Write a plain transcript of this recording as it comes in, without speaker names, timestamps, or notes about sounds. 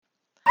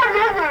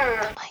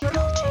Mike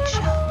Dolce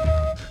Show.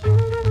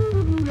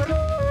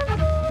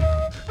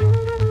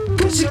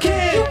 'Cause you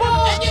can, you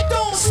won't, and you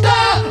don't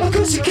stop.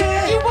 'Cause you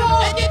can, you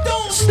won't, and you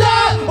don't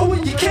stop. Oh,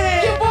 when you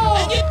can, you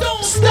won't, and you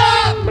don't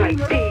stop. Mike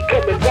D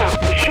coming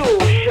out the show.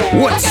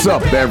 What's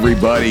up,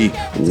 everybody?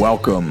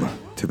 Welcome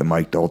to the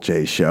Mike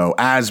Dolce Show.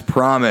 As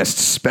promised,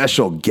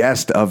 special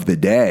guest of the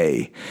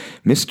day,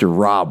 Mr.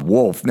 Robb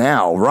Wolf.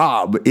 Now,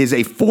 Robb is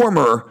a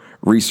former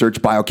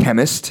research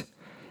biochemist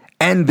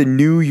and the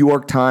New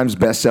York Times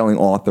bestselling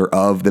author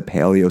of The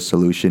Paleo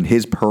Solution.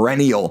 His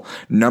perennial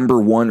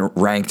 #1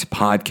 ranked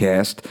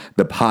podcast,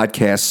 the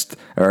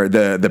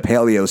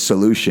Paleo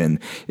Solution,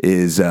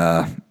 is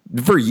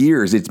for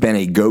years, it's been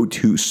a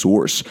go-to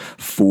source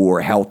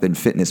for health and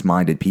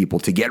fitness-minded people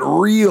to get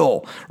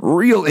real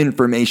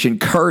information,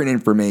 current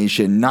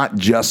information, not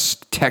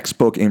just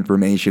textbook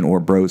information or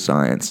bro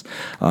science.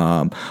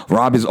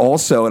 Robb is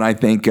also, and I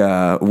think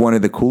one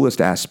of the coolest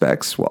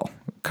aspects, well,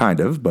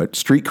 kind of, but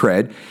street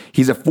cred.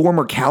 He's a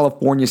former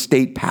California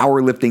State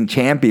powerlifting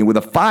champion with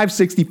a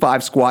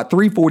 565 squat,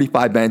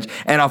 345 bench,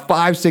 and a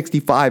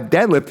 565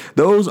 deadlift.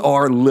 Those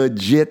are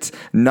legit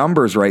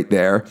numbers right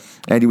there.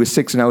 And he was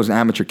 6-0 as an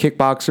amateur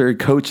kickboxer. He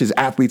coaches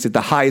athletes at the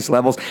highest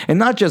levels, and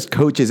not just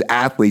coaches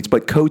athletes,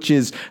 but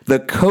coaches the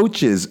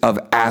coaches of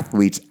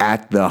athletes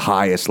at the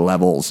highest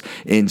levels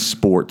in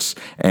sports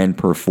and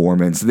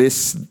performance.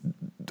 This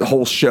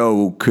whole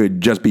show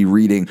could just be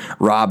reading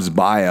Robb's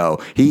bio.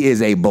 He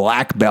is a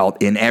black belt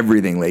in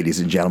everything, ladies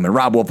and gentlemen.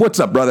 Robb Wolf,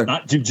 what's up, brother?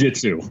 Not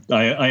jiu-jitsu.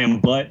 I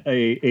am but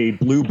a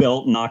blue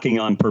belt knocking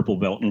on purple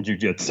belt in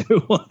jiu-jitsu.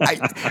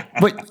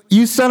 But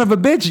you son of a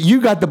bitch,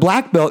 you got the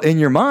black belt in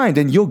your mind,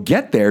 and you'll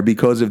get there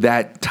because of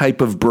that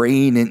type of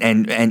brain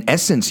and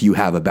essence you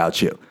have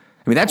about you.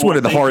 I mean, that's one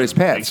of the hardest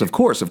paths. Of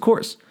course.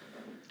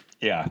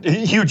 Yeah,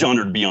 huge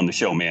honor to be on the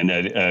show,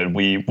 man.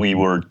 We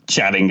were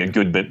chatting a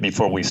good bit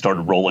before we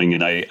started rolling,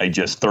 and I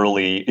just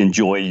thoroughly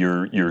enjoy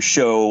your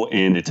show,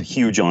 and it's a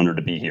huge honor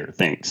to be here.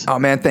 Thanks. Oh,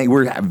 man,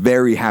 we're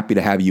very happy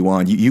to have you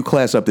on. You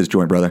class up this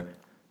joint, brother.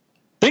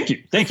 Thank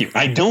you.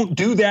 I don't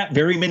do that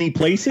very many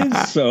places,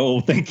 so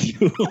thank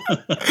you.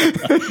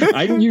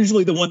 I'm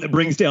usually the one that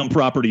brings down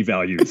property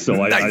values, so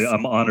nice.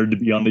 I'm honored to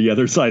be on the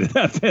other side of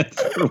that fence.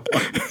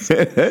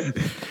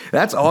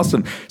 That's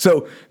awesome.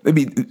 So, I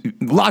mean,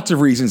 lots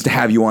of reasons to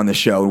have you on the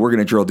show, and we're going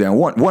to drill down.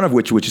 One of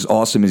which is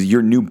awesome, is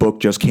your new book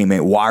just came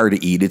out, Wire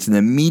to Eat. It's an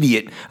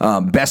immediate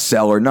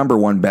bestseller,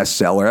 #1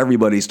 bestseller.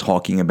 Everybody's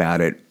talking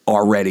about it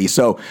already.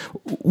 So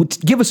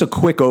give us a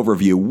quick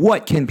overview.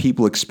 What can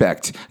people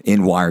expect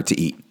in Wire to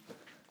Eat?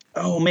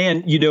 Oh,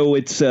 man,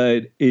 it's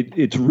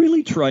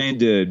really trying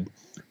to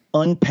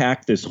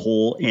unpack this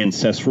whole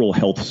ancestral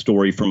health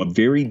story from a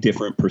very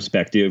different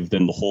perspective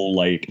than the whole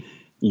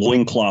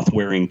loincloth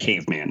wearing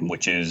caveman,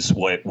 which is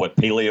what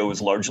paleo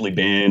has largely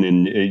been,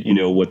 and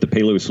what the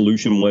Paleo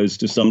Solution was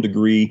to some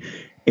degree.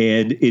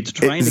 And it's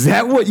trying Is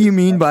that what you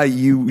mean by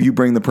you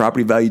bring the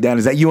property value down?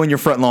 Is that you on your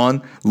front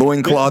lawn,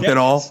 loincloth and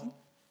all?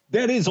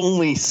 That is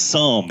only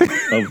some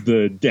of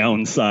the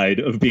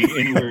downside of being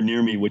anywhere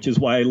near me, which is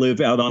why I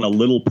live out on a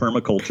little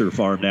permaculture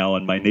farm now,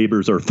 and my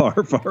neighbors are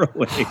far, far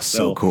away.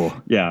 So cool.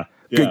 Yeah.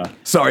 Good.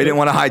 Sorry, I didn't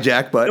want to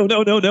hijack, but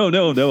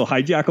no.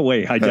 Hijack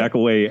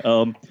away.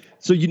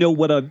 So you know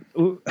what?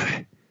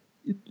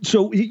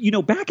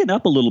 Backing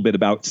up a little bit,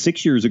 about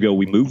 6 years ago,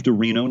 we moved to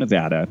Reno,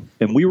 Nevada,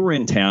 and we were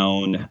in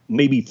town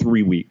maybe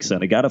 3 weeks,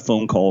 and I got a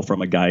phone call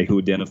from a guy who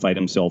identified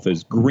himself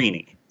as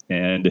Greenie,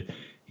 and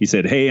he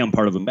said, "Hey, I'm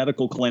part of a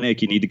medical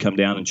clinic. You need to come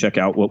down and check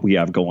out what we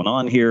have going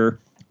on here."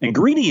 And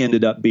Greenie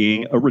ended up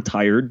being a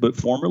retired but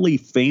formerly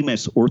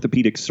famous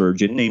orthopedic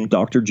surgeon named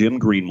Dr. Jim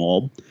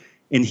Greenwald.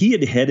 And he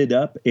had headed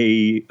up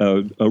a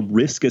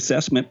risk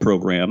assessment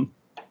program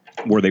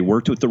where they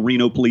worked with the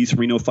Reno Police,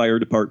 Reno Fire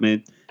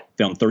Department,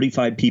 found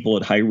 35 people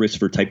at high risk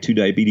for type 2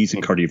 diabetes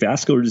and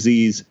cardiovascular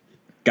disease,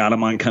 got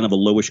them on kind of a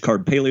lowish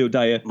carb paleo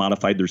diet,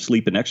 modified their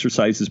sleep and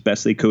exercise as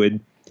best they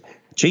could,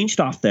 based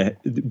off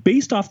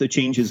the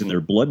changes in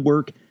their blood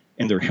work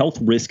and their health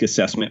risk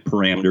assessment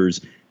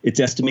parameters. It's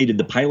estimated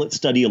the pilot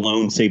study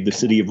alone saved the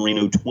city of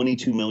Reno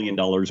 $22 million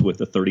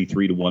with a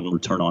 33-to-1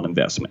 return on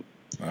investment.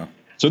 Wow.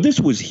 So this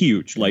was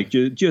huge,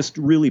 just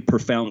really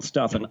profound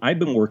stuff. And I've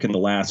been working the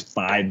last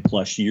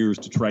 5+ years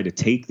to try to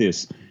take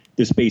this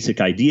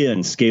basic idea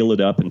and scale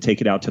it up and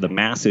take it out to the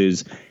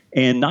masses.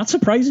 And not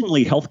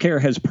surprisingly,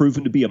 healthcare has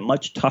proven to be a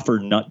much tougher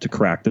nut to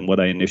crack than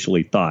what I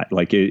initially thought.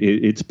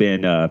 It's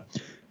been a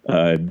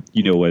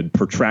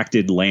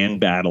protracted land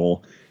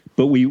battle,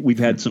 but we've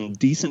had some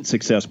decent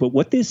success. But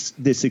what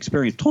this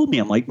experience told me,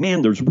 I'm like,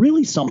 man, there's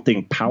really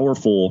something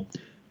powerful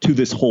to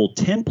this whole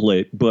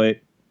template,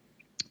 but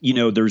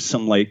there's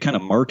some kind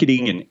of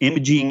marketing and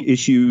imaging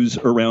issues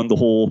around the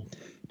whole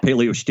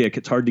paleo shtick.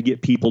 It's hard to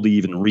get people to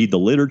even read the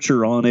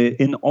literature on it.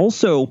 And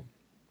also,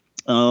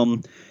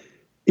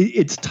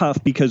 it's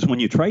tough because when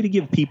you try to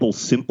give people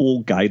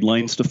simple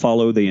guidelines to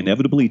follow, they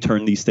inevitably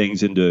turn these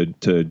things into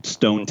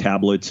stone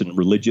tablets and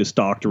religious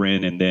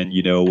doctrine. And then,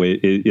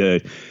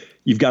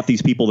 you've got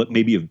these people that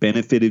maybe have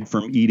benefited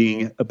from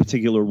eating a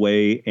particular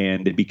way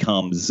and they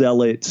become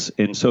zealots.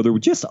 And so there were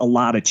just a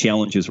lot of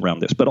challenges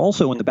around this. But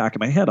also in the back of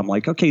my head, I'm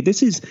like, okay,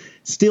 this is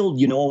still,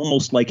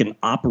 almost like an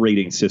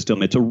operating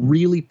system. It's a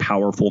really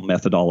powerful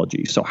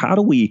methodology. So how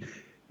do we,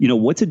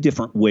 what's a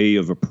different way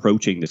of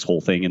approaching this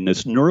whole thing? And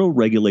this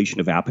neuroregulation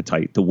of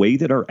appetite, the way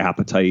that our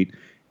appetite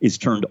is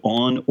turned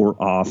on or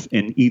off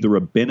in either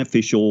a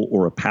beneficial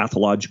or a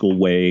pathological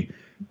way,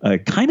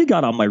 kind of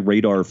got on my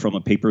radar from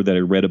a paper that I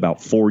read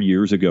about 4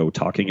 years ago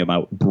talking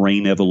about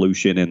brain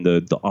evolution and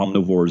the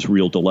omnivore's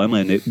real dilemma.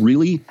 And it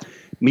really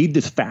made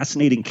this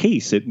fascinating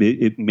case.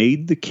 It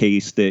made the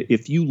case that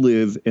if you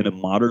live in a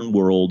modern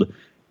world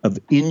of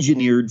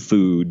engineered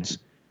foods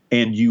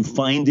and you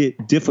find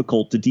it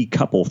difficult to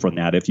decouple from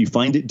that, if you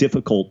find it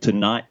difficult to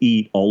not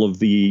eat all of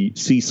the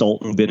sea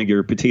salt and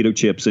vinegar potato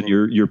chips in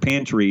your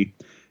pantry,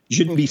 you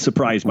shouldn't be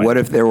surprised by what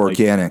that. if they're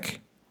organic?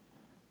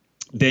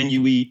 Then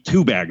you eat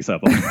 2 bags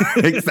of them.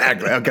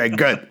 Exactly. Okay,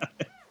 good.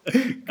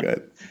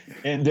 Good.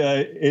 And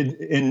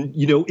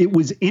it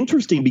was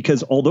interesting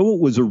because although it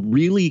was a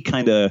really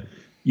kind of,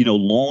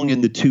 long in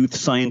the tooth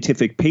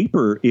scientific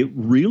paper, it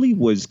really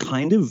was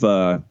kind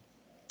of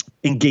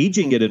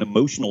engaging at an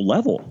emotional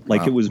level.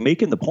 Like, it was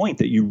making the point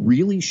that you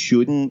really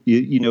shouldn't,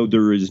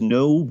 there is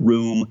no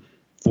room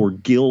for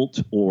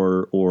guilt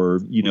or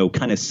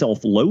kind of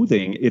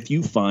self-loathing if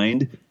you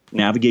find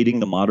navigating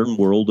the modern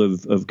world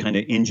of kind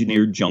of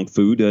engineered junk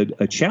food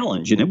a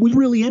challenge. And it was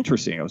really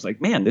interesting. I was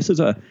like, man, this is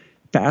a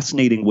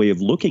fascinating way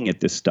of looking at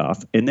this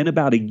stuff. And then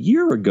about a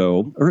year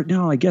ago, or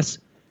no, I guess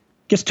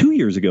 2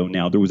 years ago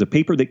now, there was a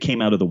paper that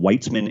came out of the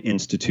Weizmann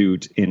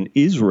Institute in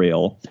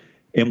Israel.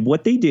 And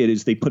what they did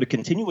is they put a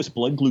continuous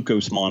blood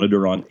glucose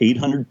monitor on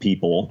 800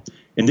 people.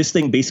 And this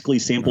thing basically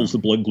samples the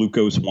blood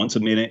glucose once a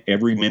minute,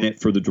 every minute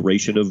for the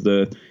duration of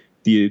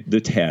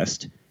the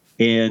test.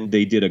 And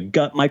they did a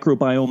gut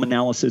microbiome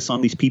analysis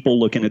on these people,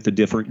 looking at the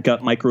different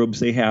gut microbes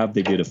they have.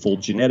 They did a full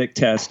genetic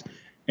test.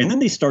 And then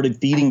they started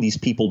feeding these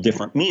people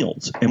different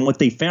meals. And what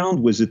they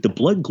found was that the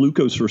blood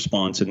glucose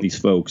response in these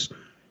folks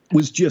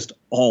was just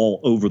all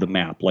over the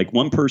map. Like,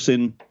 one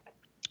person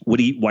would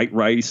eat white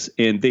rice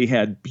and they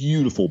had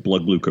beautiful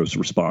blood glucose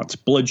response.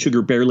 Blood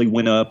sugar barely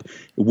went up. It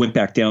went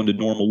back down to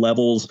normal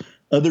levels.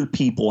 Other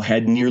people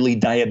had nearly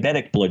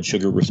diabetic blood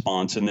sugar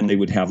response, and then they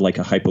would have like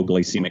a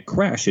hypoglycemic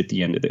crash at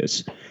the end of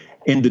this.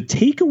 And the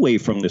takeaway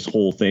from this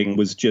whole thing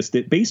was just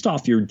that based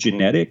off your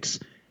genetics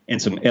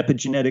and some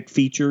epigenetic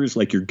features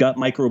like your gut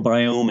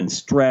microbiome and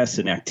stress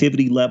and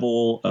activity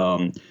level,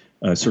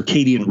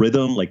 circadian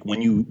rhythm, like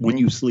when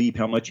you sleep,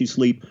 how much you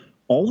sleep,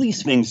 all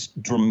these things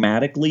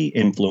dramatically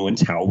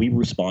influence how we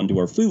respond to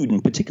our food,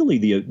 and particularly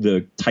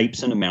the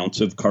types and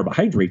amounts of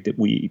carbohydrate that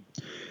we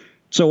eat.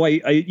 So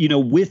I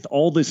with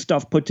all this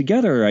stuff put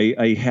together,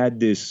 I had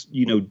this,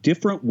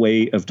 different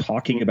way of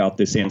talking about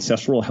this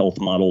ancestral health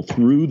model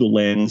through the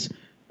lens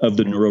of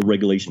the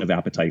neuroregulation of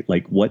appetite,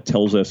 like what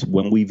tells us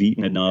when we've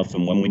eaten enough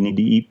and when we need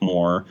to eat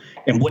more,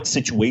 and what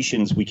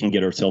situations we can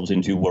get ourselves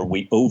into where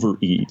we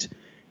overeat.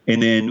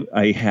 And then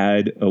I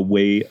had a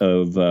way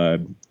of,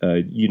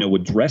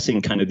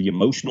 addressing kind of the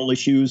emotional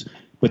issues,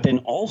 but then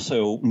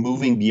also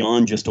moving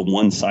beyond just a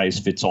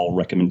one-size-fits-all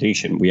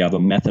recommendation. We have a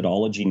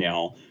methodology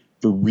now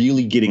for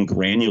really getting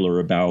granular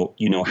about,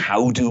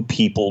 how do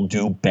people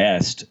do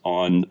best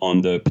on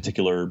the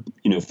particular,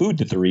 food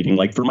that they're eating.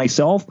 Like for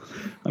myself,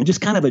 I'm just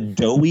kind of a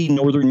doughy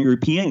Northern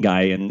European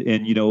guy, and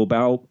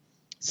about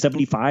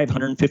 75,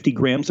 150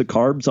 grams of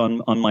carbs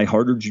on my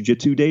harder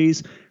jiu-jitsu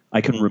days. I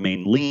can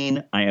remain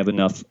lean. I have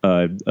enough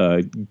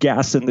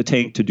gas in the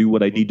tank to do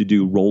what I need to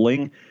do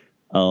rolling.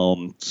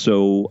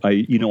 So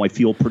I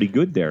feel pretty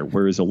good there.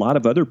 Whereas a lot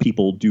of other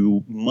people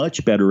do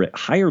much better at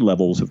higher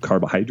levels of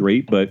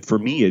carbohydrate. But for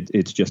me,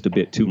 it's just a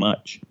bit too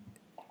much.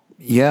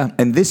 Yeah.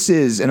 And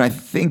I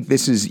think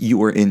this is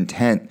your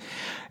intent,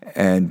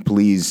 and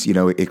please,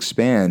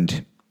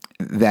 expand,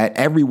 that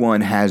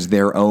everyone has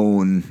their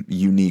own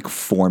unique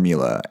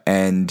formula.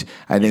 And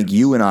I think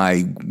you and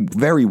I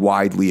very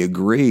widely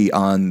agree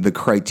on the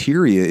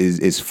criteria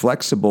is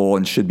flexible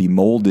and should be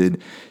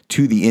molded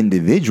to the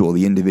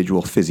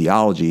individual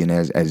physiology. And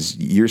as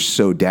you're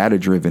so data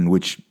driven,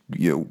 which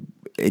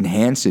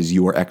enhances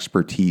your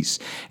expertise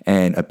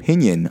and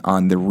opinion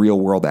on the real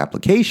world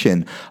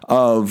application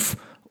of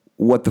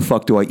what the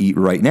fuck do I eat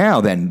right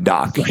now then,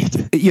 doc? Right.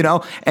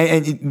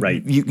 And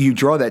right. You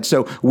draw that.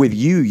 So with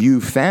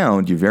you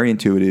found, you're very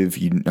intuitive.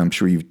 I'm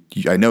sure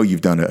I know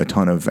you've done a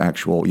ton of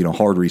actual,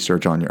 hard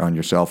research on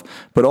yourself,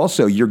 but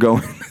also you're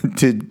going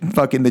to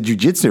fucking the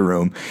jiu-jitsu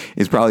room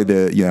is probably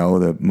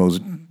the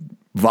most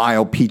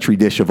vile petri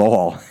dish of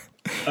all.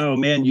 Oh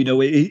man,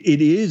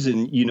 it is.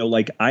 And,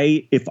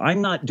 if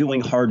I'm not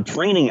doing hard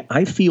training,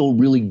 I feel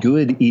really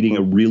good eating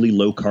a really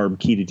low carb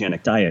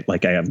ketogenic diet.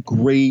 Like I have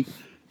great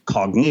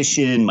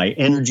cognition, my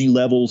energy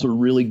levels are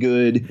really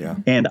good,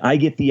 and I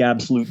get the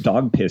absolute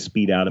dog piss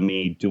beat out of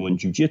me doing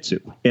jujitsu.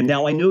 And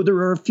now I know there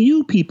are a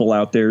few people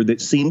out there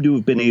that seem to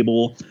have been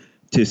able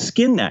to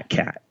skin that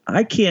cat.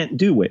 I can't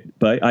do it,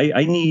 but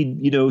I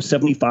need,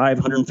 75,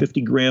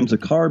 150 grams of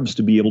carbs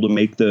to be able to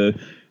make the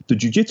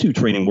jujitsu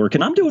training work,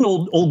 and I'm doing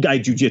old guy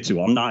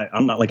jujitsu.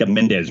 I'm not like a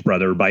Mendez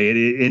brother by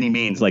any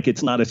means. Like,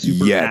 it's not a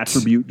super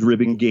attribute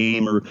driven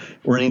game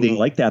or anything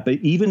like that. But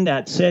even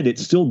that said,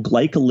 it's still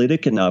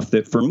glycolytic enough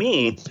that for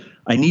me,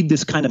 I need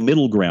this kind of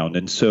middle ground.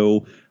 And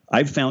so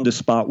I've found a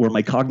spot where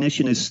my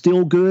cognition is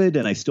still good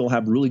and I still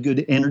have really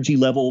good energy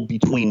level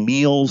between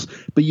meals.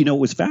 But, it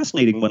was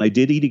fascinating. When I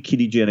did eat a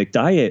ketogenic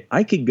diet,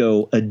 I could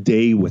go a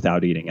day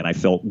without eating and I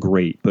felt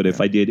great. But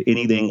if I did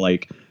anything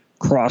like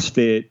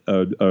CrossFit,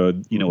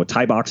 a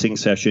Thai boxing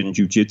session,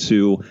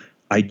 jujitsu,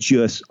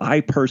 I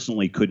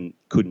personally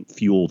couldn't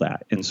fuel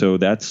that. And so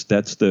that's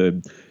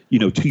the,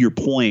 to your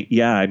point.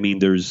 Yeah. I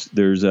mean,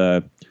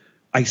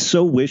 I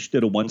so wish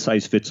that a one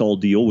size fits all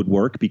deal would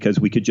work, because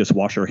we could just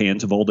wash our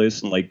hands of all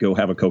this and like go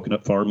have a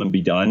coconut farm and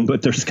be done.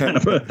 But there's kind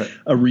of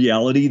a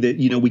reality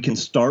that, we can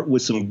start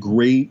with some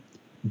great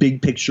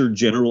big picture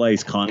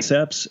generalized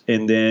concepts.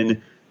 And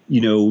then,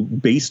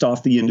 based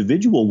off the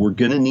individual, we're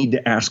going to need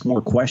to ask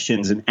more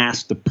questions and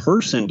ask the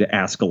person to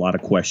ask a lot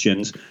of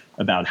questions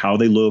about how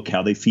they look,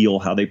 how they feel,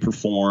 how they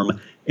perform.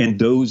 And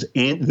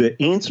the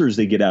answers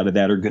they get out of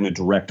that are going to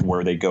direct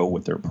where they go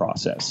with their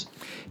process.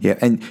 Yeah,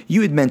 and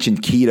you had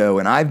mentioned keto,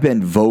 and I've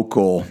been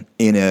vocal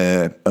in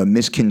a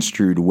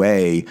misconstrued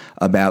way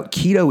about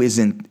keto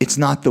it's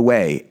not the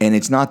way, and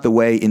it's not the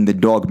way in the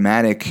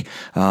dogmatic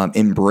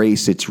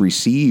embrace it's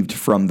received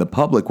from the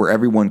public, where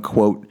everyone,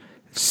 quote,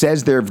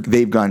 says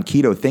they've gone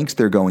keto, thinks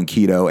they're going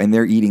keto, and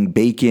they're eating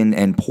bacon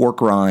and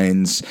pork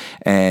rinds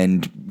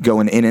and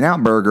going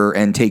In-N-Out Burger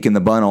and taking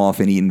the bun off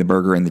and eating the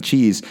burger and the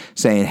cheese,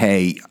 saying,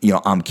 hey,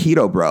 I'm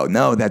keto, bro.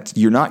 No,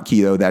 you're not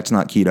keto. That's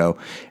not keto.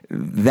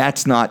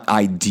 That's not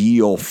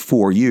ideal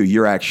for you.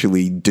 You're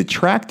actually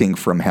detracting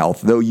from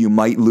health, though you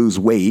might lose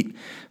weight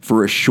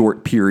for a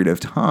short period of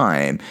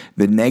time.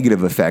 The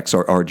negative effects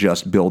are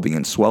just building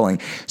and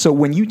swelling. So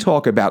when you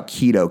talk about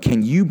keto,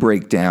 can you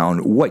break down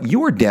what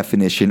your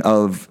definition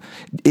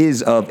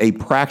is of a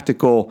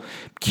practical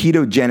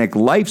ketogenic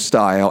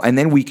lifestyle? And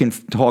then we can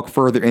talk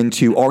further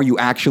into, are you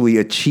actually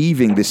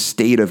achieving this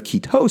state of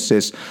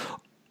ketosis?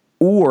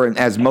 Or,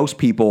 as most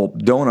people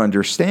don't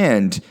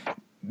understand,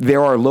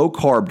 there are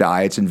low-carb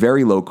diets and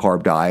very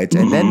low-carb diets,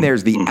 and then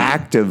there's the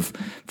act of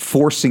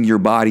forcing your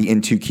body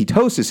into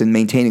ketosis and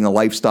maintaining a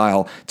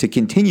lifestyle to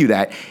continue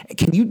that.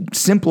 Can you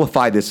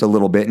simplify this a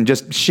little bit and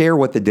just share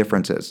what the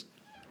difference is?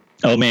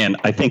 Oh man,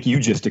 I think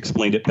you just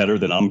explained it better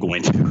than I'm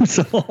going to.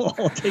 So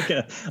I'll take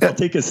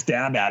a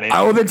stab at it.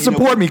 Oh, then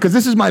support me, because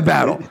this is my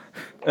battle.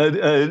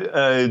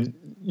 So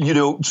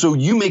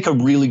you make a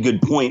really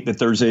good point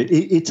that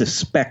it's a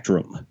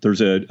spectrum.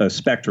 There's a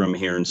spectrum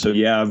here, and so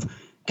you have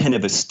kind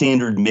of a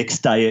standard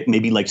mixed diet,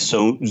 maybe like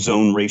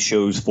zone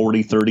ratios,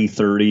 40, 30,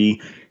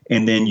 30.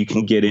 And then you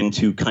can get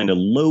into kind of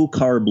low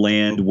carb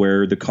land,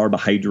 where the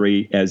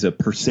carbohydrate as a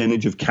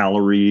percentage of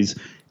calories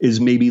is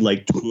maybe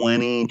like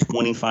 20,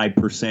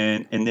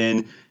 25%. And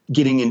then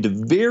getting into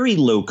very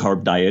low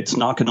carb diets,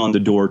 knocking on the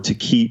door to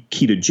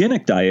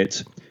ketogenic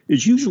diets,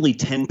 is usually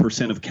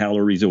 10% of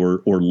calories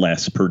or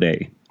less per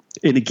day.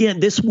 And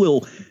again, this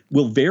will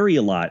vary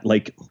a lot.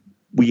 Like,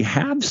 we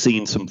have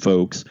seen some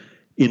folks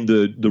in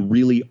the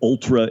really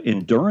ultra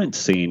endurance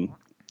scene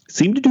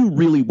seem to do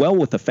really well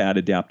with a fat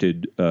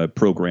adapted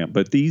program.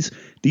 But these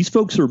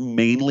folks are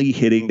mainly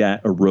hitting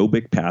that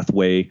aerobic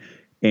pathway.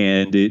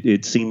 And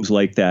it seems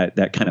like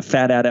that kind of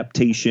fat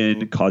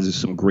adaptation causes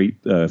some great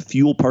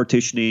fuel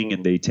partitioning,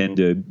 and they tend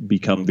to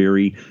become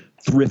very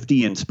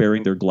thrifty in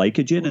sparing their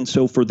glycogen. And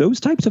so for those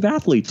types of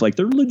athletes, like,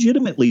 there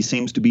legitimately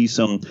seems to be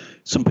some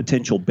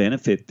potential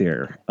benefit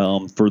there.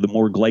 For the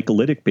more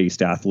glycolytic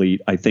based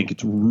athlete, I think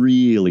it's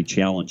really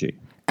challenging.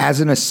 As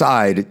an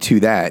aside to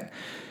that,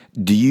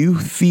 do you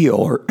feel,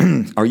 or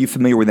are you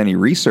familiar with any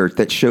research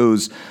that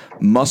shows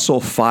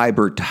muscle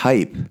fiber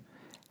type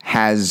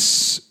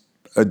has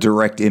a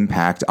direct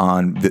impact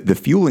on the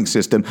fueling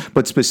system,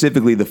 but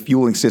specifically the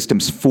fueling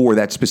systems for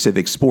that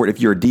specific sport? If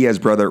you're a Diaz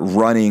brother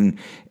running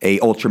a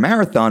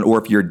ultramarathon,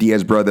 or if you're a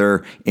Diaz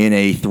brother in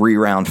a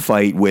 3-round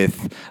fight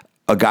with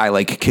a guy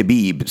like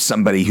Khabib,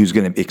 somebody who's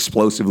going to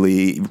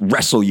explosively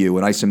wrestle you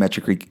and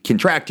isometrically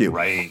contract you.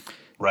 Right.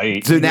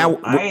 So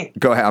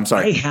go ahead. I'm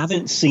sorry. I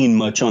haven't seen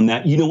much on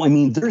that.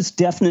 There's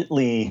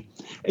definitely,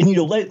 and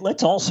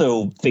let's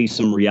also face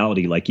some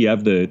reality. Like, you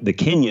have the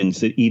Kenyans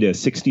that eat a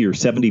 60 or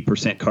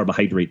 70%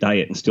 carbohydrate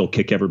diet and still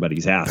kick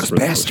everybody's ass. Those for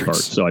bastards. the most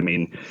part.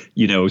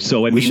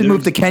 So we should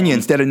move to Kenya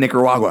instead of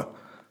Nicaragua.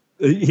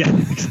 Yeah,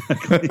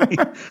 exactly.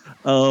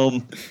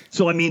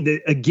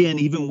 Again,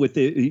 even with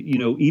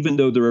even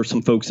though there are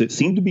some folks that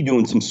seem to be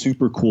doing some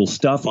super cool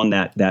stuff on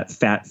that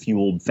fat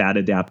fueled, fat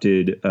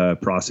adapted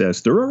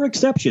process, there are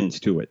exceptions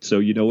to it. So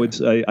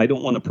I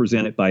don't want to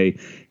present it by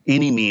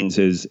any means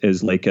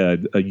as like a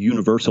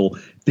universal.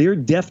 There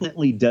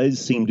definitely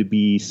does seem to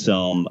be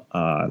some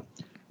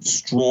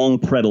strong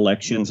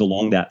predilections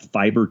along that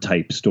fiber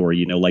type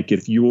story. Like,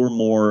 if you're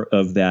more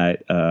of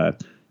that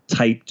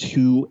type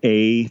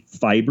 2A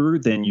fiber,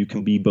 then you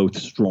can be both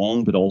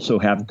strong but also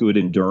have good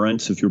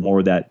endurance. If you're more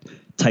of that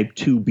type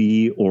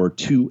 2B or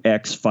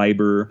 2X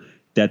fiber,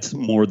 that's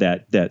more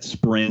that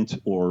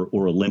sprint or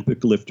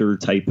Olympic lifter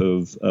type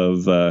of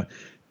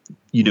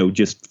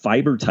just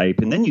fiber type.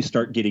 And then you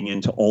start getting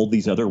into all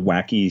these other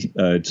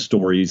wacky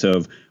stories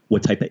of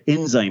what type of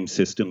enzyme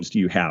systems do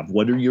you have?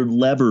 What are your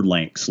lever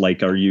lengths?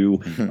 Like, are you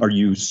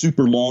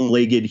super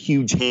long-legged,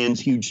 huge hands,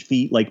 huge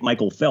feet like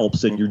Michael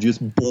Phelps, and you're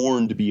just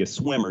born to be a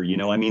swimmer?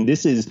 I mean,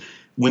 this is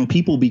when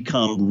people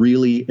become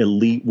really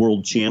elite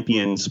world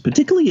champions,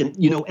 particularly in,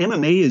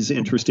 MMA is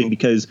interesting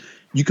because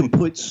you can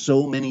put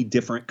so many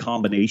different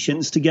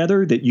combinations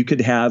together that you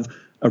could have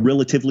a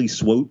relatively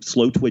slow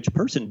twitch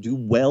person do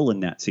well in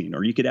that scene,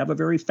 or you could have a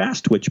very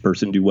fast twitch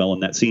person do well in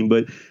that scene.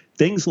 But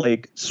things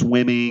like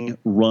swimming,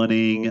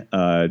 running,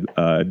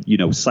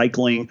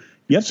 cycling,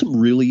 you have some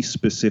really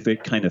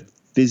specific kind of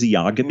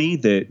physiognomy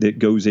that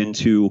goes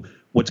into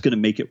what's going to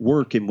make it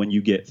work. And when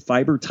you get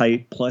fiber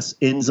type plus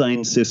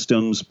enzyme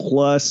systems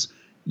plus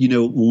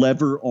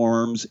lever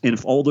arms, and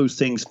if all those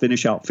things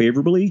finish out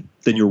favorably,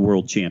 then you're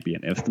world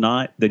champion. If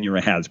not, then you're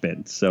a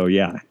has-been. So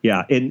yeah.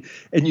 And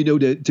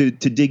to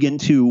dig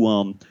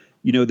into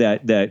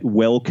that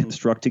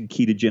well-constructed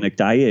ketogenic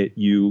diet,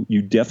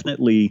 you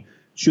definitely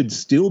should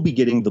still be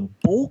getting the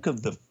bulk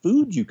of the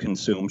food you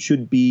consume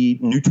should be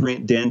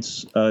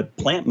nutrient-dense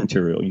plant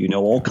material.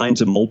 All kinds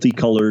of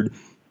multicolored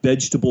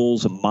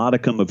vegetables, a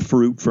modicum of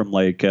fruit from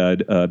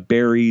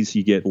berries.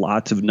 You get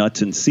lots of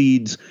nuts and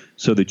seeds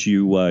so that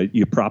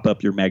you prop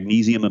up your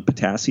magnesium and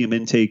potassium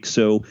intake.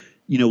 So,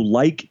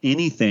 like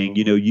anything,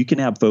 you can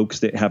have folks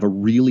that have a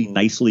really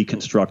nicely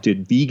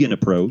constructed vegan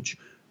approach,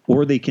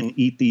 or they can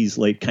eat these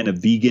kind of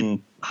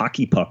vegan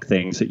hockey puck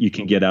things that you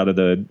can get out of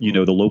the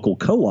local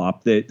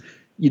co-op that,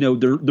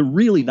 they're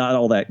really not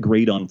all that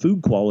great on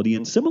food quality.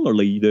 And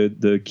similarly,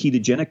 the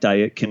ketogenic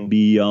diet can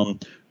be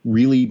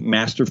really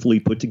masterfully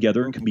put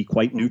together and can be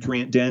quite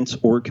nutrient dense,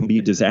 or it can be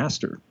a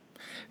disaster.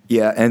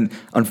 Yeah, and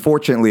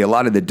unfortunately, a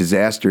lot of the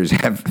disasters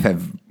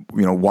have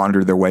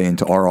wandered their way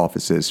into our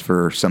offices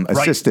for some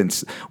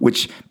assistance,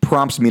 which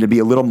prompts me to be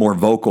a little more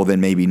vocal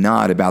than maybe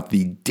not about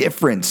the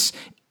difference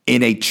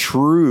in a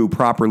true,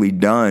 properly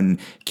done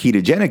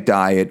ketogenic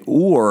diet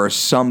or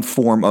some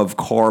form of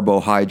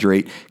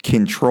carbohydrate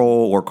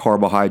control or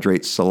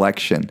carbohydrate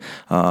selection.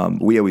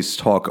 We always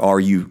talk,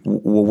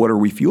 what are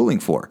we fueling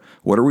for?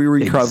 What are we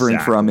recovering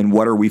from, and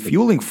what are we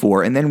fueling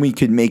for? And then we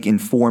could make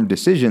informed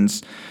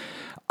decisions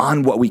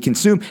on what we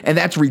consume, and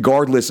that's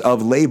regardless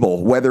of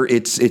label, whether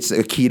it's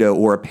a keto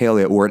or a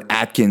paleo or an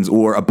Atkins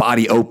or a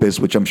body opus,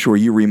 which I'm sure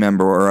you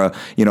remember, or a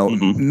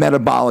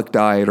metabolic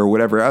diet or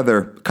whatever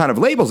other kind of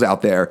labels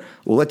out there.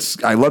 Well,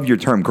 I love your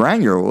term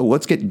granular. Well,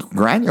 let's get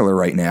granular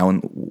right now.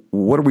 And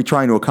what are we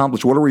trying to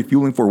accomplish? What are we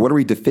fueling for? What are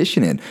we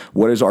deficient in?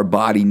 What does our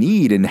body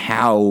need, and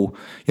how?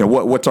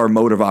 What's our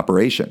mode of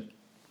operation?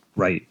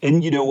 Right,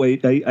 and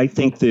I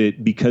think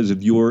that because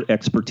of your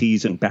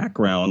expertise and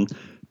background,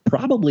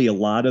 probably a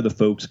lot of the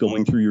folks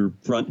going through your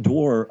front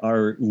door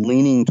are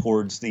leaning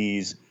towards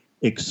these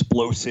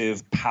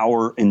explosive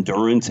power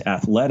endurance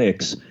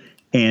athletics.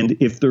 And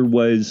if there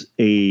was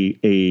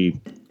a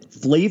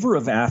flavor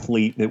of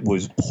athlete that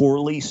was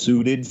poorly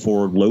suited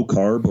for low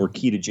carb or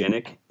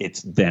ketogenic,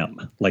 it's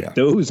them.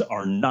 Those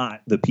are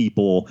not the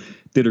people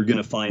that are going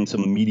to find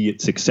some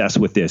immediate success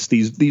with this.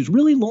 These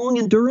really long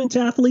endurance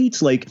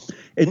athletes,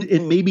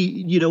 and maybe,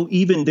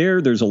 even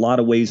there's a lot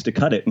of ways to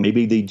cut it.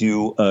 Maybe they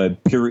do a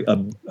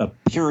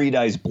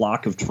periodized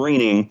block of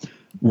training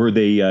where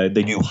they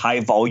do high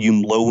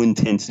volume, low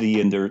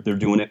intensity, and they're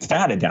doing it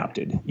fat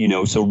adapted,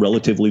 so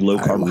relatively low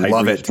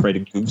carbohydrates, try to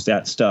goose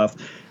that stuff.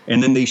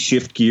 And then they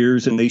shift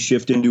gears and they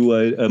shift into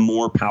a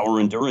more power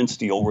endurance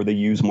deal where they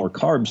use more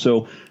carbs.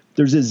 So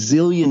there's a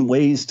zillion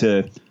ways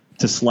to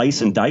slice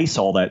and dice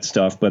all that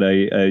stuff. But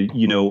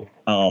you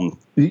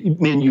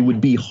would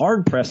be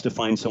hard pressed to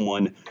find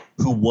someone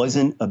who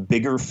wasn't a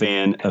bigger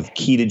fan of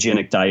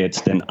ketogenic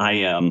diets than I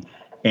am.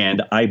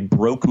 And I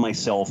broke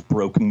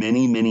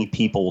many, many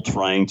people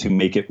trying to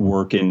make it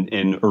work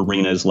in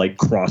arenas like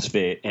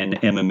CrossFit and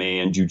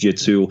MMA and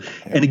jiu-jitsu.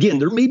 And again,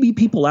 there may be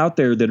people out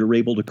there that are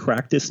able to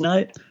crack this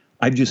nut.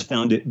 I've just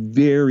found it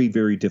very,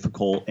 very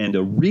difficult and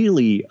a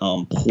really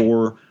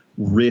poor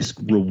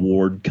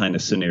risk-reward kind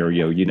of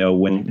scenario.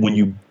 When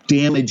you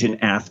damage an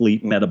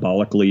athlete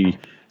metabolically,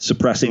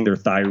 suppressing their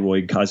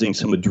thyroid, causing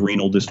some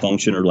adrenal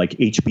dysfunction or like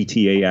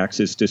HPTA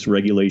axis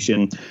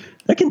dysregulation,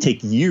 that can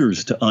take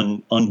years to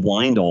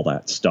unwind all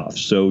that stuff.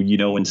 So,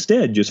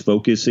 instead, just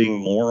focusing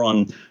more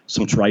on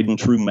some tried and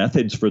true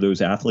methods for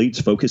those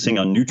athletes, focusing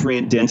on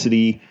nutrient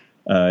density,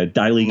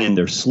 dialing in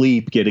their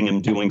sleep, getting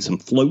them doing some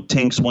float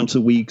tanks once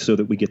a week so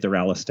that we get their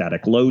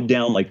allostatic load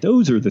down.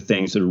 Those are the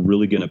things that are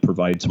really going to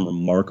provide some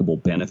remarkable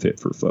benefit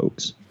for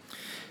folks.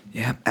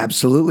 Yeah,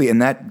 absolutely.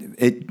 And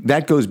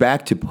that goes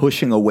back to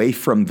pushing away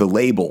from the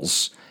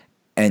labels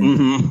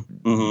and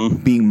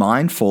being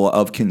mindful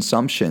of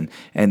consumption.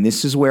 And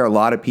this is where a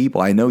lot of people,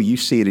 I know you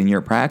see it in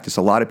your practice,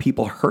 a lot of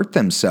people hurt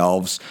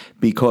themselves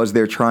because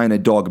they're trying to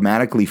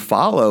dogmatically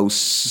follow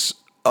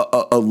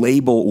a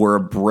label or a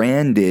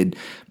branded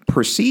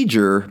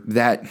procedure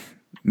that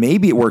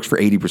Maybe it works for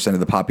 80% of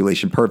the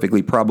population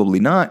perfectly, probably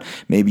not.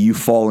 Maybe you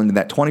fall into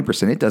that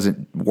 20%, it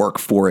doesn't work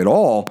for it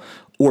all.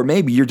 Or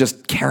maybe you're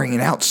just carrying it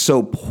out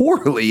so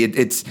poorly,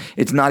 it's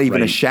not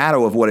even a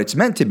shadow of what it's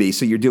meant to be,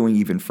 so you're doing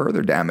even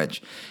further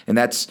damage. And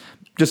that's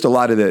just a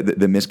lot of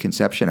the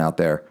misconception out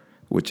there,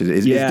 which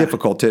is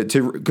difficult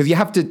to because you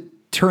have to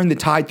turn the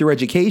tide through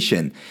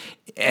education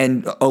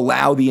and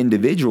allow the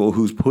individual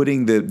who's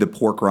putting the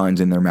pork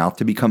rinds in their mouth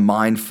to become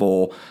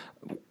mindful.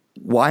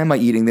 Why am I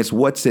eating this?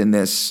 What's in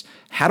this?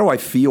 How do I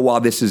feel while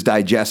this is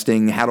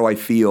digesting? How do I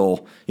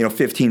feel,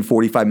 15,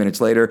 45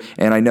 minutes later?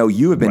 And I know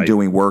you have been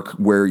doing work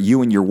where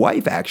you and your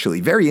wife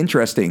actually, very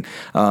interesting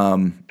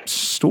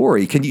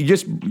story. Can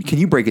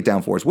you break it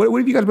down for us? What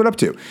have you guys been up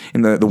to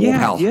in the Wolf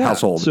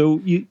household? So,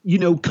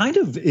 kind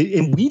of,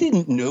 and we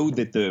didn't know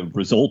that the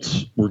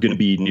results were going to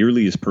be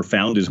nearly as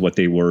profound as what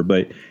they were.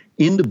 But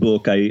in the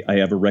book, I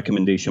have a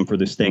recommendation for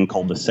this thing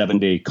called the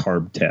 7-day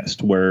carb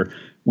test, where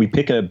we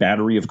pick a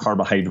battery of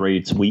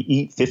carbohydrates. We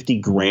eat 50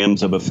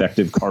 grams of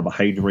effective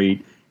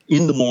carbohydrate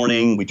in the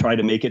morning. We try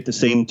to make it the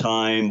same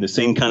time, the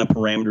same kind of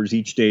parameters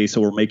each day. So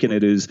we're making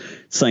it as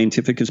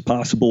scientific as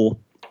possible.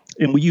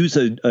 And we use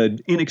an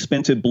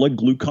inexpensive blood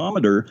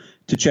glucometer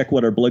to check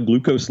what our blood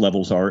glucose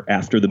levels are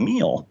after the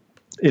meal.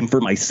 And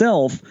for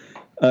myself,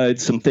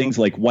 it's some things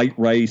like white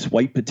rice,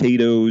 white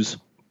potatoes,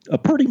 a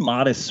pretty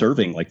modest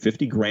serving, like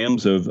 50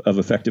 grams of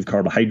effective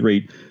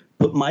carbohydrate,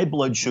 put my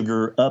blood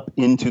sugar up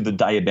into the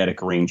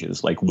diabetic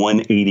ranges, like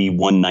 180,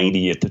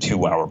 190 at the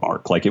 2-hour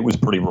mark. Like, it was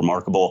pretty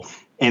remarkable.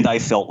 And I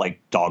felt like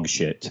dog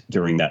shit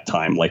during that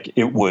time. Like,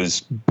 it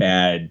was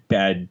bad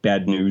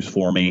news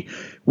for me.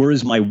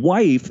 Whereas my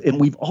wife, and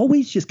we've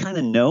always just kind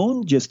of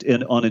known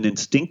on an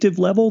instinctive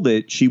level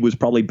that she was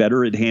probably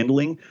better at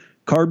handling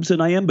carbs than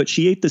I am, but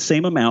she ate the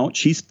same amount.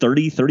 She's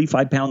 30,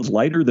 35 pounds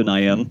lighter than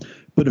I am.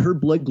 But her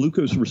blood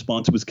glucose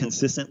response was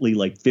consistently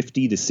like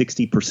 50 to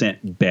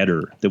 60%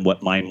 better than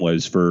what mine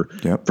was for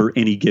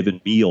any given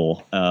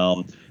meal.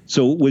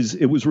 So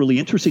it was really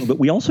interesting. But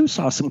we also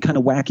saw some kind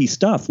of wacky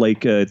stuff,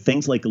 like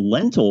things like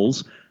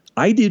lentils.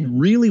 I did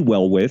really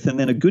well with, and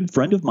then a good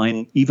friend of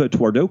mine, Eva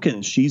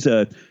Twardokin, she's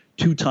a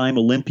 2-time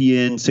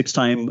Olympian,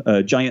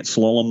 6-time giant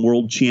slalom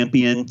world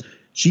champion.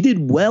 She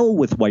did well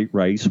with white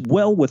rice,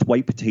 well with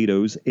white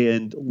potatoes,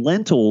 and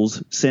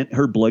lentils sent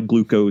her blood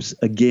glucose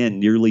again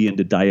nearly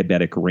into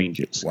diabetic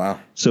ranges. Wow.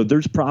 So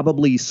there's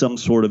probably some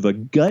sort of a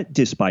gut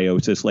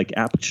dysbiosis, like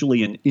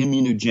actually an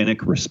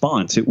immunogenic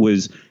response. It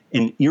was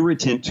an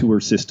irritant to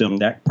her system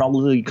that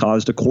probably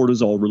caused a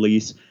cortisol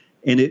release,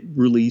 and it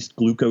released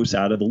glucose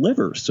out of the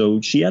liver.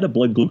 So she had a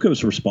blood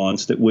glucose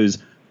response that was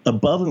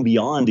above and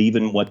beyond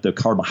even what the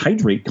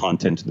carbohydrate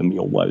content of the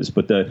meal was.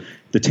 But the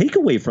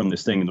takeaway from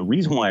this thing, and the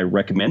reason why I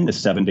recommend the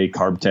 7-day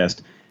carb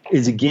test,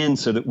 is again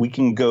so that we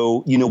can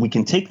go, we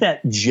can take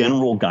that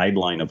general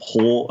guideline of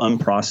whole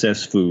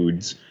unprocessed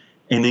foods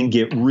and then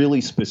get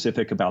really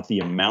specific about the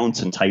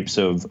amounts and types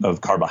of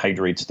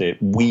carbohydrates that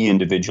we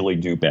individually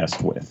do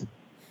best with.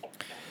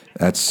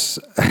 That's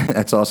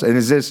awesome. And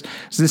is this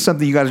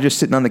something you guys are just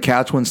sitting on the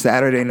couch one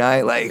Saturday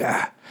night, like,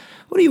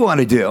 what do you want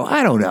to do?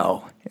 I don't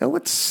know.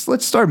 Let's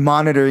start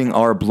monitoring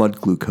our blood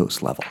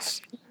glucose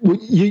levels.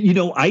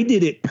 Well, I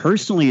did it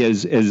personally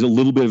as a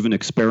little bit of an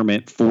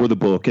experiment for the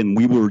book, and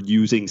we were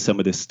using some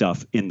of this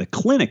stuff in the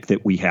clinic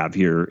that we have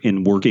here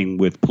in working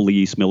with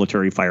police,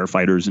 military,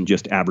 firefighters, and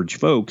just average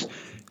folks.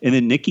 And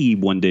then Nikki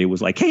one day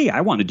was like, hey, I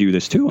want to do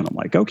this too. And I'm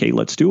like, okay,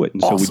 let's do it.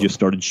 And so we just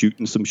started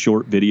shooting some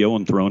short video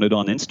and throwing it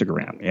on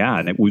Instagram. Yeah,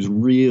 and it was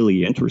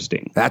really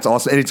interesting. That's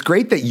awesome. And it's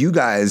great that you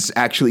guys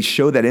actually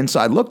show that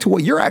inside look to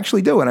what you're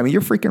actually doing. I mean,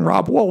 you're freaking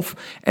Robb Wolf,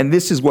 and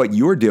this is what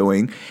you're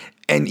doing.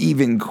 And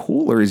even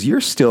cooler is you're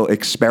still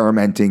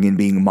experimenting and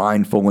being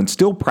mindful and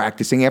still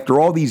practicing. After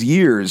all these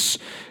years,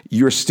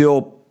 you're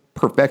still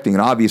perfecting.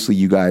 And obviously,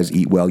 you guys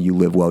eat well, you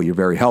live well, you're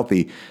very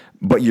healthy.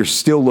 But you're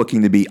still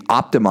looking to be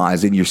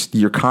optimized, and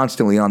you're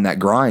constantly on that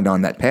grind,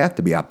 on that path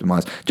to be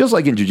optimized. Just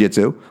like in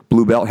jiu-jitsu,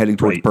 blue belt heading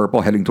towards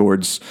purple, heading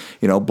towards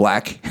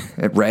black,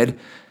 red,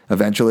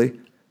 eventually.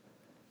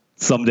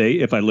 Someday,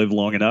 if I live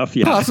long enough,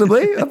 yeah.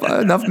 Possibly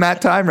enough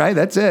mat time, right?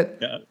 That's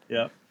it.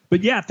 Yeah.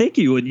 But yeah, thank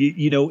you. And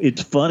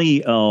it's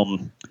funny.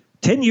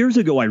 10 years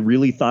ago, I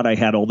really thought I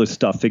had all this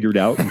stuff figured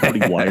out and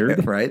pretty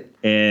wired, right?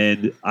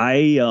 And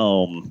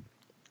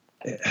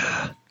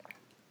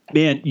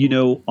man,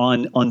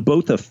 on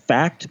both a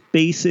fact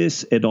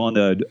basis and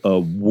on a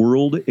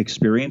world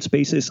experience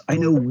basis, I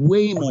know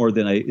way more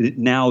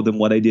than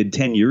what I did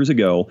 10 years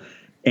ago.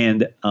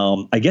 And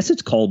I guess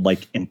it's called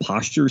like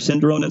imposter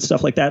syndrome and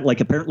stuff like that.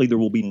 Like, apparently there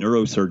will be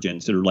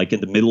neurosurgeons that are like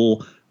in the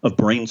middle of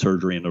brain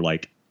surgery, and they're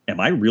like, am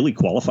I really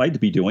qualified to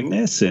be doing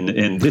this?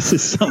 And this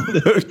is some of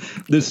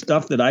the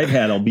stuff that I've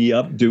had. I'll be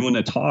up doing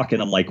a talk,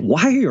 and I'm like,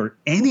 why are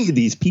any of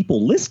these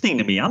people listening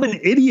to me? I'm an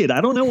idiot.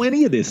 I don't know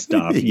any of this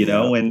stuff,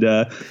 know? And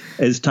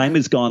as time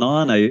has gone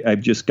on,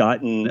 I've just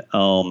gotten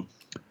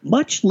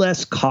much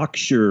less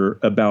cocksure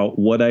about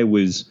what I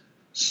was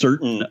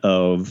certain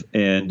of,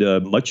 and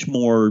much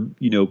more,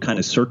 kind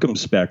of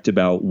circumspect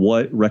about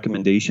what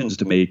recommendations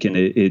to make. And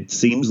it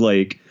seems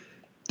like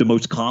The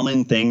most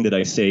common thing that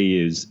I say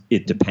is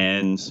it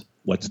depends.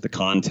 What's the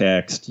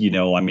context?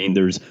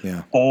 There's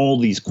all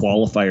these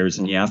qualifiers,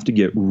 and you have to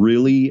get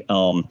really,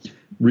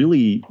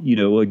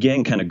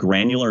 again, kind of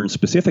granular and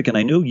specific. And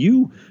I know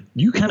you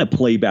kind of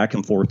play back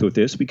and forth with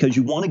this because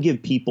you want to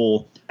give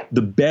people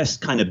the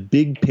best kind of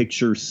big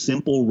picture,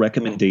 simple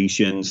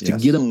recommendations to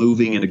get them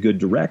moving in a good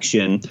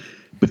direction.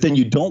 But then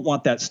you don't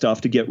want that stuff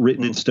to get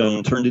written in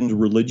stone, turned into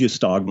religious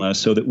dogma,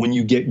 so that when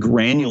you get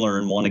granular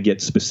and want to get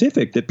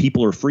specific, that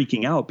people are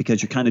freaking out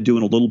because you're kind of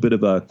doing a little bit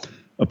of a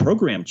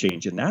program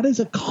change. And that is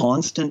a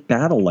constant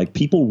battle. Like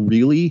people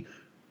really,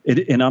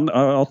 and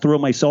I'll throw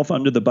myself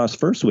under the bus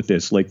first with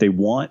this. Like they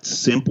want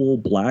simple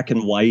black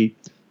and white,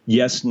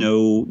 yes,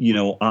 no,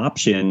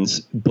 options,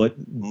 but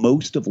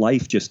most of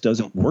life just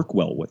doesn't work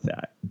well with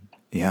that.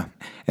 Yeah.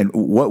 And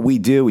what we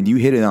do, and you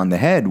hit it on the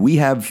head, we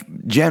have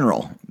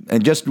general.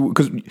 And just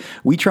because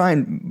we try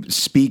and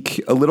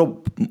speak a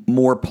little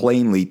more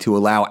plainly to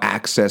allow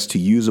access to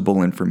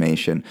usable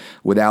information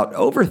without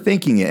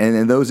overthinking it.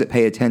 And those that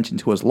pay attention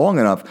to us long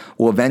enough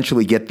will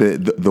eventually get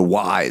the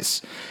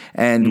whys.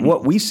 And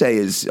what we say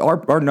is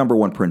our number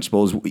one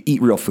principle is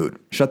eat real food.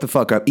 Shut the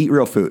fuck up. Eat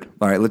real food.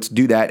 All right, let's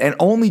do that. And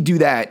only do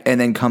that and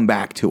then come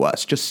back to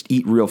us. Just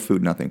eat real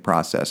food, nothing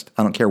processed.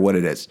 I don't care what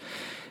it is.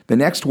 The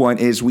next one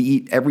is we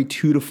eat every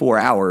 2 to 4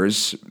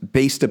 hours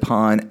based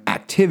upon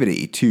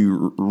activity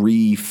to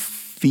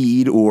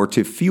refeed or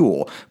to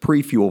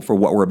pre-fuel for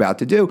what we're about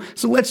to do.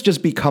 So let's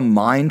just become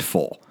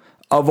mindful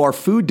of our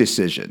food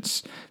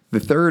decisions. The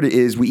third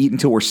is we eat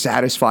until we're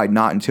satisfied,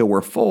 not until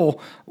we're full.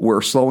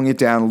 We're slowing it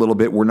down a little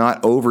bit. We're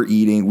not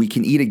overeating. We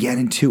can eat again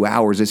in 2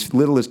 hours, as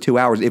little as 2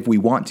 hours if we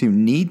want to,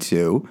 need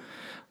to.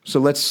 So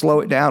let's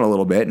slow it down a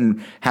little bit.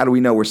 And how do we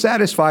know we're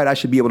satisfied? I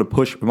should be able to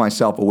push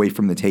myself away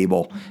from the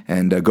table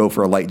and go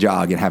for a light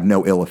jog and have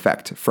no ill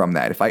effect from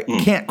that. If I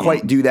can't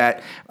quite do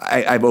that,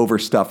 I've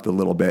overstuffed a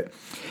little bit.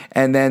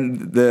 And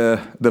then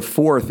the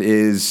fourth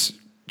is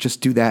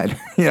just do that.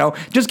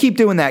 Just keep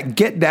doing that.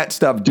 Get that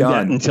stuff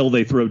done. That until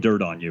they throw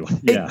dirt on you.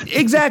 Yeah,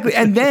 exactly.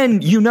 And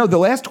then, the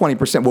last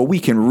 20%, well, we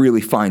can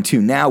really fine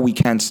tune. Now we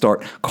can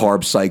start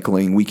carb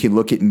cycling. We can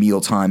look at meal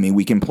timing.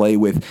 We can play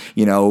with,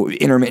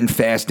 intermittent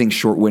fasting,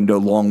 short window,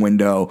 long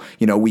window.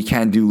 We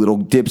can do little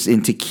dips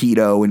into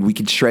keto, and we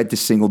can shred to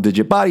single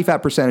digit body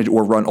fat percentage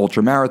or run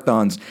ultra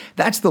marathons.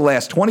 That's the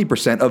last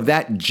 20% of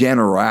that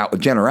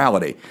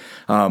generality.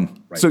 Right.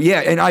 So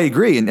yeah, and I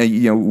agree.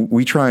 And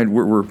we try and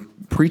we're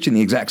preaching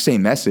the exact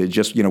same message,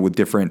 just with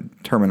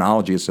different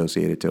terminology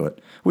associated to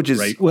it, which is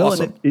right. Well,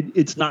 awesome. And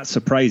it's not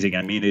surprising.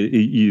 I mean,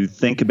 you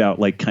think about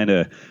like kind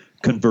of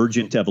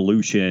convergent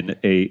evolution.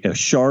 A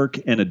shark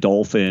and a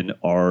dolphin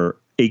are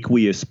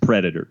aqueous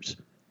predators,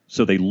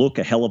 so they look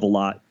a hell of a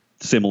lot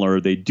similar.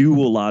 They do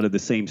a lot of the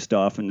same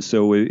stuff, and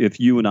so if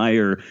you and I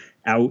are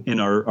out in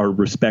our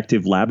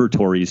respective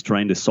laboratories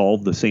trying to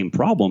solve the same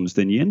problems,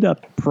 then you end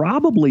up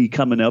probably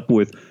coming up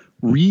with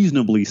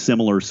reasonably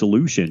similar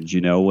solutions.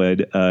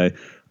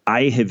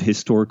 I have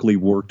historically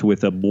worked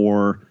with a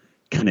more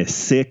kind of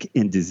sick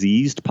and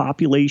diseased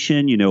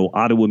population,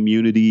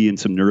 autoimmunity and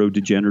some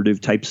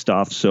neurodegenerative type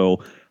stuff.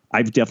 So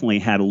I've definitely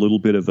had a little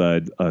bit of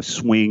a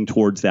swing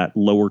towards that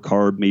lower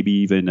carb, maybe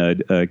even a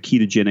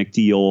ketogenic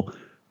deal.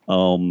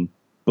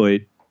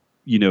 But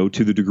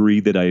to the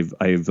degree that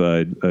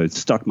I've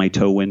stuck my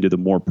toe into the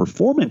more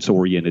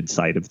performance-oriented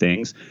side of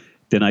things,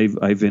 then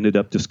I've ended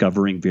up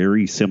discovering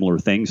very similar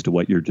things to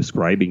what you're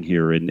describing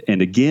here. And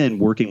again,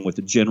 working with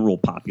the general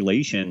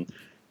population,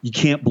 you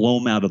can't blow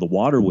them out of the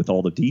water with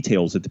all the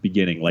details at the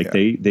beginning. Like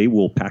they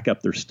will pack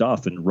up their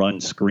stuff and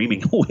run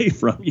screaming away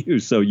from you.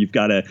 So you've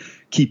got to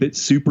keep it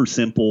super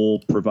simple,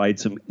 provide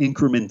some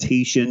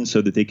incrementation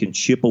so that they can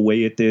chip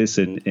away at this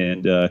and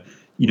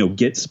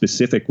get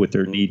specific with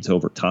their needs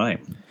over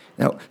time.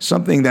 Now,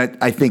 something that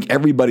I think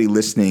everybody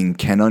listening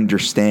can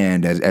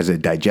understand as a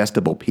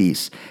digestible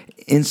piece,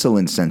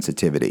 insulin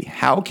sensitivity.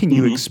 How can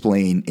you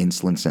explain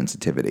insulin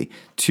sensitivity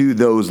to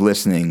those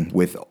listening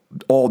with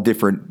all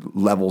different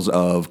levels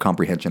of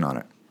comprehension on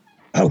it?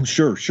 Oh,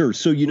 sure.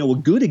 So, a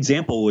good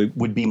example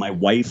would be my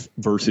wife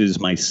versus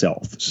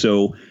myself.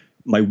 So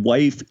my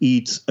wife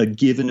eats a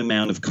given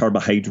amount of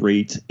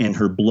carbohydrate and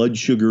her blood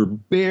sugar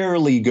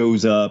barely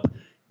goes up.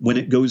 When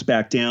it goes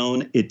back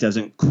down, it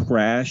doesn't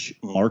crash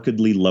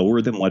markedly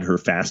lower than what her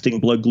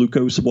fasting blood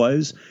glucose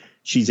was.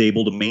 She's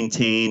able to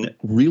maintain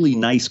really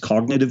nice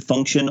cognitive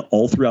function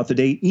all throughout the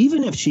day.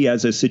 Even if she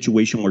has a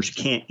situation where she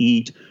can't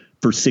eat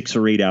for 6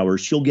 or 8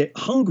 hours, she'll get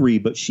hungry,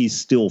 but she's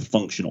still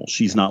functional.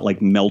 She's not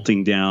like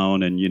melting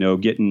down and,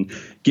 getting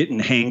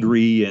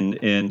hangry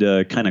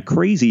and kind of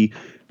crazy.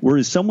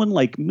 Whereas someone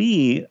like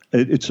me,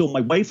 so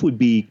my wife would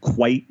be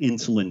quite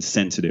insulin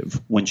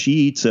sensitive. When she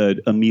eats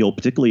a meal,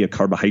 particularly a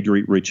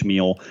carbohydrate-rich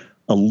meal,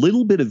 a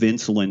little bit of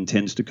insulin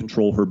tends to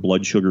control her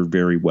blood sugar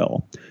very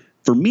well.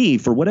 For me,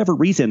 for whatever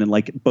reason, and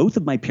like both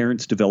of my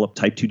parents developed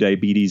type 2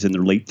 diabetes in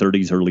their late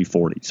 30s, early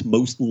 40s.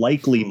 Most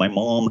likely my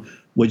mom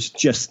was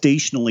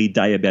gestationally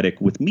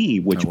diabetic with me,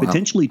 which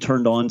potentially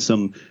turned on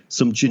some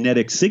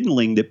genetic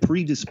signaling that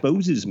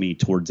predisposes me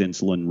towards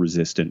insulin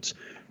resistance.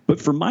 But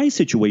for my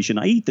situation,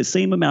 I eat the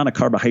same amount of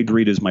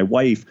carbohydrate as my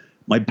wife.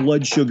 My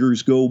blood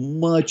sugars go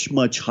much,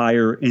 much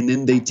higher, and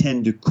then they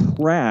tend to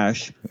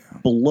crash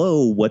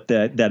below what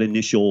that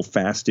initial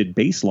fasted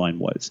baseline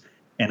was.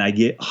 And I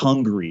get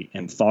hungry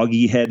and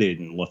foggy-headed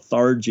and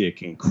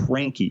lethargic and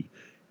cranky.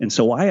 And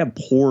so I have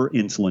poor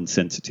insulin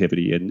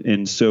sensitivity.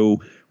 And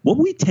so what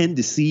we tend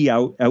to see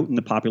out in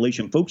the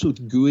population, folks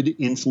with good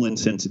insulin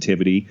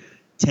sensitivity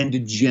tend to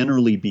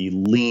generally be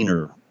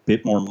leaner, a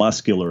bit more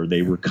muscular.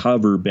 They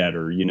recover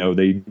better.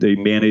 They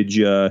manage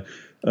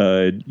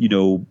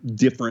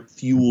different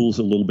fuels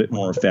a little bit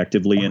more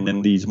effectively. And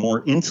then these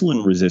more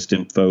insulin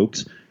resistant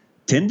folks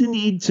tend to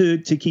need to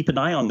keep an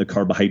eye on the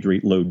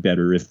carbohydrate load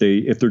better. If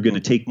they're going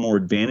to take more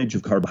advantage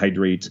of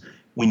carbohydrates,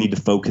 we need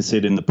to focus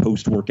it in the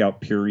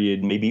post-workout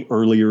period, maybe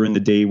earlier in the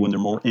day when they're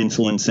more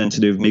insulin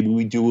sensitive. Maybe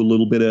we do a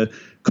little bit of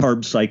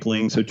carb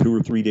cycling, so 2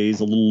 or 3 days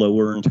a little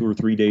lower and 2 or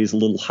 3 days a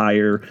little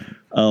higher.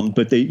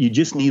 But you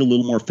just need a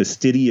little more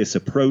fastidious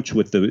approach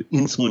with the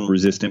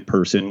insulin-resistant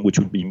person, which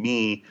would be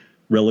me,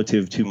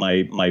 relative to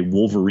my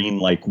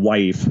Wolverine-like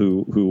wife,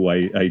 who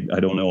I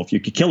don't know if you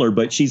could kill her,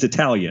 but she's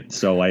Italian,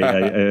 so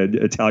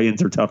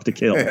Italians are tough to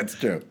kill. That's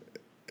true.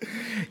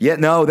 Yeah,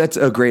 no, that's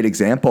a great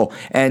example.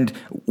 And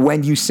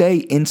when you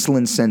say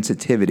insulin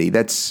sensitivity,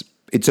 it's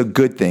a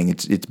good thing.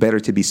 It's better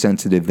to be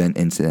sensitive than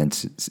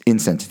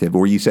insensitive.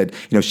 Or you said,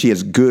 she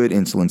has good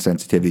insulin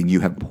sensitivity and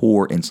you have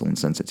poor insulin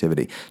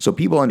sensitivity. So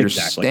people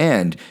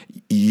understand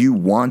you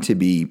want to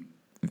be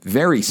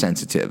very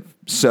sensitive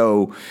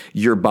so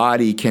your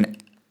body can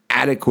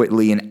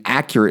adequately and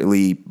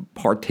accurately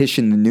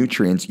partition the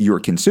nutrients you're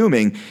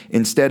consuming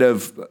instead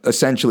of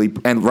essentially,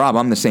 and Rob,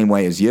 I'm the same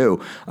way as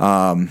you.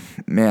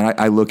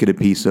 I look at a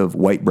piece of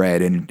white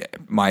bread and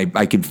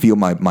I can feel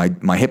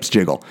my hips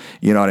jiggle.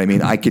 You know what I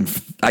mean? I can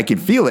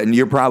feel it, and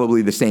you're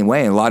probably the same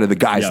way. And a lot of the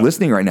guys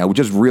listening right now,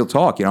 just real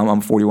talk, I'm a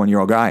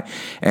 41-year-old guy,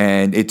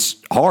 and it's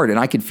hard, and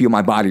I can feel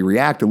my body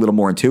react a little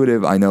more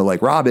intuitive. I know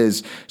like Rob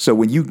is. So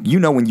when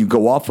you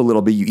go off a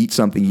little bit, you eat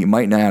something, you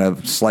might not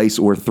have a slice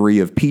or 3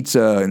 of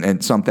pizza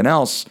and something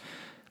else,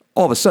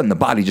 all of a sudden the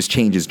body just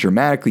changes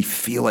dramatically,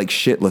 feel like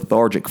shit,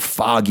 lethargic,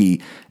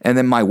 foggy. And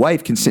then my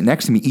wife can sit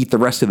next to me, eat the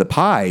rest of the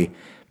pie,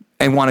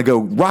 and want to go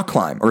rock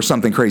climb or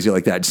something crazy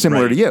like that,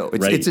 similar to you.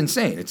 It's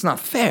insane. It's not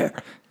fair.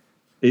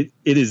 It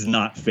is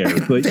not fair.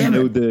 But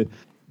the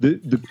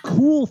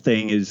cool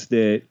thing is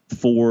that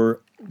for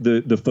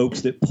the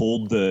folks that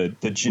pulled the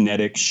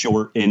genetic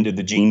short end of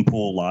the gene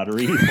pool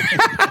lottery,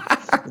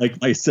 like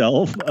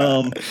myself,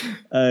 the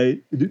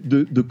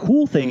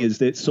cool thing is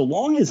that so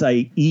long as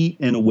I eat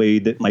in a way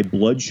that my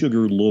blood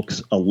sugar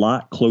looks a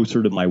lot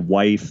closer to my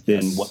wife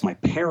than what my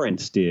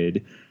parents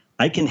did,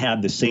 I can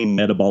have the same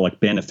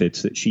metabolic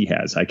benefits that she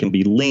has. I can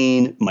be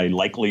lean. My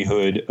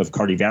likelihood of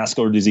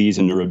cardiovascular disease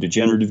and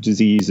neurodegenerative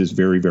disease is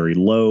very, very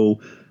low.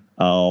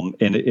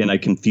 And I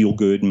can feel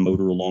good and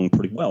motor along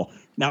pretty well.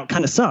 Now, it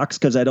kind of sucks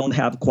because I don't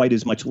have quite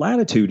as much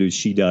latitude as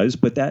she does,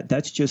 but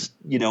that's just,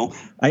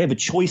 I have a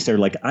choice there.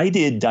 Like I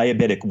did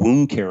diabetic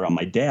wound care on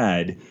my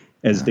dad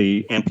as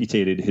they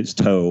amputated his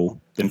toe,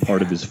 then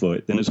part of his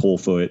foot, then his whole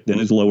foot, then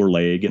his lower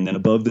leg, and then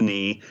above the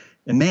knee.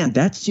 And man,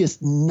 that's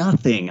just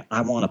nothing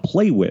I want to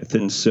play with.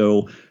 And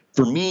so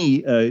for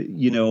me,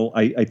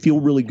 I feel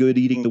really good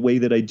eating the way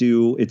that I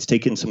do. It's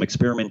taken some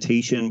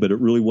experimentation, but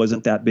it really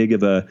wasn't that big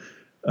of a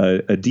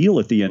deal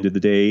at the end of the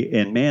day.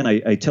 And man,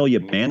 I tell you,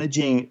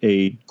 managing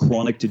a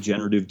chronic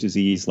degenerative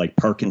disease like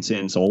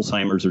Parkinson's,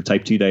 Alzheimer's, or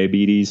type 2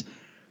 diabetes,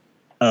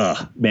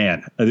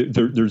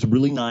 there's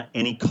really not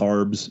any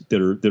carbs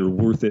that are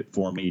worth it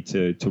for me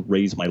to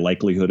raise my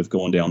likelihood of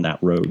going down that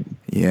road.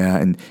 Yeah,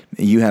 and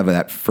you have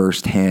that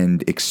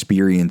firsthand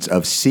experience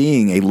of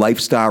seeing a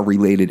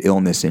lifestyle-related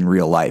illness in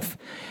real life.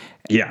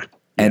 Yeah.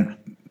 And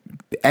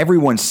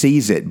everyone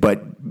sees it,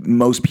 but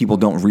most people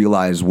don't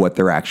realize what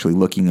they're actually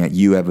looking at.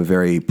 You have a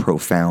very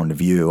profound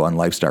view on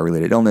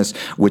lifestyle-related illness,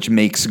 which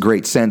makes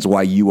great sense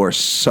why you are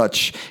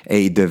such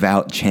a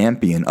devout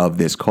champion of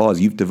this cause.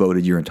 You've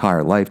devoted your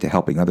entire life to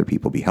helping other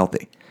people be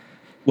healthy.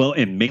 Well,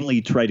 and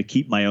mainly try to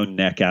keep my own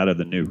neck out of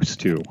the noose,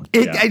 too.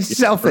 It's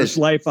selfish. First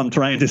life I'm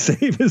trying to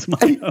save is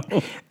my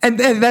own. And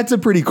that's a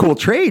pretty cool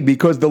trade,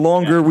 because the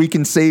longer we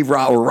can save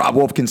Robb, or Robb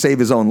Wolf can save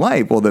his own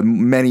life, well, the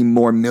many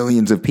more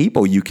millions of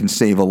people you can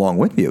save along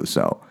with you.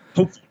 So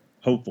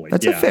hopefully.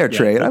 That's a fair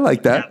trade. I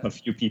like that. A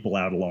few people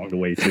out along the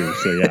way, too.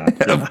 So, yeah.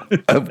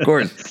 Of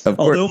course.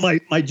 Although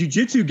my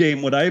jiu-jitsu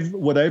game, what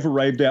I've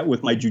arrived at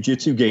with my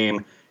jiu-jitsu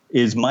game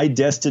is my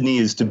destiny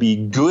is to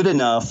be good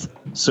enough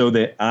so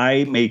that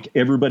I make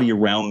everybody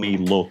around me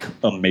look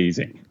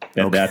amazing.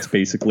 And that's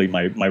basically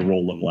my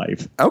role in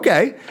life.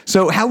 Okay.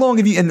 So how long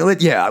have you, and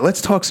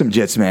let's talk some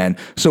jits, man.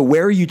 So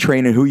where are you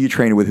training? Who are you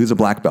training with? Who's a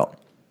black belt?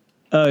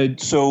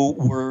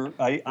 So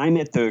I'm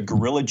at the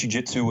Guerrilla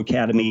Jiu-Jitsu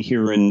Academy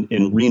here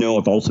in Reno.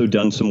 I've also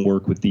done some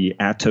work with the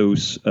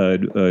Atos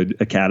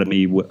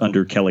Academy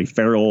under Kelly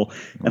Farrell,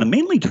 and I'm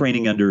mainly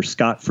training under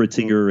Scott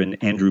Fritzinger and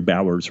Andrew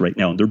Bowers right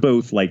now. And they're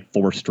both like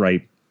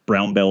 4-stripe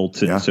brown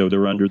belts. And so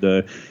they're under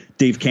the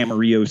Dave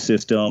Camarillo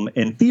system.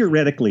 And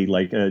theoretically,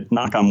 like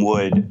knock on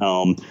wood,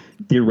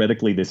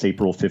 theoretically this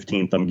April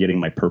 15th, I'm getting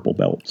my purple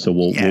belt. So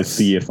we'll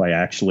see if I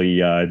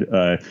actually,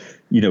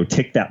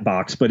 tick that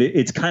box. But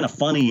it's kind of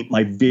funny.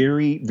 My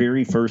very,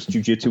 very first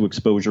jiu-jitsu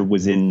exposure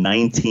was in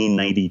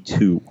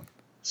 1992.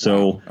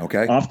 So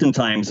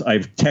oftentimes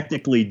I've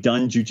technically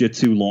done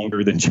jiu-jitsu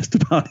longer than just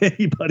about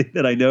anybody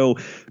that I know,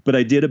 but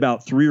I did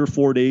about 3 or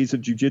 4 days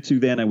of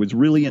jiu-jitsu then. I was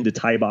really into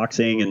Thai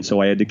boxing, and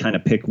so I had to kind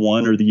of pick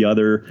one or the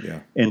other.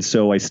 Yeah. And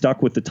so I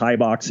stuck with the Thai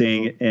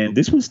boxing, and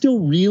this was still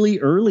really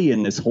early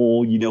in this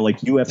whole, like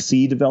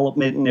UFC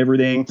development and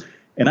everything.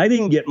 And I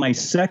didn't get my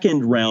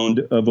second round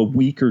of a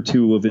week or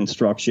two of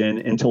instruction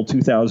until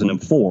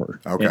 2004.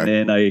 Okay. And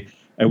then I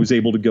was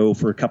able to go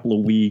for a couple of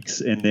weeks,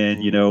 and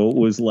then, it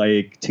was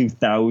like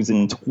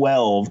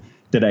 2012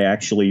 that I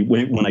actually,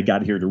 when I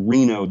got here to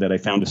Reno, that I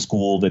found a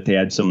school that they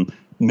had some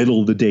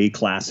middle of the day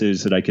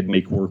classes that I could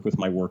make work with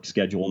my work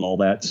schedule and all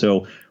that.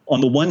 So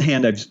on the one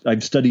hand,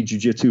 I've studied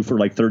jiu-jitsu for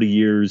like 30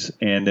 years.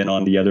 And then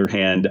on the other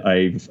hand,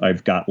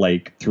 I've got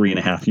like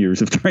 3.5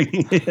 years of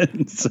training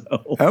in. So,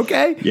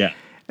 okay. Yeah.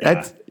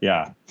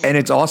 Yeah. And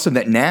it's awesome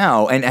that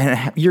now,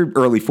 and you're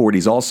early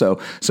 40s also.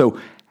 So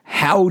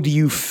how do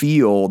you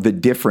feel the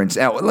difference?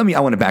 Now, I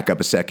want to back up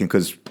a second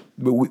because,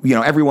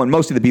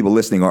 most of the people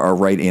listening are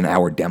right in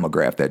our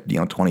demographic,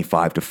 that,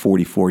 25 to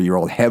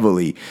 44-year-old,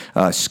 heavily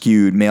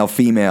skewed male,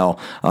 female.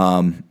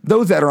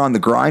 Those that are on the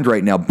grind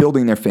right now,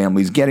 building their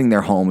families, getting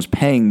their homes,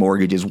 paying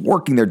mortgages,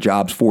 working their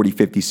jobs 40,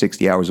 50,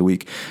 60 hours a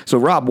week. So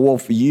Robb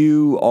Wolf,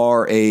 you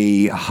are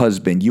a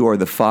husband. You are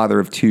the father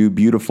of 2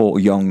 beautiful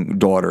young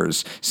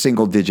daughters,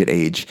 single-digit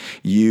age.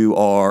 You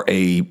are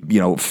a,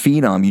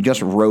 phenom. You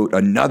just wrote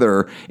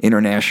another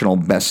international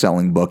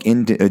best-selling book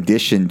in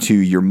addition to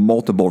your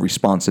multiple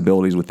responsibilities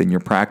within your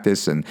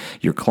practice and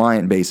your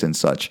client base and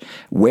such.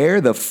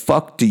 Where the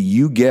fuck do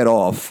you get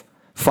off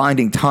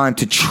finding time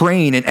to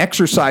train and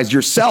exercise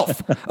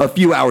yourself a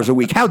few hours a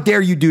week? How dare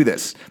you do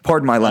this?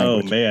 Pardon my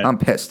language. Oh, man. I'm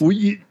pissed. Well,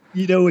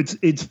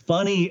 it's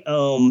funny.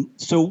 Time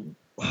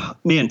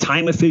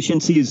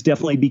efficiency has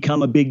definitely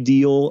become a big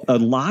deal. A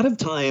lot of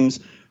times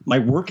my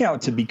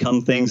workouts have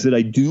become things that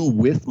I do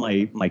with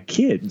my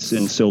kids.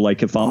 And so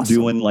like if I'm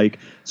doing like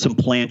some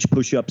planche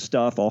push-up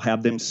stuff, I'll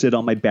have them sit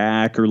on my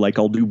back, or like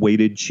I'll do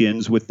weighted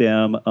chins with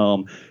them.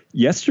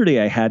 Yesterday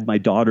I had my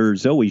daughter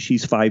Zoe,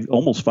 she's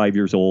almost 5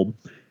 years old.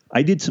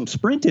 I did some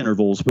sprint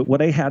intervals, but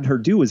what I had her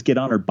do was get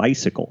on her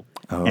bicycle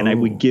and I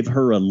would give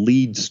her a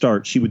lead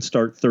start. She would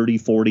start 30,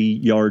 40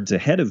 yards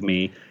ahead of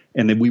me.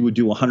 And then we would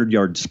do a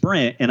 100-yard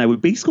sprint. And I would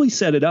basically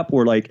set it up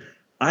where like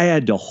I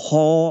had to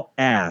haul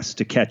ass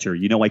to catch her.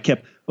 I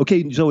kept,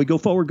 okay, Zoe, go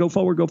forward, go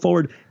forward, go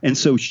forward. And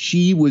so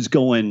she was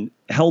going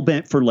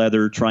hell-bent for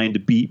leather trying to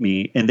beat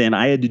me. And then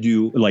I had to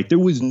do, like, there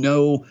was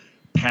no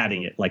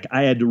padding it. Like,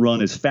 I had to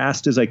run as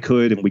fast as I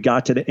could. And we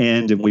got to the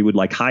end and we would,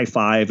 like, high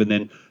five and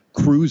then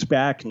cruise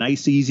back,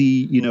 nice,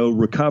 easy,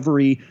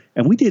 recovery.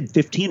 And we did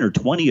 15 or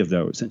 20 of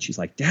those. And she's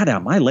like,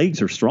 Dada, my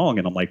legs are strong.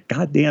 And I'm like,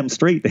 goddamn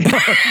straight they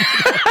are.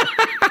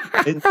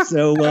 And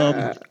so,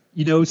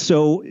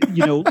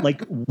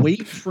 like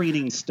weight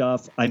training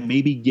stuff, I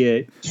maybe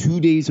get 2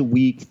 days a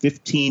week,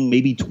 15,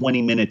 maybe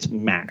 20 minutes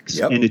max.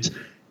 Yep. And it's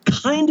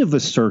kind of a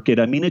circuit.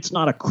 I mean, it's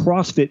not a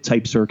CrossFit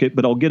type circuit,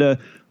 but I'll get a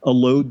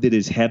load that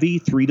is heavy,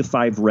 3 to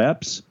 5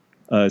 reps,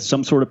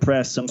 some sort of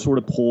press, some sort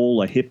of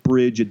pull, a hip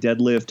bridge, a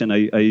deadlift. And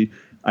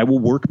I will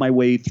work my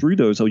way through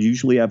those. I'll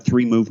usually have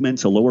 3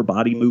 movements, a lower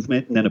body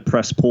movement, and then a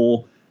press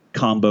pull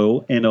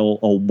combo, and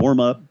I'll warm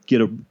up, get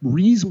a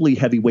reasonably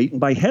heavy weight. And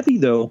by heavy,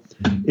 though,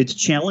 it's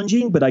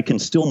challenging, but I can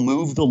still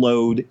move the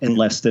load in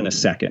less than a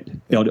second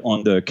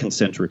on the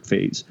concentric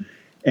phase.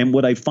 And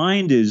what I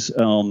find is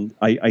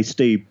I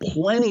stay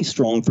plenty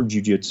strong for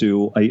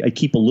jiu-jitsu. I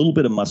keep a little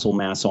bit of muscle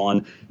mass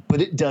on,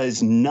 but it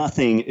does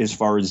nothing as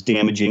far as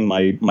damaging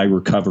my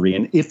recovery.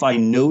 And if I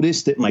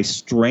notice that my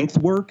strength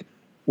work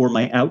or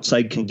my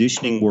outside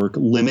conditioning work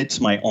limits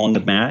my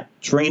on-the-mat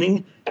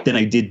training, then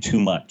I did too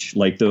much.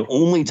 Like the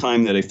only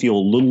time that I feel a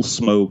little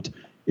smoked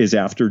is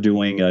after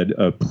doing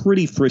a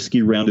pretty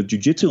frisky round of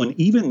jiu-jitsu. And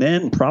even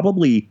then,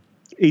 probably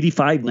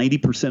 85,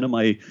 90% of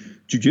my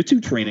jiu-jitsu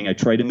training, I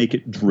try to make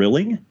it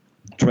drilling,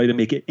 try to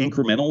make it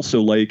incremental.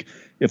 So like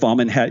if I'm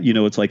in,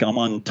 it's like I'm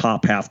on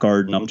top half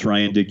guard and I'm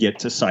trying to get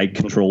to side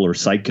control or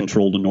side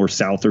control to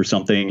north-south or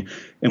something.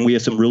 And we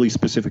have some really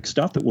specific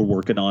stuff that we're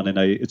working on.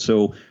 And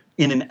so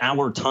in an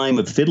hour time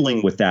of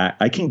fiddling with that,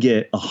 I can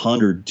get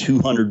 100,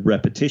 200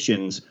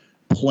 repetitions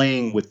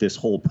playing with this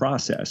whole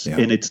process. Yeah.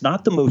 And it's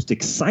not the most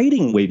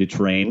exciting way to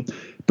train,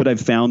 but I've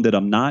found that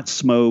I'm not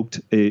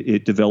smoked.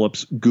 It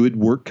develops good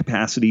work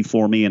capacity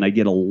for me, and I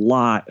get a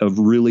lot of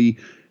really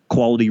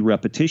quality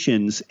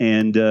repetitions.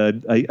 And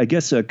I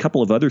guess a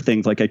couple of other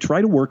things, like I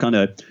try to work on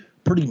a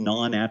pretty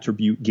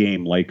non-attribute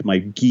game. Like my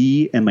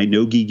gi and my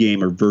no gi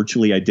game are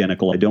virtually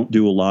identical. I don't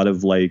do a lot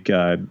of like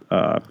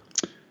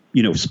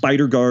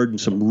Spider Guard and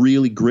some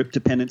really grip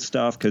dependent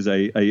stuff, because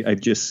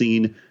I've just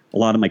seen a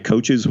lot of my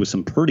coaches with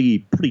some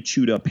pretty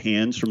chewed up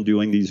hands from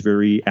doing these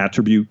very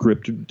attribute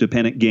grip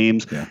dependent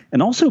games. Yeah.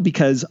 And also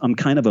because I'm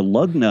kind of a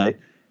lug nut,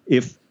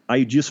 if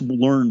I just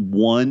learn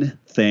one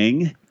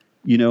thing,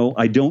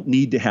 I don't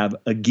need to have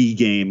a gi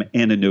game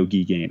and a no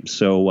gi game.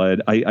 So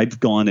I've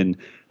gone and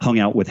hung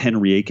out with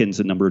Henry Akins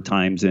a number of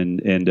times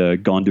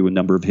and gone to a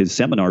number of his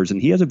seminars,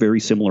 and he has a very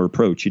similar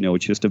approach.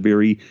 It's just a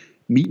very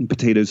meat and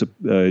potatoes,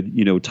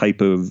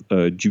 type of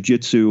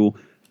jujitsu.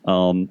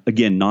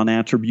 Again,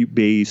 non-attribute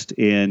based,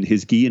 and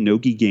his gi and no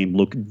gi game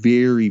look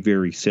very,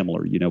 very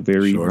similar.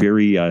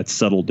 Very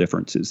subtle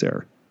differences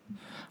there.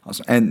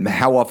 Awesome. And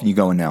how often are you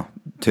going now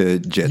to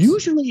jits?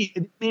 Usually,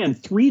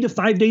 3 to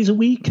 5 days a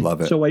week.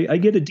 Love it. So I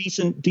get a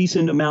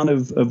decent amount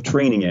of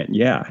training in.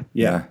 Yeah.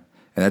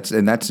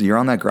 And that's you're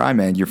on that grind,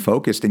 man. You're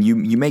focused and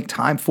you make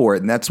time for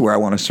it. And that's where I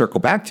want to circle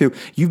back to.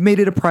 You've made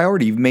it a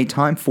priority. You've made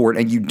time for it,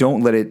 and you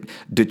don't let it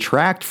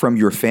detract from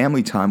your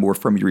family time or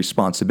from your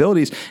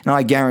responsibilities. Now,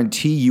 I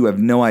guarantee you have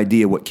no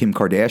idea what Kim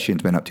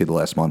Kardashian's been up to the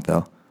last month,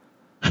 though.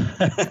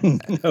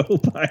 No,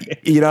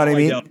 you know what I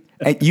mean?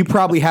 And you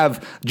probably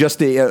have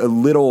just a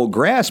little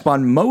grasp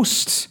on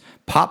most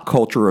pop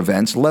culture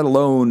events, let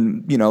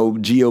alone,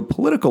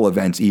 geopolitical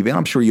events even.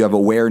 I'm sure you have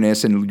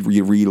awareness and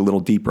you read a little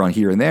deeper on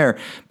here and there,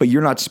 but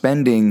you're not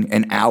spending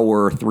an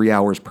hour, 3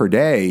 hours per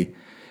day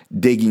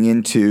digging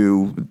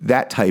into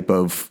that type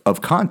of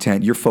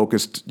content. You're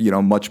focused,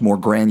 much more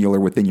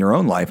granular within your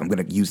own life. I'm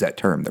going to use that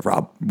term, the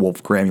Robb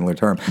Wolf granular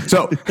term.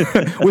 So,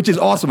 which is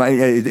awesome.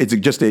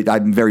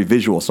 I'm very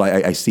visual, so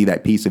I see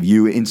that piece of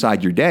you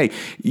inside your day.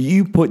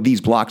 You put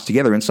these blocks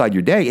together inside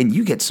your day, and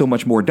you get so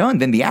much more done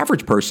than the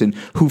average person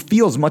who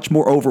feels much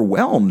more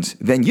overwhelmed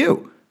than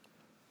you.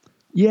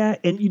 Yeah,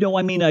 and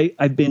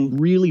I've been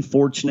really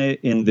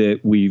fortunate in that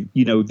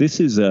this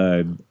is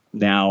a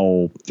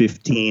now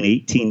 15,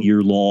 18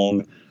 year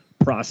long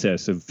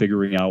process of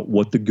figuring out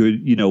what to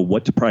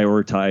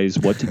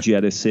prioritize, what to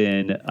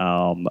jettison.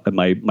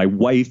 My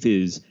wife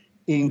is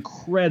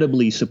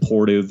incredibly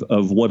supportive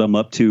of what I'm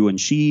up to,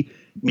 and she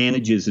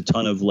manages a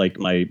ton of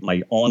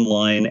my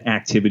online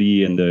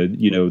activity and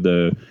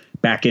the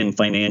back end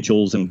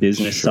financials and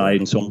business side.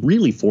 And so I'm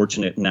really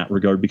fortunate in that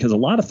regard, because a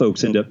lot of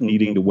folks end up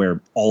needing to wear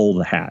all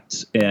the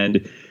hats.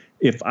 And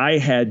if I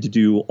had to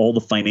do all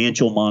the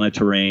financial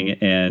monitoring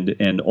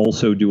and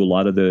also do a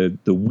lot of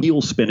the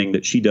wheel spinning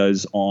that she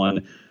does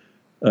on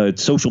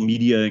social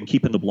media and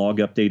keeping the blog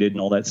updated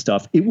and all that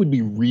stuff, it would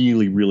be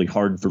really, really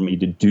hard for me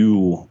to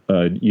do,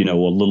 a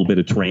little bit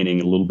of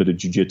training, a little bit of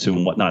jujitsu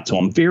and whatnot. So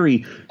I'm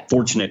very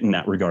fortunate in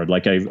that regard.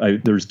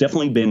 There's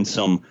definitely been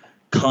some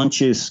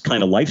conscious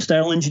kind of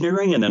lifestyle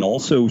engineering, and then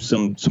also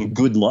some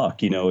good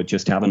luck,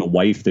 just having a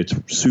wife that's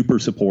super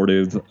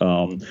supportive,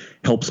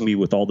 helps me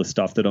with all the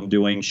stuff that I'm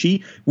doing.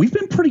 We've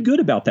been pretty good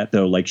about that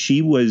though.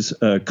 She was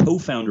a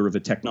co-founder of a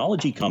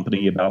technology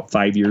company about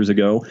 5 years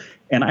ago,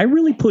 and I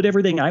really put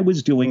everything I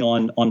was doing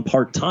on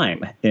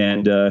part-time,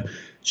 and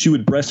she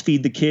would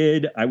breastfeed the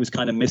kid. I was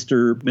kind of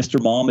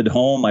Mr. Mom at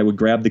home. I would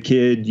grab the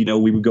kid,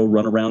 we would go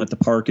run around at the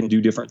park and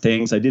do different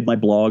things. I did my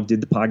blog, did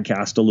the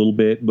podcast a little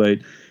bit, but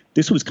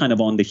this was kind of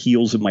on the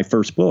heels of my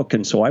first book.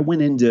 And so I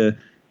went into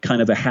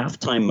kind of a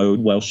halftime mode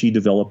while she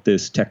developed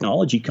this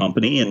technology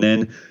company. And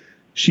then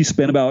she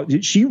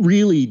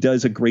really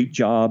does a great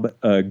job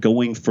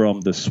going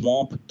from the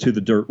swamp to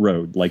the dirt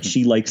road.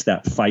 She likes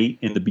that fight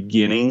in the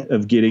beginning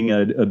of getting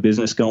a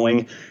business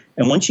going.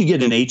 And once you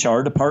get an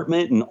HR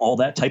department and all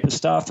that type of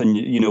stuff, and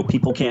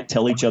people can't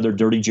tell each other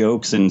dirty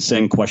jokes and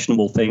send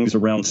questionable things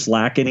around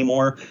Slack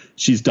anymore,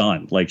 she's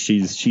done.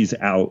 She's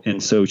out.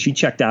 And so she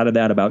checked out of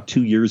that about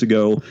 2 years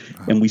ago,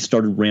 and we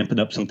started ramping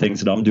up some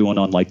things that I'm doing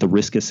on the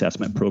risk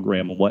assessment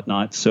program and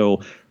whatnot.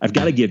 So I've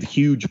got to give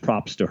huge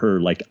props to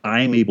her.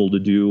 I'm able to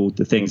do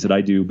the things that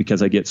I do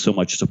because I get so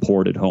much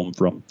support at home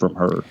from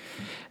her.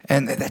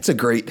 And that's a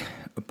great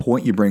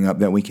point you bring up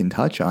that we can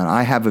touch on.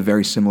 I have a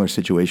very similar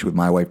situation with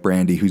my wife,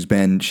 Brandy,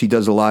 she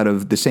does a lot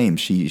of the same.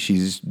 She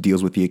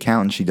deals with the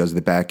accountant. She does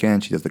the back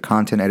end. She does the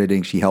content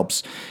editing. She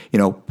helps,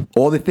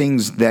 all the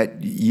things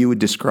that you had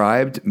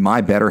described.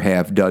 My better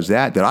half does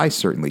that I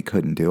certainly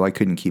couldn't do. I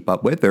couldn't keep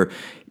up with, or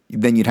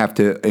then you'd have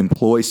to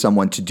employ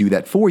someone to do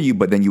that for you,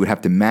 but then you would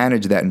have to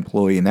manage that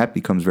employee, and that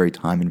becomes very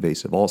time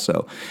invasive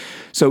also.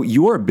 So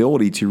your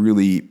ability to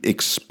really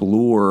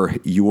explore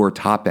your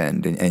top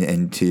end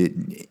and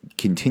to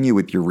continue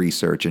with your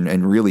research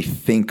and really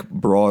think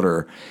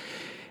broader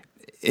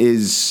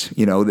is,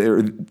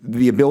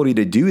 the ability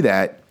to do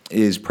that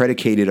is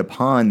predicated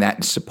upon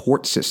that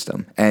support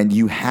system. And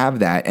you have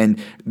that.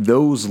 And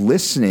those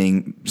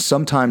listening,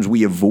 sometimes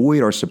we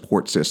avoid our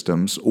support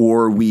systems,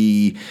 or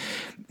we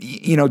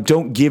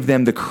don't give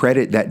them the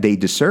credit that they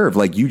deserve,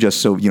 like you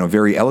just so,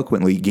 very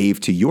eloquently gave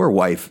to your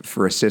wife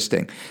for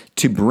assisting,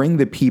 to bring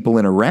the people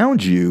in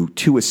around you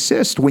to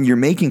assist when you're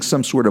making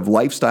some sort of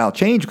lifestyle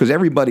change, because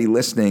everybody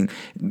listening,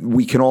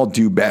 we can all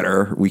do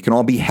better. We can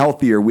all be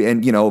healthier.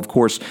 And, of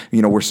course,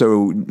 we're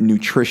so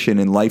nutrition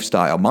and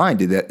lifestyle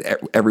minded that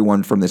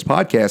everyone from this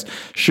podcast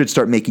should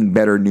start making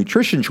better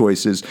nutrition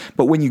choices.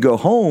 But when you go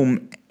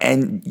home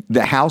and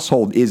the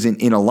household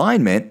isn't in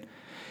alignment,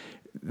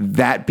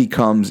 that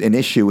becomes an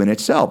issue in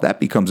itself. That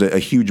becomes a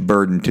huge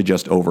burden to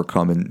just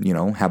overcome and,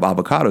 have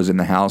avocados in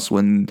the house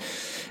when,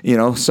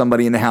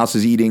 somebody in the house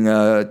is eating,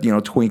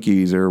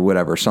 Twinkies or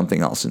whatever,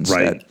 something else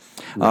instead.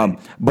 Right.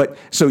 But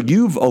so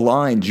you've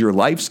aligned your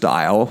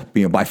lifestyle,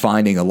 by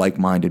finding a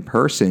like-minded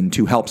person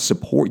to help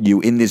support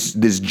you in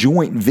this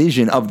joint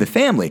vision of the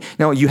family.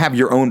 Now, you have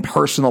your own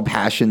personal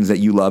passions that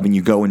you love and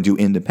you go and do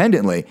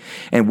independently.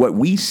 And what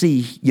we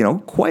see,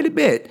 quite a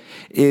bit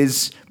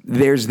is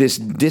there's this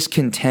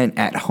discontent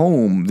at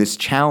home, this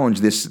challenge,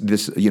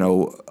 this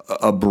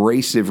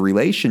abrasive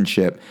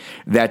relationship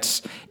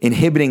that's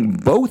inhibiting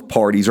both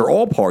parties or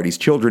all parties,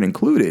 children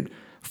included,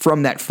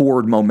 from that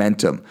forward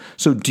momentum.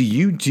 So do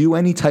you do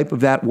any type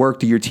of that work?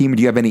 Do your team,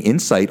 do you have any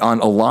insight on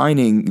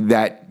aligning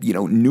that,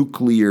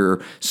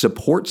 nuclear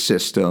support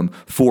system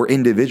for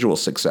individual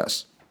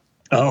success?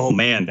 Oh,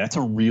 man, that's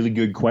a really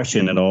good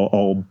question. And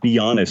I'll be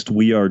honest,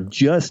 we are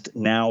just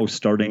now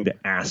starting to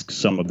ask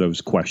some of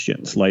those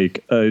questions.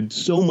 Like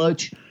so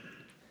much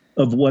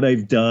of what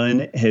I've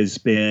done has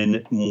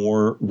been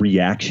more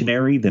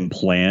reactionary than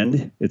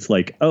planned. It's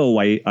like, oh,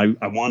 I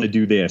want to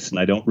do this, and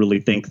I don't really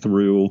think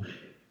through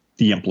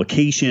the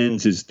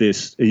implications. Is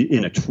this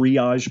in a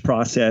triage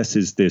process?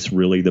 Is this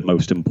really the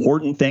most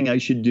important thing I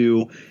should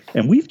do?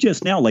 And we've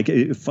just now,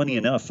 funny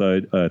enough,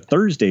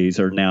 Thursdays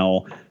are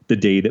now the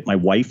day that my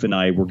wife and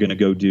I were going to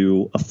go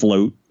do a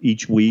float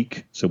each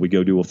week. So we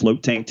go do a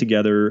float tank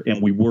together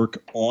and we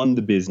work on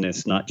the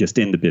business, not just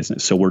in the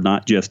business. So we're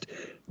not just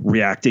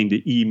reacting to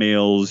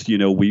emails.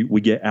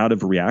 We get out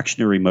of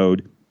reactionary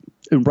mode.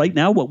 And right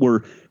now, what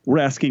we're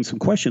asking some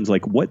questions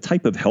like, what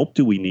type of help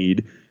do we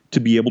need to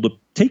be able to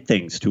take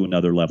things to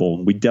another level?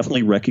 And we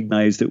definitely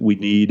recognize that we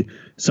need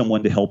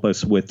someone to help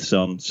us with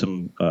some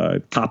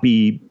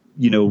copy,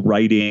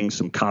 writing,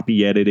 some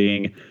copy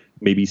editing,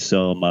 maybe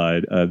some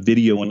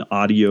video and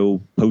audio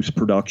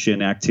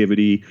post-production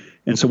activity.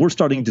 And so we're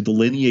starting to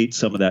delineate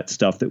some of that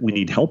stuff that we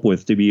need help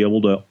with to be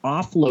able to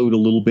offload a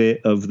little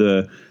bit of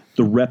the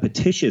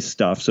repetitious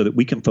stuff so that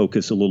we can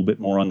focus a little bit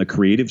more on the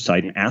creative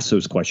side and ask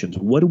those questions.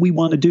 What do we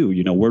want to do?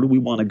 Where do we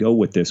want to go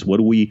with this? What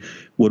do we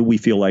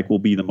feel like will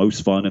be the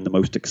most fun and the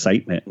most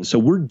excitement? And so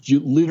we're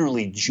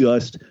literally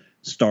just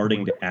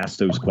starting to ask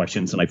those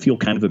questions. And I feel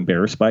kind of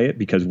embarrassed by it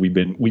because we've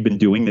been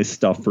doing this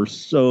stuff for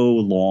so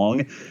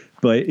long.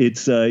 But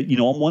it's, I'm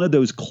one of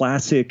those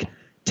classic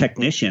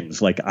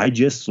technicians. Like I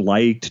just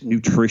liked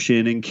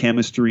nutrition and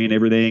chemistry and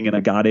everything. And I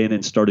got in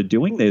and started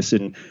doing this.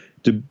 And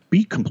to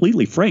be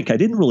completely frank, I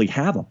didn't really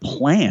have a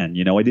plan.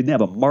 I didn't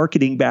have a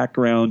marketing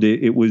background.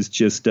 It was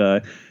just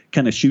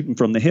kind of shooting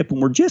from the hip.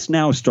 And we're just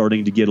now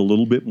starting to get a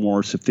little bit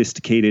more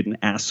sophisticated and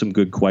ask some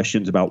good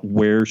questions about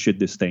where should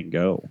this thing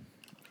go.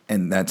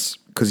 And that's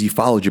because you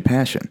followed your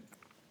passion.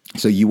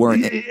 So you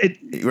weren't. And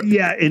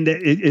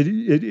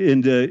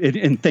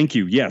thank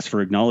you, yes,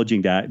 for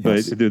acknowledging that.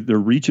 Yes. But there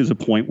reaches a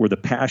point where the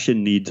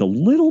passion needs a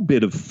little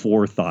bit of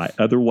forethought.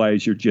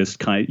 Otherwise, you're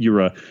just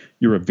you're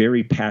a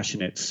very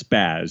passionate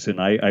spaz.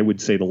 And I would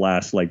say the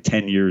last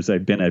 10 years,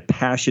 I've been a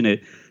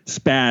passionate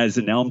spaz,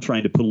 and now I'm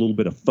trying to put a little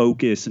bit of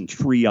focus and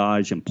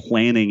triage and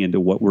planning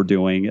into what we're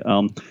doing.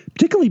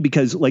 Particularly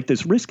because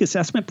this risk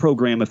assessment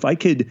program, if I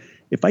could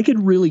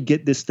really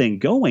get this thing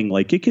going,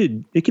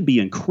 it could be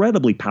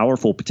incredibly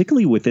powerful,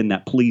 particularly within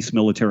that police,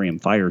 military,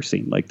 and fire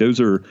scene. Those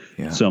are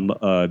some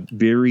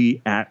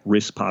very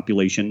at-risk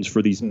populations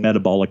for these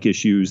metabolic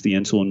issues, the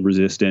insulin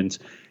resistance.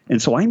 And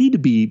so I need to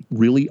be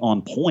really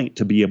on point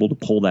to be able to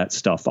pull that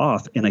stuff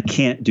off. And I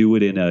can't do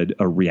it in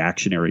a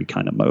reactionary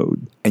kind of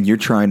mode. And you're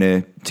trying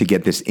to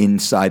get this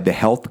inside the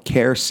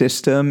healthcare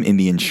system, in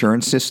the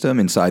insurance system,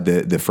 inside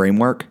the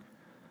framework?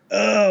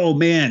 Oh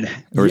man!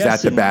 Or is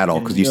that the battle?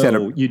 Because you said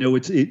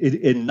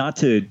and not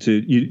to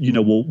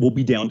we'll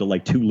be down to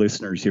 2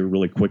 listeners here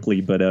really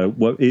quickly, but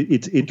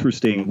it's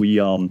interesting.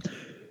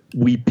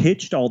 We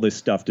pitched all this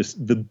stuff to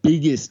the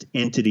biggest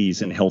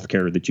entities in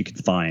healthcare that you could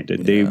find,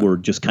 and they were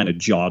just kind of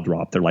jaw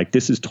dropped. They're like,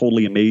 "This is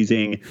totally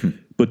amazing,"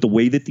 but the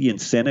way that the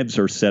incentives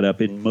are set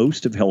up in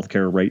most of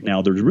healthcare right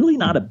now, there's really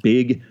not a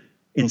big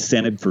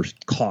incentive for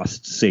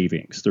cost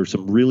savings. There's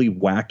some really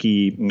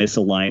wacky,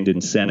 misaligned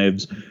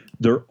incentives.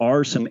 There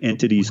are some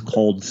entities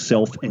called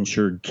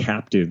self-insured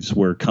captives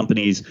where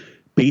companies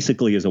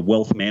basically, as a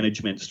wealth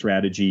management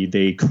strategy,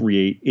 they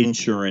create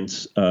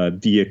insurance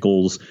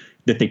vehicles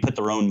that they put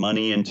their own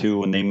money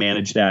into and they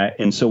manage that.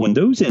 And so in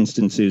those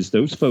instances,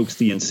 those folks,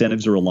 the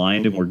incentives are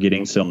aligned and we're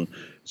getting some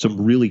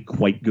really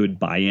quite good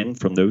buy-in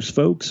from those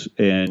folks.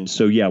 And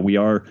so, we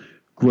are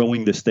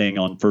growing this thing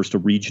on first a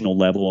regional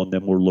level, and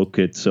then we'll look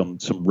at some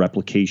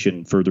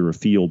replication further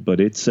afield. But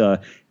it's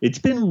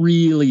been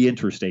really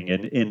interesting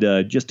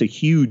and just a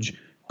huge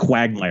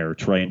quagmire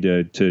trying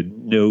to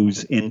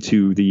nose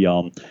into the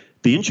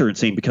insurance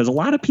thing, because a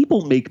lot of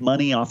people make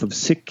money off of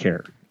sick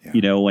care,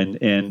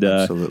 and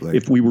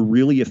if we were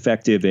really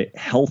effective at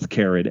health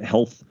care, at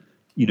health,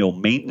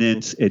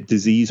 maintenance, at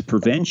disease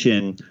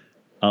prevention,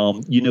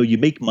 you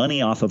make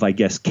money off of, I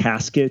guess,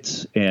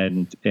 caskets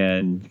and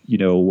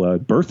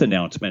birth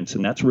announcements.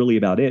 And that's really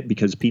about it,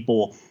 because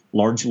people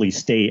largely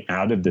stay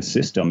out of the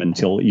system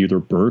until either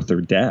birth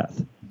or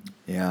death.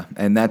 Yeah.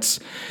 And that's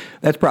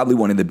probably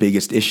one of the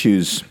biggest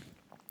issues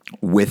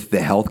with the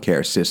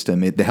healthcare system.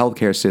 The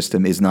healthcare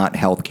system is not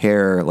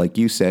healthcare, like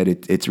you said.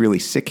 It's really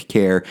sick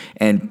care,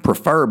 and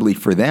preferably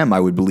for them, I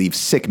would believe,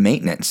 sick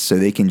maintenance, so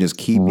they can just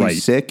keep you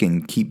sick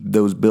and keep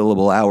those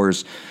billable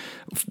hours,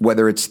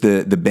 whether it's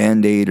the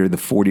Band-Aid or the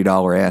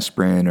 $40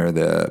 aspirin or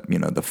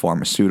the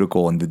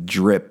pharmaceutical and the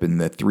drip and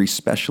the 3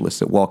 specialists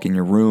that walk in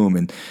your room,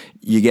 and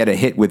you get a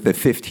hit with the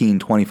 $15,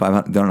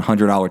 $25,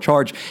 $100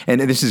 charge.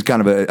 And this is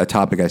kind of a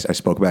topic I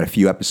spoke about a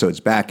few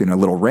episodes back in a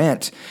little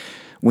rant.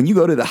 When you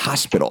go to the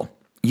hospital,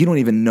 you don't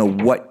even know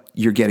what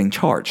you're getting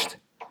charged.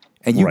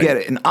 And you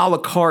get an a la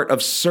carte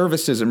of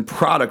services and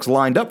products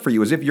lined up for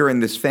you as if you're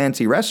in this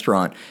fancy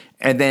restaurant.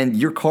 And then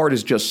your card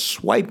is just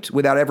swiped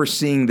without ever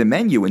seeing the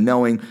menu and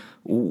knowing,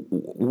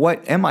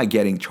 what am I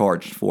getting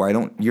charged for?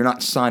 You're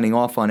not signing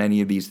off on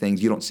any of these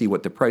things. You don't see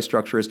what the price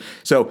structure is.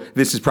 So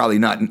this is probably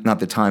not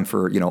the time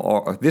for,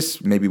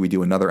 this. Maybe we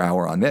do another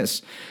hour on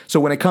this. So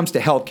when it comes to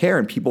healthcare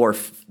and people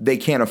they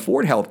can't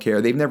afford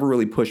healthcare, they've never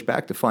really pushed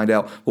back to find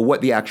out,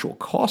 what the actual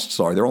costs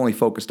are. They're only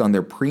focused on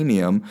their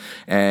premium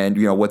and,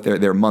 what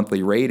their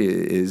monthly rate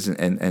is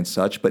and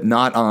such, but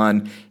not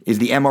on, is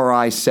the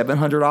MRI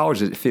 $700?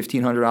 Is it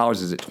 $1,500?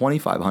 Is it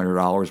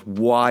 $2,500?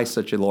 Why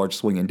such a large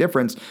swing in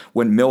difference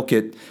when milk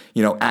at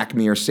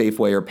Acme or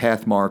Safeway or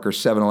Pathmark or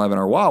 7-Eleven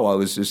or Wawa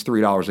is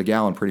 $3 a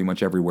gallon pretty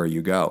much everywhere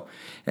you go?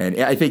 And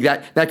I think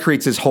that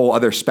creates this whole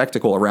other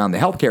spectacle around the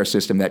healthcare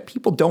system that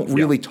people don't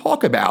really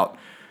talk about.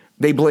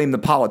 They blame the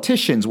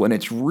politicians when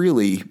it's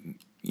really,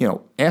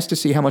 ask to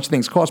see how much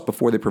things cost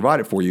before they provide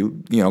it for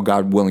you.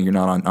 God willing, you're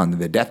not on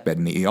the deathbed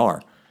in the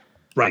ER.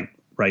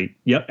 Right.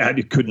 Yep. I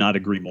could not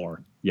agree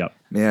more. Yep.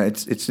 Yeah,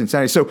 it's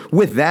insanity. So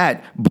with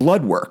that,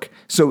 blood work.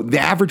 So the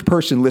average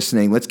person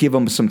listening, let's give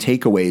them some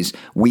takeaways.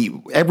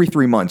 Every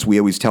 3 months, we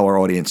always tell our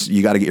audience,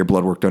 you got to get your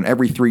blood work done.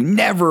 Every 3,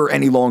 never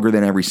any longer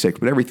than every 6,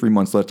 but every 3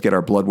 months, let's get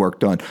our blood work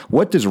done.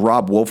 What does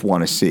Robb Wolf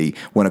want to see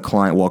when a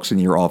client walks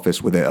into your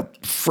office with a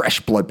fresh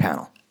blood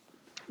panel?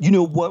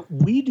 What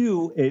we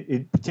do,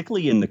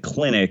 particularly in the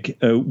clinic,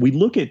 we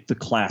look at the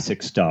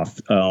classic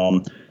stuff.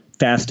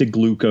 Fasted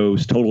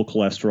glucose, total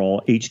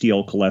cholesterol,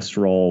 HDL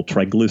cholesterol,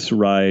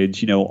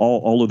 triglycerides,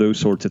 all of those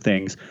sorts of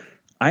things.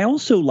 I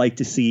also like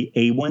to see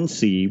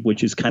A1C,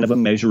 which is kind of a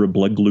measure of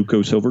blood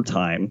glucose over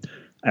time.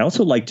 I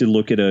also like to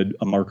look at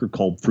a marker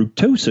called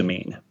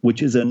fructosamine,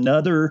 which is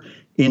another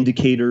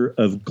indicator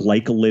of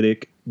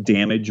glycolytic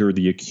damage or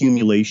the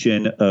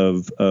accumulation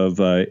of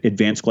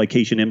advanced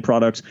glycation end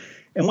products.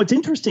 And what's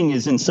interesting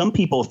is in some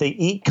people, if they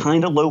eat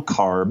kind of low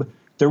carb,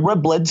 their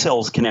red blood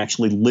cells can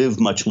actually live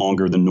much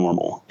longer than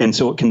normal. And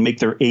so it can make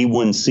their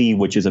A1C,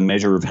 which is a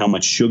measure of how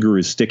much sugar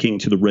is sticking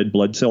to the red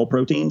blood cell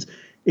proteins,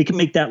 it can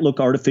make that look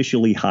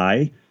artificially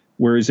high.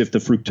 Whereas if the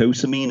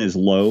fructosamine is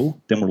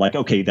low, then we're like,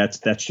 okay, that's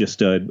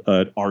just an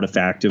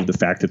artifact of the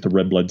fact that the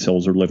red blood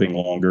cells are living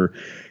longer.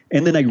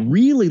 And then I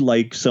really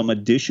like some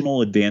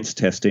additional advanced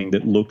testing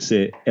that looks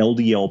at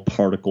LDL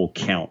particle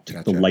count,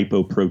 the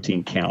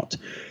lipoprotein count.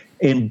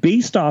 And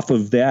based off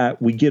of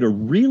that, we get a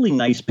really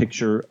nice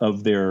picture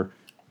of their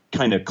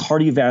kind of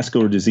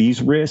cardiovascular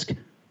disease risk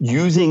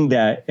using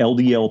that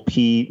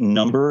LDLP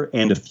number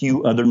and a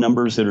few other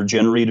numbers that are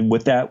generated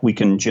with that. We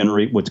can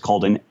generate what's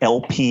called an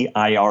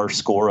LPIR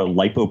score, a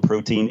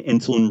lipoprotein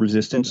insulin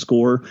resistance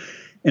score.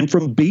 And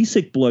from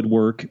basic blood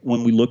work,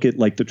 when we look at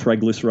like the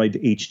triglyceride to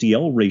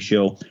HDL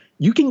ratio,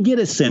 you can get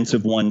a sense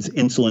of one's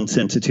insulin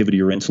sensitivity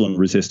or insulin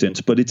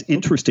resistance. But it's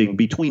interesting,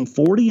 between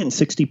 40 and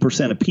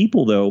 60% of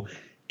people, though,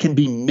 can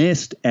be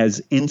missed as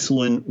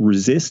insulin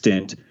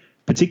resistant,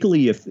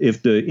 particularly if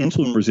the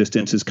insulin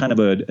resistance is kind of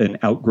an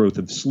outgrowth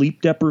of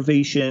sleep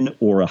deprivation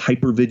or a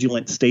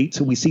hypervigilant state.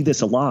 So we see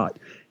this a lot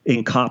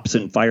in cops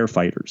and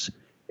firefighters.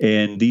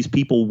 And these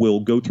people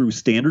will go through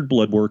standard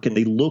blood work and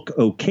they look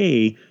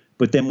okay.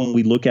 But then when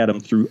we look at them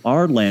through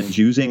our lens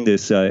using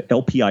this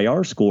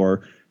LPIR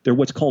score, they're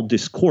what's called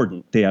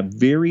discordant. They have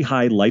very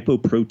high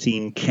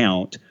lipoprotein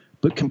count,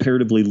 but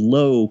comparatively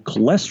low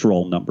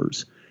cholesterol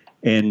numbers.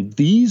 And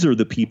these are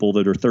the people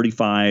that are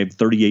 35,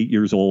 38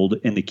 years old,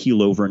 and they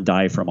keel over and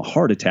die from a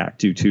heart attack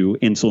due to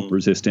insulin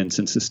resistance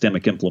and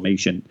systemic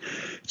inflammation.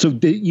 So,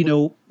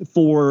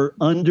 for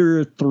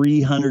under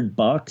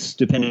 $300,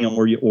 depending on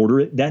where you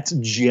order it, that's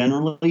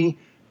generally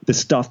the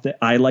stuff that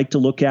I like to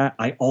look at,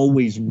 I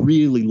always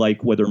really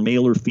like, whether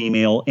male or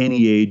female,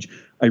 any age,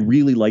 I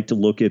really like to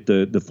look at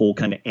the full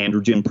kind of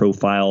androgen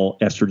profile,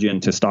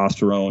 estrogen,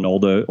 testosterone,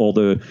 all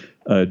the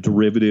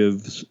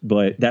derivatives.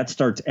 But that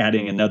starts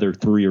adding another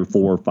 $300 or $400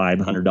 or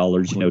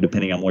 $500,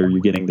 depending on where you're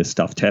getting the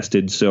stuff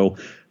tested. So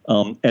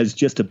as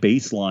just a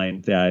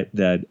baseline, that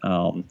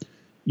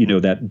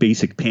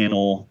basic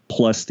panel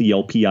plus the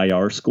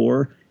LPIR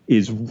score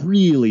is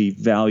really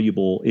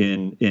valuable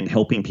in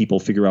helping people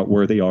figure out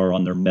where they are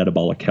on their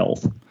metabolic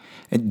health.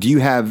 And do you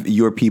have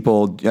your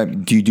people,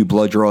 do you do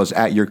blood draws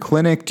at your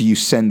clinic? Do you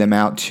send them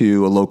out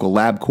to a local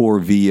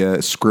LabCorp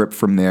via script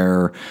from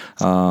their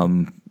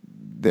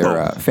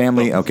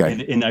family?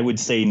 Okay. And I would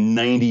say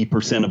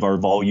 90% of our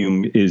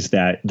volume is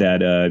that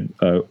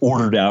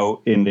ordered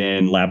out, and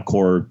then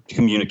LabCorp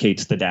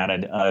communicates the data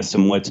to us.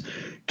 And what's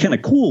kind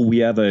of cool, we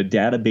have a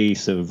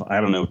database of,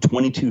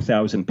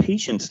 22,000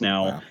 patients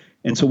now. Wow.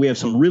 And so we have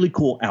some really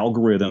cool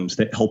algorithms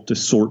that help to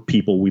sort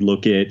people. We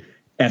look at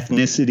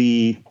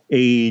ethnicity,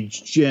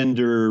 age,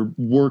 gender,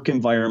 work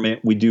environment.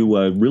 We do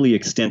a really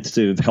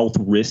extensive health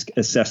risk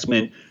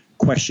assessment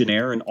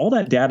questionnaire, and all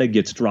that data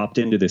gets dropped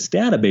into this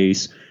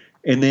database.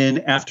 And then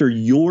after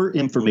your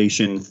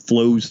information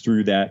flows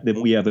through that, then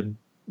we have a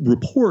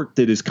report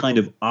that is kind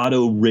of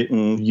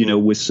auto-written,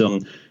 with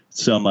some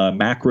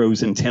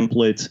macros and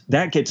templates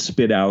that gets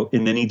spit out,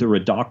 and then either a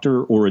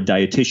doctor or a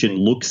dietitian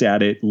looks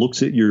at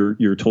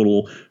your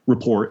total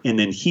report, and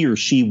then he or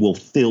she will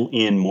fill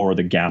in more of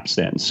the gaps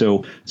then.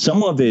 So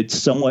some of it's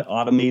somewhat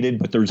automated,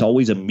 but there's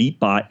always a meat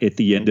bot at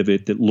the end of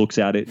it that looks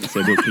at it and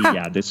says, okay,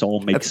 yeah, this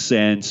all makes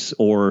sense,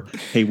 or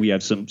hey, we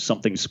have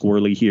something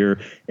squirrely here.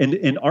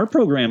 And our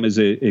program is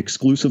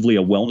exclusively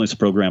a wellness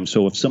program.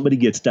 So if somebody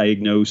gets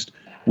diagnosed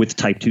with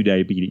type 2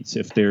 diabetes,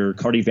 if their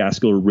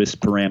cardiovascular risk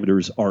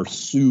parameters are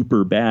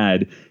super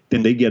bad,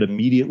 then they get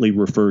immediately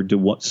referred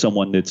to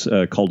someone that's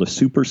called a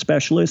super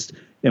specialist.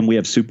 And we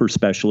have super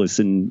specialists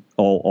in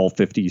all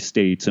 50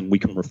 states, and we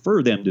can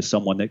refer them to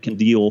someone that can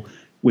deal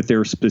with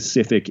their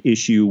specific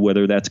issue,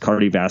 whether that's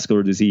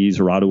cardiovascular disease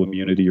or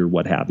autoimmunity or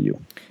what have you.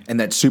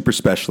 And that super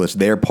specialist,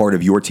 they're part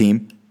of your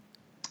team?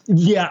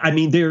 Yeah,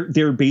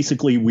 they're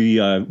basically, we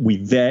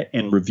vet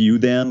and review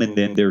them, and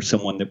then there's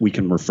someone that we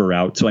can refer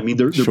out. So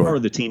they're Sure. part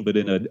of the team, but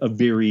in a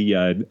very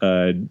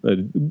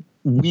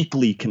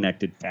weekly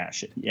connected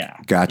fashion. Yeah,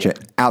 Gotcha.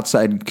 Yeah.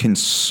 Outside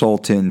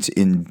consultant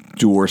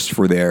endorsed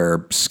for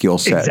their skill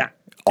set. Exactly.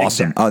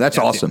 Awesome. Exactly. Oh, that's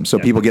awesome. So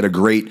people get a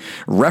great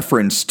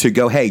reference to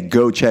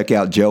go check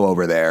out Joe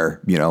over there.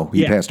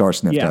 He passed our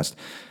sniff test.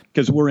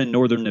 Because we're in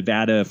Northern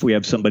Nevada. If we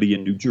have somebody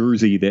in New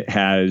Jersey that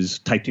has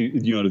type 2,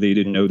 they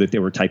didn't know that they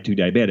were type 2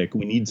 diabetic,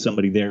 we need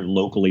somebody there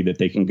locally that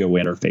they can go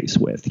interface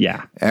with.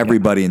 Yeah.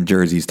 Everybody in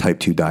Jersey is type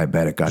 2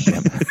 diabetic.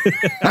 Goddamn.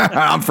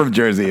 I'm from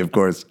Jersey, of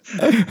course.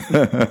 It's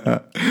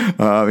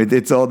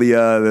all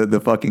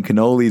the fucking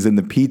cannolis and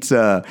the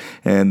pizza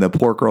and the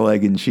pork roll,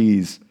 egg, and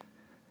cheese.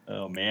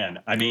 Oh, man.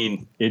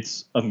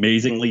 It's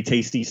amazingly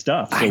tasty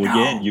stuff. So,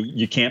 again,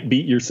 you can't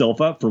beat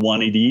yourself up for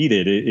wanting to eat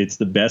it. It's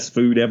the best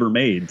food ever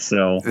made.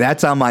 So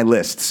that's on my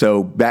list.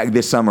 So back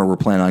this summer, we're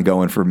planning on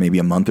going for maybe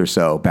a month or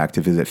so back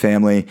to visit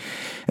family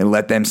and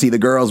let them see the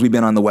girls. We've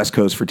been on the West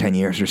Coast for 10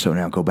 years or so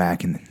now. Go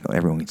back and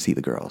everyone can see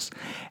the girls.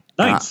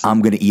 Nice.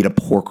 I'm going to eat a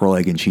pork roll,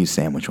 egg, and cheese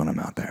sandwich when I'm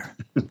out there.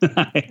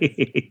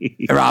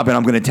 Robin,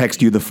 I'm going to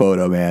text you the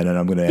photo, man, and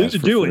I'm going to ask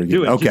for do it.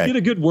 Okay. Just get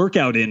a good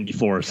workout in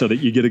before so that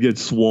you get a good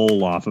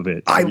swole off of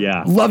it.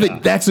 I love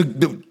it. That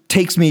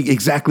takes me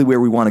exactly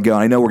where we want to go.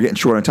 And I know we're getting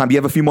short on time. Do you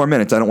have a few more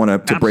minutes? I don't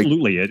want to break.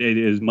 Absolutely.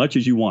 As much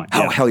as you want.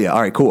 Oh, hell yeah. All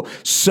right, cool.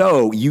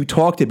 So you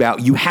talked about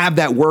you have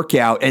that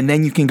workout, and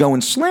then you can go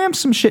and slam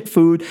some shit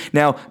food.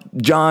 Now,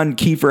 John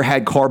Kiefer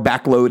had carb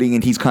backloading,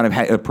 and he's kind of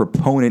a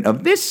proponent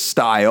of this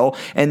style.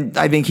 And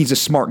I think he's a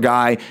smart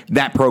guy.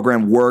 That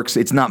program works.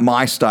 It's not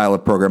my style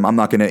of program. I'm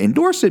not going to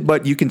endorse it,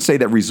 but you can say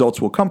that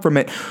results will come from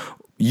it.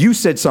 You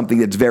said something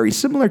that's very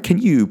similar. Can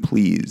you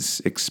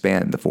please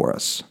expand for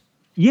us?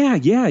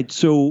 Yeah.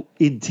 So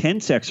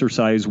intense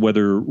exercise,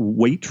 whether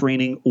weight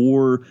training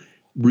or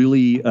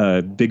really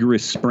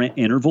vigorous sprint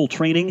interval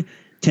training,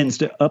 tends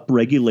to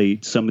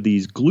upregulate some of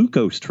these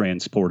glucose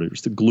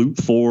transporters, the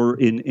GLUT4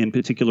 in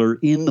particular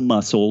in the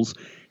muscles.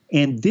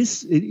 And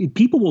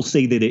people will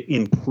say that it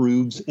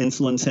improves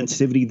insulin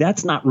sensitivity.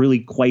 That's not really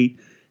quite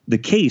the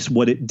case.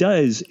 What it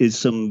does is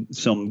some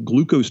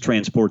glucose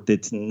transport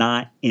that's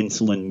not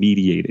insulin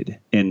mediated.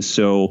 And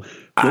so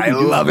I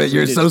love it.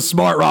 You're so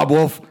smart, Robb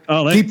Wolf.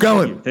 Oh, keep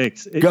going.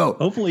 Thanks. Go.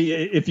 Hopefully,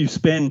 if you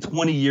spend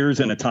 20 years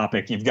in a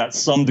topic, you've got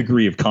some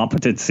degree of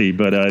competency.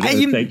 But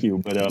thank you.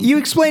 But you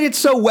explain it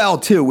so well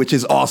too, which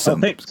is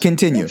awesome. Thanks.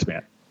 Continue. Thanks,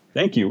 man.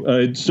 Thank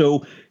you.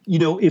 So,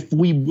 if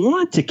we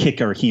want to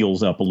kick our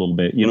heels up a little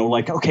bit,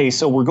 okay,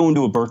 so we're going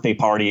to a birthday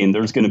party and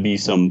there's going to be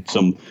some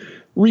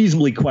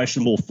reasonably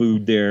questionable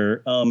food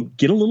there.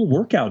 Get a little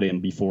workout in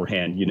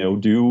beforehand.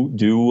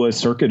 Do a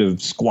circuit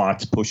of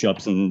squats,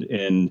 push-ups,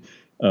 and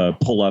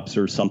pull-ups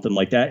or something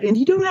like that. And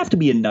you don't have to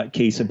be a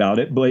nutcase about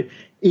it, but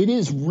it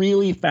is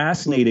really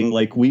fascinating.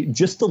 Like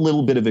just a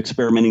little bit of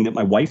experimenting that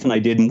my wife and I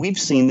did, and we've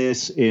seen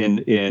this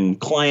in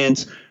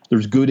clients.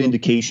 There's good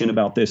indication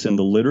about this in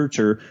the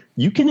literature.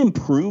 You can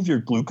improve your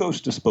glucose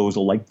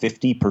disposal like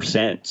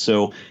 50%.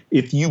 So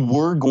if you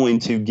were going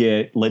to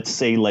get, let's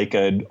say, like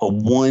a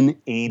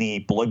 180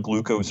 blood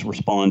glucose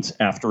response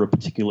after a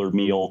particular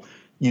meal,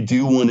 you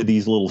do one of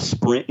these little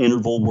sprint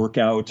interval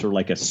workouts or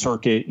like a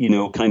circuit,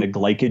 kind of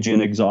glycogen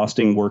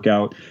exhausting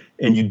workout,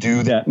 and you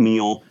do that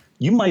meal,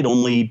 you might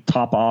only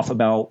top off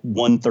about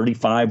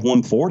 135,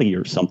 140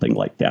 or something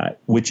like that,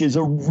 which is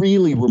a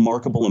really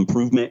remarkable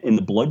improvement in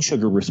the blood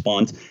sugar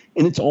response.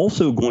 And it's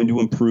also going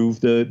to improve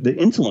the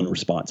insulin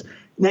response.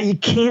 Now, you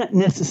can't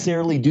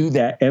necessarily do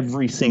that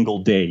every single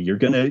day. You're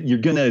gonna,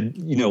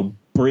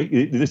 break.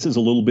 This is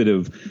a little bit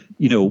of,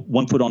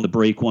 1 foot on the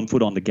brake, 1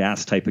 foot on the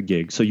gas type of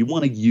gig. So you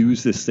want to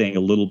use this thing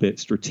a little bit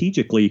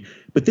strategically,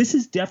 but this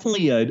is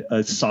definitely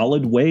a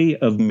solid way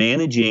of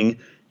managing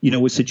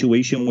a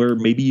situation where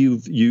maybe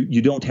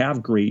you don't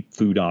have great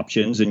food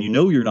options, and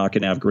you're not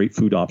going to have great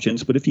food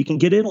options. But if you can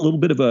get in a little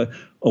bit of a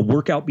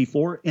workout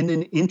before, and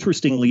then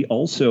interestingly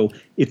also,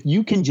 if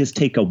you can just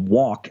take a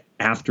walk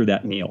after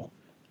that meal,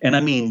 and I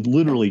mean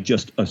literally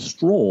just a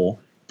stroll,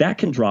 that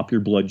can drop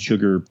your blood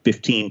sugar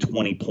 15,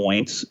 20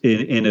 points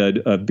in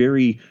a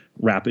very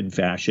rapid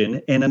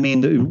fashion. And I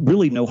mean,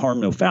 really no harm,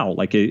 no foul.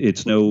 Like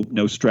it's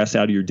no stress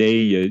out of your day.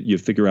 You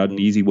figure out an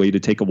easy way to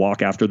take a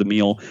walk after the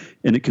meal,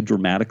 and it could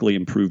dramatically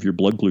improve your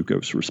blood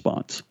glucose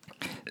response.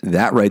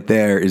 That right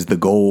there is the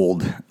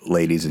gold,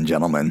 ladies and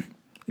gentlemen.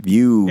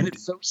 And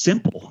it's so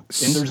simple,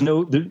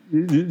 and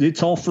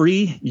it's all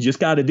free. You just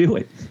got to do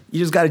it. You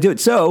just got to do it.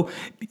 So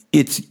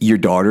it's your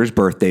daughter's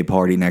birthday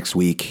party next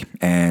week,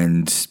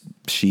 and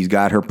she's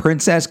got her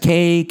princess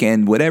cake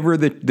and whatever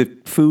the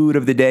food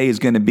of the day is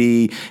going to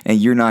be, and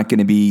you're not going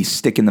to be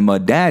stick in the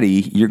mud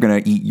daddy. You're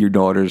going to eat your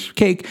daughter's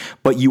cake,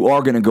 but you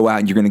are going to go out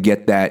and you're going to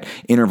get that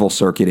interval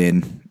circuit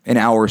in an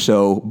hour or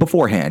so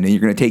beforehand, and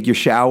you're going to take your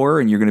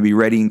shower and you're going to be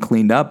ready and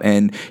cleaned up,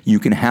 and you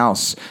can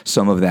house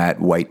some of that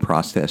white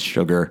processed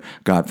sugar,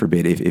 God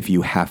forbid, if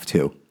you have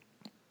to.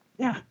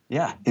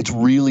 Yeah. It's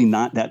really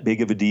not that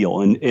big of a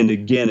deal. And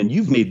again, and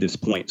you've made this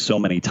point so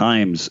many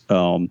times,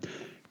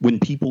 when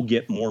people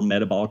get more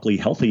metabolically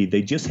healthy,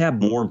 they just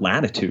have more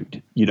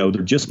latitude. They're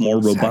just more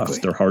robust. Exactly.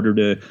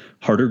 They're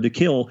harder to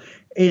kill.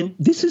 And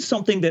this is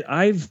something that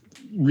I've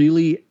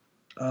really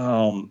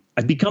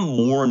I've become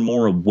more and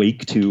more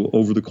awake to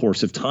over the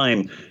course of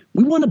time.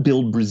 We want to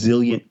build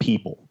resilient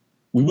people.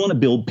 We want to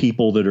build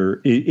people that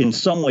are in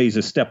some ways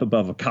a step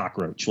above a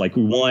cockroach. Like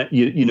we want,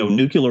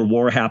 nuclear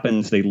war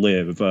happens, they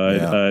live.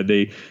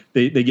 They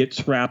get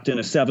trapped in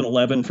a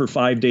 7-Eleven for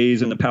 5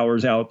 days and the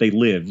power's out, they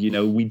live.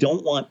 We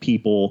don't want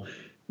people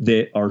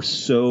that are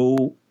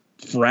so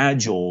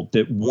fragile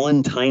that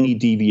one tiny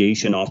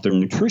deviation off their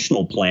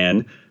nutritional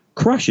plan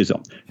crushes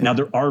them. Now,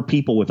 there are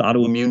people with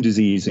autoimmune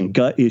disease and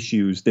gut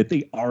issues that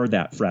they are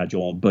that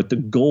fragile, but the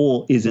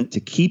goal isn't to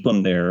keep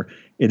them there.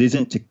 It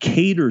isn't to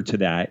cater to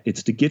that.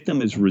 It's to get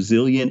them as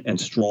resilient and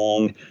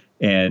strong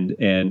and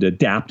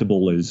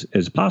adaptable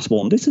as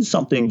possible. And this is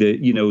something that,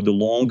 the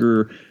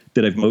longer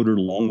that I've motored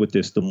along with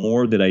this, the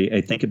more that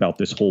I think about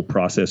this whole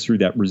process through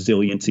that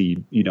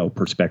resiliency,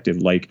 perspective.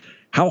 Like,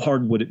 how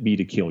hard would it be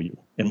to kill you?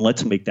 And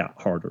let's make that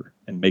harder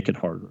and make it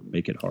harder,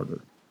 make it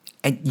harder.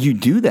 And you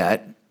do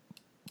that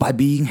by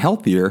being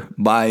healthier,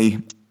 by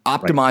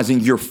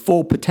optimizing your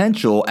full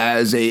potential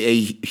as a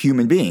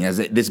human being, as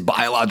this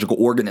biological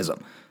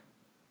organism.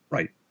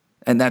 Right.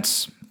 And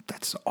that's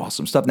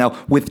awesome stuff. Now,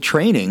 with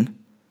training,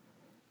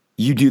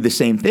 you do the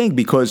same thing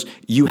because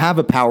you have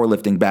a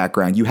powerlifting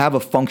background, you have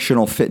a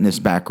functional fitness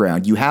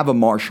background, you have a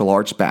martial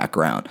arts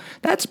background.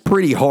 That's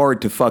pretty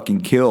hard to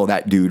fucking kill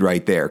that dude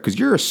right there because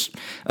you're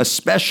a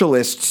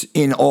specialist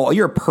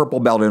you're a purple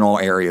belt in all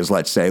areas,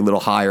 let's say, a little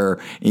higher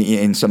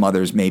in some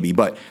others maybe,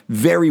 but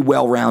very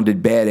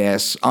well-rounded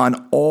badass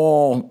on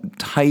all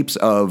types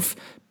of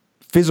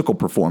physical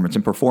performance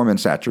and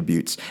performance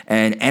attributes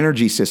and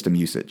energy system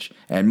usage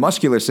and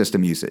muscular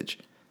system usage.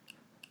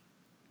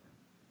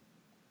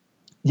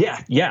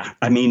 Yeah.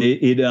 I mean,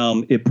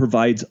 it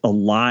provides a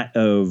lot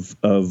of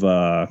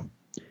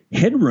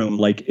headroom.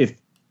 Like if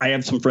I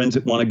have some friends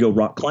that want to go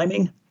rock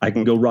climbing, I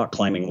can go rock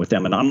climbing with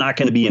them. And I'm not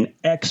going to be an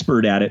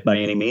expert at it by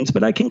any means,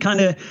 but I can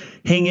kind of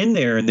hang in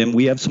there. And then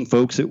we have some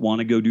folks that want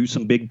to go do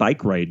some big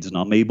bike rides. And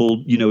I'm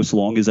able, so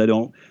long as I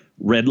don't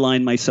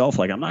redline myself,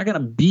 like I'm not going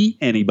to beat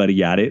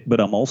anybody at it, but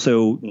I'm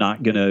also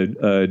not going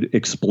to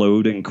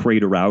explode and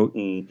crater out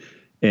and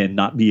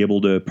not be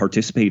able to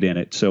participate in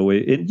it. So,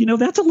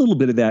 that's a little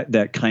bit of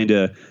that kind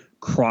of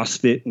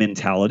CrossFit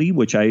mentality,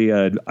 which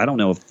I don't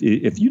know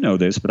if you know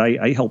this, but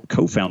I helped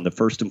co-found the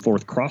first and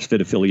fourth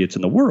CrossFit affiliates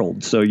in the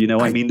world. So,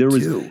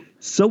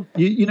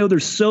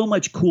 there's so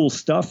much cool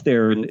stuff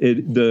there. And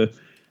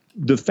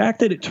the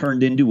fact that it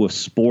turned into a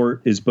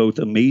sport is both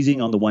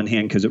amazing on the one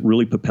hand, because it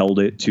really propelled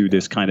it to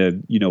this kind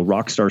of,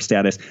 rock star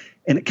status.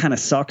 And it kind of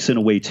sucks in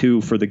a way,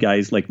 too, for the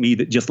guys like me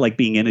that just like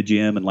being in a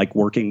gym and like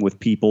working with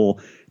people,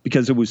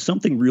 because there was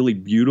something really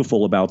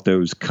beautiful about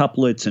those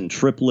couplets and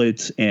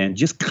triplets and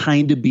just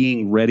kind of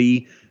being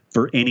ready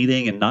for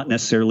anything and not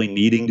necessarily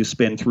needing to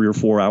spend 3 or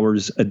 4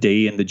 hours a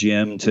day in the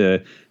gym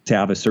to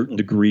have a certain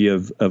degree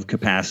of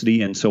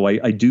capacity. And so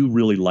I do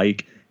really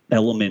like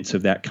elements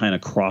of that kind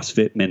of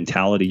CrossFit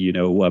mentality.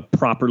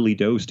 Properly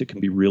dosed, it can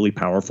be really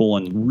powerful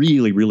and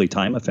really, really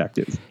time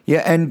effective.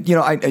 Yeah, and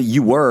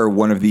you were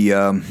one of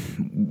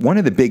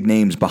the big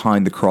names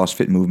behind the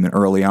CrossFit movement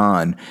early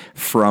on,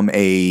 from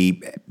a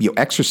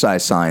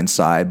exercise science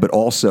side, but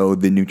also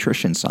the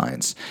nutrition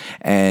science.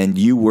 And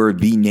you were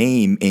the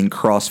name in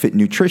CrossFit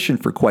nutrition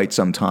for quite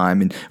some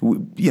time. And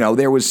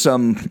there was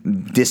some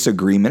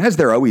disagreement, as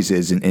there always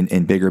is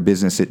in bigger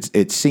business,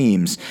 it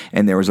seems.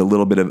 And there was a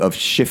little bit of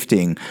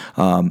shifting.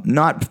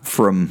 Not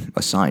from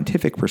a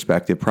scientific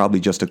perspective, probably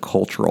just a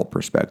cultural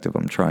perspective.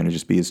 I'm trying to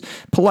just be as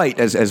polite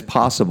as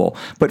possible.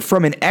 But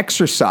from an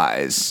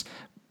exercise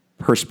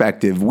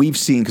perspective, we've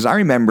seen, because I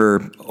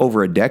remember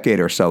over a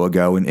decade or so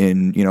ago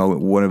in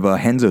one of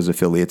Henzo's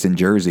affiliates in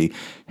Jersey,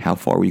 how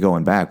far are we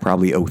going back?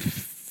 Probably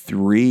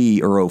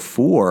 03 or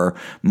 04,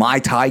 my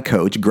Thai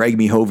coach, Greg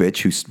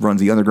Mihovich, who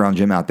runs the underground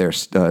gym out there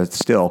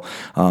still,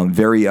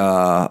 very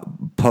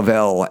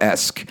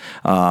Pavel-esque,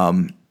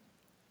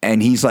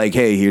 and he's like,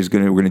 hey, we're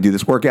going to do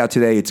this workout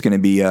today. It's going to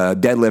be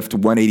deadlift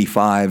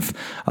 185.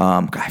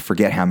 I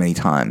forget how many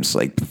times,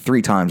 like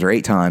 3 times or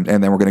 8 times.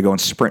 And then we're going to go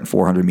and sprint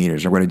 400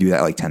 meters. We're going to do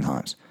that like 10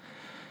 times. I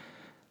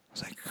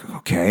was like,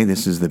 okay,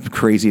 this is the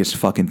craziest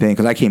fucking thing.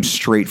 Because I came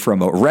straight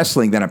from a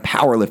wrestling, then a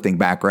powerlifting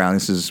background.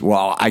 This is,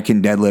 I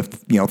can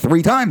deadlift,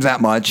 3 times that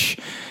much.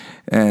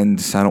 And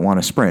I don't want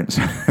to sprint,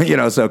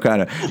 so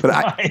kind of.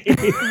 But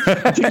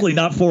particularly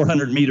not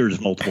 400 meters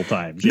multiple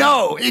times. Yeah.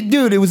 No,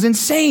 dude, it was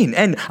insane.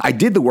 And I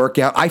did the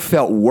workout. I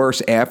felt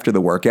worse after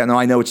the workout. Now,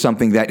 I know it's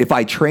something that if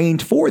I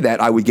trained for that,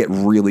 I would get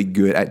really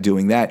good at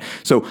doing that.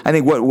 So I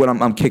think what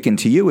I'm kicking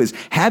to you is,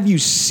 have you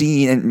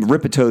seen, and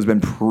Ripeto's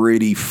been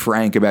pretty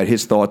frank about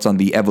his thoughts on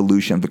the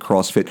evolution of the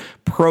CrossFit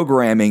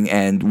programming,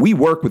 and we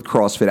work with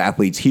CrossFit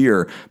athletes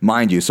here,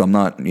 mind you, so I'm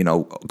not,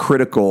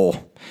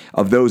 critical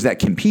of those that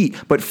compete.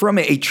 But from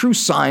a true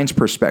science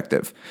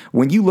perspective,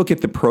 when you look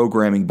at the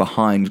programming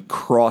behind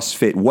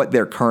CrossFit, what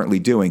they're currently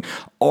doing,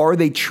 are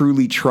they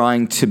truly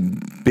trying to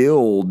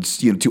build,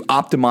 to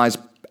optimize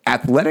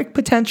athletic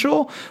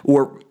potential,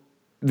 or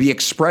the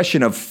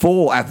expression of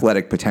full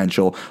athletic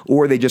potential,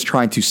 or are they just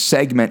trying to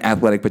segment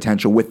athletic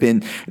potential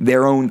within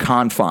their own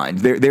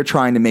confines? They're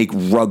trying to make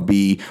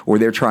rugby, or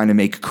they're trying to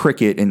make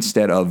cricket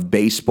instead of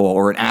baseball,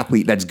 or an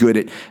athlete that's good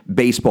at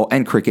baseball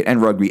and cricket and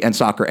rugby and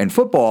soccer and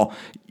football.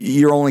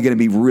 You're only going to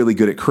be really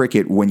good at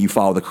cricket when you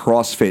follow the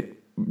CrossFit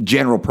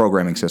general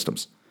programming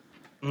systems.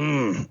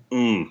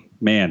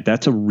 Man,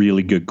 that's a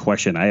really good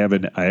question. I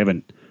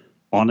haven't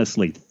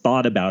honestly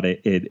thought about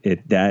it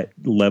at that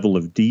level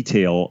of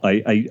detail.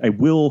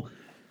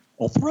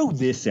 I'll throw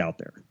this out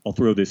there.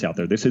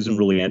 This isn't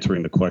really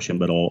answering the question,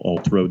 but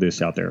I'll throw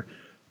this out there.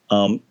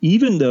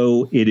 Even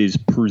though it is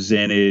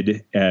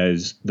presented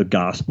as the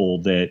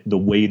gospel that the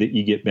way that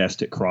you get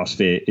best at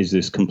CrossFit is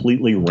this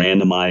completely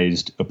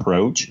randomized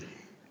approach,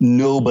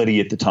 nobody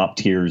at the top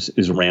tiers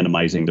is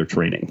randomizing their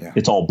training. Yeah.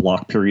 It's all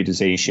block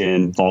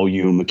periodization,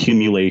 volume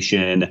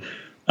accumulation.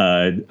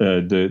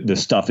 The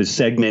stuff is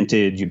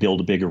segmented. You build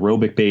a big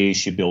aerobic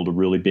base, you build a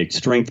really big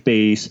strength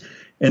base,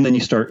 and then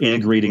you start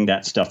integrating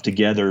that stuff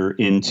together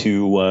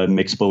into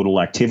mixed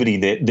modal activity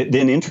that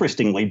then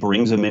interestingly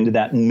brings them into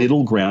that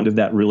middle ground of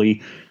that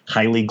really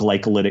highly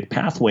glycolytic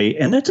pathway.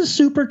 And that's a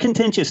super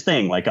contentious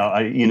thing. Like,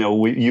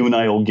 you and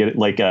I will get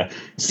like a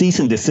cease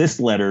and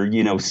desist letter,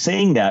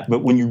 saying that.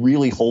 But when you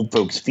really hold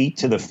folks' feet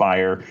to the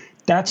fire,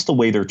 that's the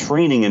way they're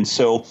training. And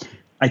so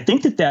I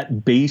think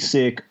that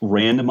basic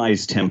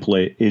randomized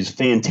template is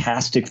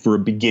fantastic for a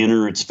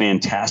beginner. It's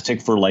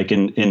fantastic for like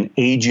an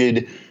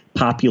aged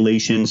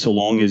population, so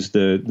long as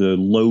the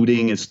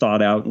loading is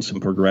thought out and some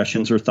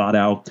progressions are thought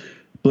out.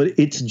 But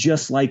it's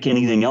just like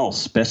anything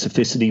else.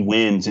 Specificity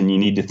wins, and you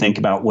need to think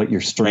about what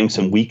your strengths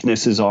and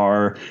weaknesses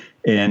are.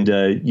 And,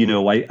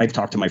 I've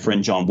talked to my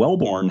friend John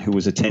Wellborn, who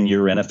was a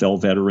 10-year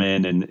NFL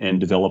veteran and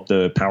developed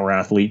the Power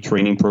Athlete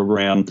training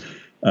program.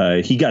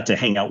 He got to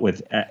hang out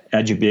with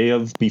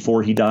Ajibayev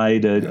before he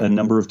died a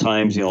number of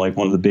times, like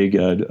one of the big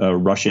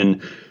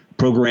Russian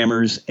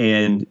programmers.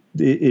 And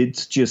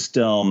it's just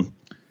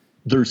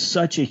there's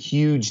such a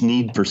huge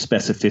need for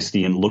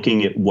specificity and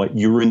looking at what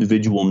your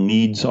individual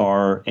needs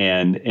are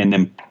and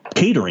then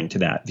catering to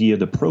that via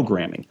the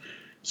programming.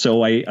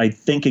 So I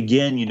think,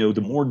 again,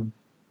 the more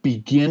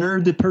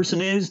beginner the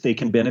person is, they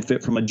can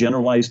benefit from a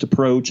generalized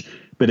approach.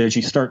 But as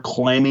you start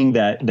climbing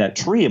that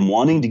tree and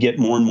wanting to get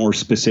more and more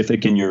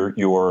specific in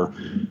your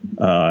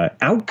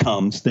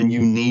outcomes, then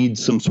you need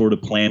some sort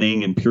of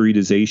planning and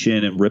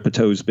periodization. And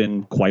Ripeto's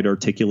been quite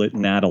articulate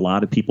in that. A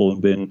lot of people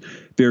have been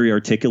very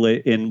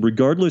articulate. And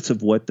regardless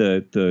of what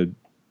the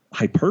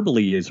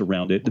hyperbole is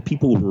around it. The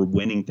people who are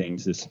winning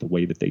things, this is the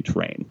way that they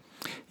train.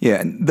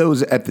 Yeah, and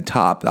those at the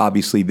top,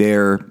 obviously,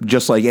 they're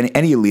just like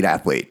any elite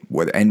athlete,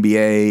 whether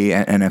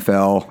NBA,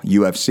 NFL,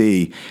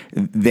 UFC,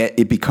 that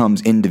it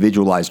becomes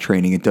individualized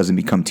training. It doesn't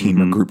become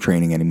team or group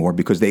training anymore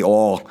because they're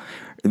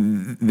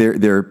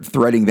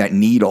threading that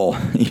needle,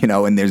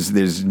 and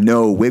there's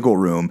no wiggle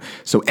room.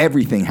 So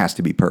everything has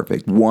to be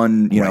perfect.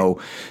 One,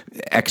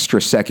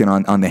 extra second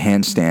on the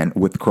handstand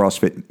with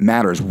CrossFit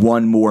matters.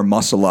 One more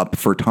muscle up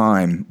for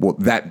time, well,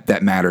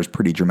 that matters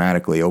pretty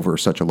dramatically over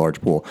such a large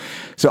pool.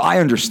 So I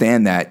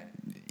understand that.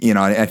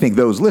 I think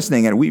those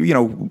listening, and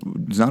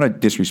it's not a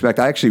disrespect.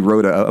 I actually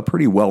wrote a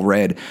pretty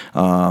well-read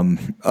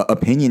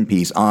opinion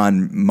piece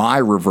on my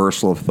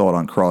reversal of thought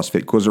on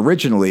CrossFit because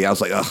originally I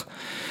was like, ugh.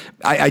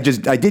 I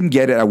didn't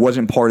get it. I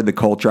wasn't part of the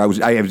culture. I was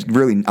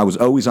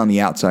always on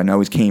the outside, and I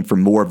always came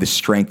from more of the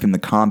strength and the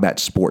combat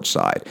sports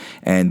side.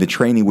 And the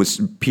training was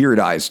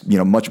periodized,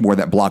 much more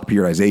that block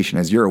periodization,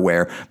 as you're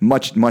aware,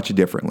 much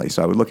differently.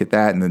 So I would look at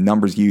that and the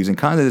numbers used and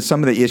kind of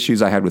some of the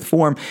issues I had with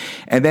form.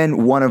 And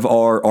then one of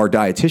our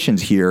dietitians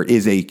here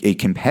is a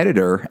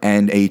competitor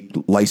and a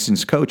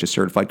licensed coach, a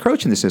certified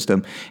coach in the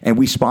system, and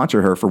we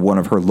sponsored her for one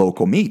of her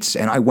local meets.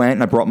 And I went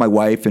and I brought my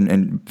wife,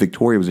 and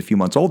Victoria was a few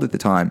months old at the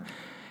time.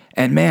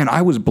 And man,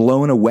 I was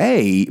blown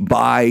away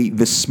by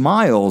the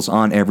smiles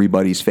on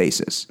everybody's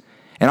faces.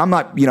 And I'm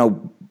not,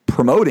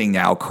 promoting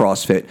now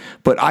CrossFit,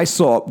 but I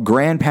saw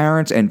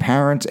grandparents and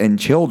parents and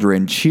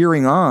children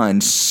cheering on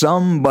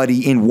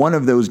somebody in one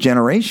of those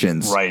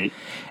generations.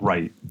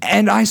 Right.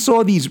 And I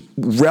saw these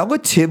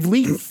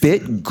relatively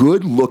fit,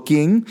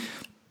 good-looking,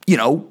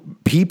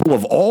 people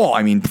of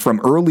all, from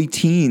early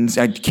teens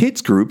and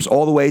kids groups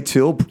all the way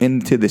till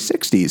into the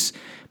 60s,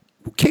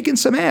 kicking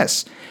some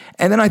ass.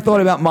 And then I thought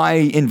about my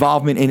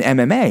involvement in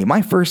MMA.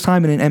 My first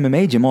time in an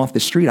MMA gym off the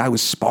street, I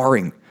was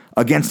sparring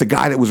against a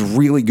guy that was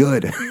really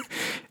good.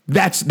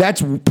 That's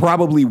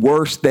probably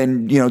worse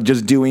than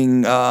just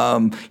doing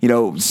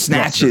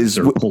snatches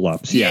or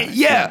pull-ups.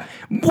 Yeah.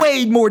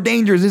 Way more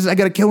dangerous. I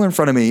got a killer in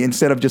front of me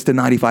instead of just a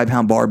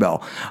 95-pound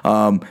barbell.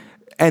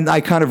 And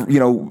I kind of,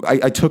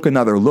 I took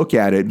another look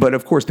at it. But,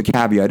 of course, the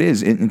caveat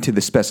is into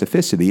the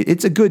specificity.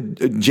 It's a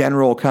good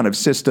general kind of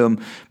system.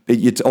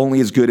 It's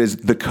only as good as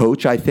the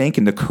coach, I think,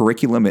 and the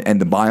curriculum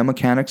and the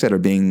biomechanics that are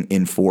being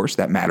enforced.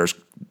 That matters.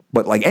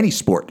 But like any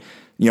sport,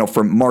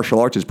 from martial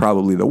arts is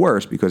probably the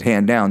worst because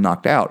hand down,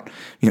 knocked out,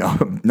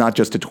 not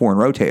just a torn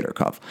rotator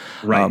cuff.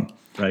 Right.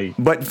 Right.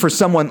 But for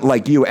someone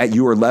like you at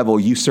your level,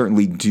 you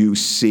certainly do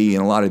see,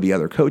 and a lot of the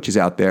other coaches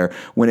out there,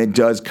 when it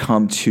does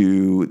come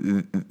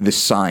to the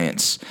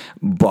science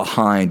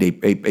behind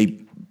a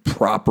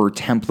proper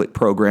template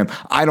program.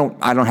 I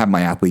don't have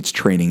my athletes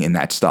training in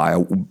that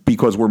style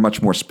because we're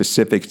much more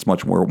specific. It's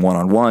much more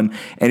one-on-one,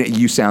 and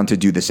you sound to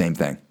do the same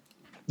thing.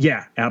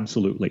 Yeah,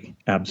 absolutely.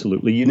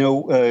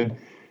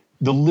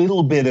 The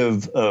little bit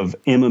of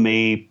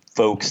MMA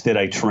folks that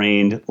I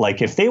trained,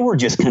 like if they were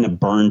just kind of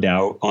burned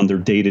out on their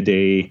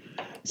day-to-day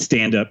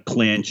stand-up,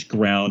 clinch,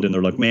 ground, and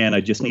they're like, man,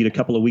 I just need a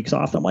couple of weeks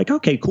off. I'm like,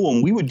 okay, cool.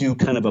 And we would do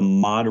kind of a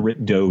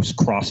moderate dose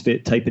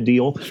CrossFit type of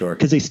deal. Sure.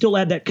 Because they still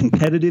had that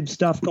competitive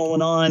stuff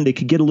going on. They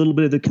could get a little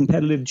bit of the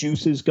competitive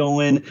juices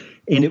going.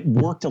 And it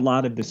worked a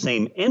lot of the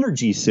same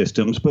energy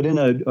systems, but in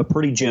a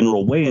pretty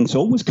general way. And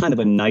so it was kind of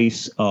a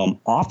nice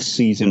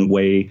off-season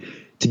way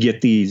to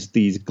get these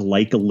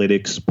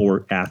glycolytic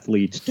sport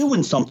athletes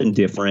doing something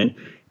different.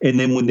 And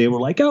then when they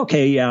were like,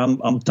 okay, yeah,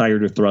 I'm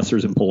tired of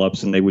thrusters and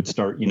pull-ups, and they would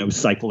start,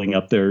 cycling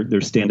up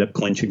their stand-up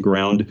clinch and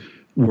ground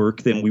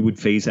work, then we would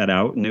phase that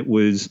out. And it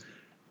was,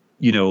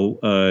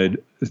 3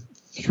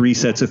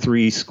 sets of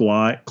 3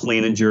 squat,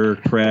 clean and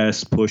jerk,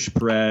 press, push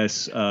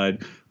press. I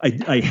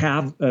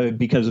have,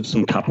 because of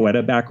some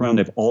capoeira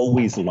background, I've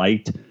always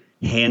liked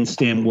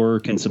handstand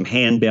work and some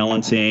hand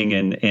balancing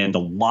and a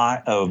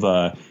lot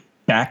of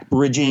back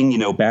bridging,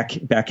 back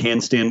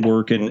handstand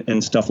work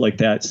and stuff like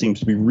that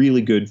seems to be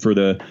really good for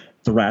the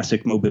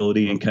thoracic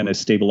mobility and kind of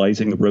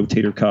stabilizing the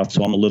rotator cuff.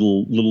 So I'm a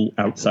little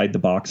outside the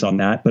box on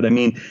that. But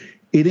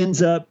it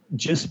ends up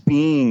just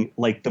being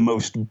like the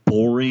most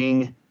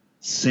boring,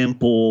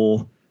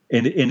 simple,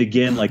 and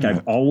again, like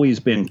I've always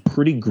been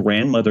pretty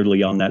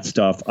grandmotherly on that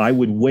stuff. I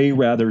would way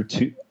rather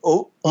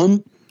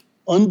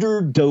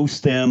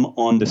underdose them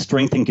on the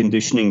strength and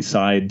conditioning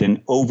side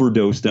than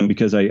overdose them,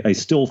 because I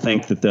still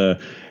think that the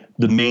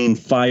main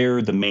fire,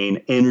 the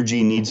main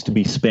energy needs to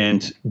be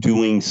spent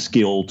doing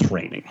skill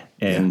training.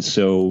 And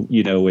so,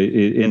 so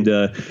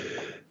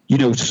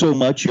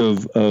much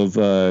of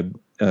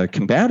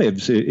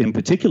combatives in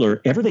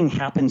particular, everything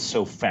happens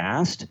so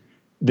fast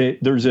that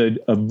there's a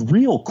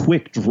real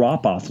quick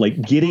drop off, like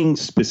getting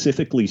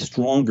specifically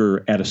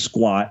stronger at a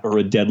squat or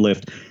a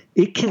deadlift.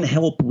 It can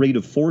help rate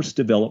of force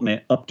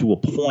development up to a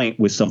point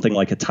with something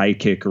like a tie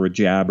kick or a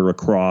jab or a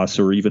cross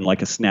or even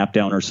like a snap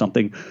down or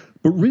something.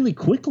 But really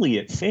quickly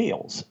it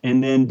fails.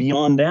 And then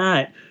beyond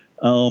that,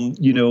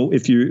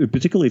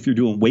 particularly if you're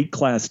doing weight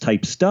class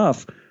type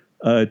stuff,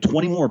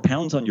 20 more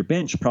pounds on your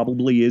bench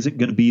probably isn't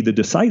going to be the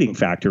deciding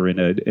factor in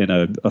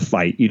a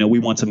fight. We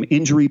want some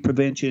injury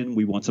prevention.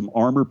 We want some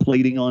armor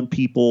plating on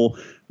people.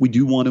 We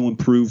do want to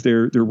improve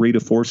their rate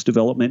of force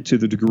development to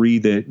the degree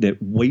that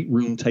weight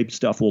room type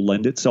stuff will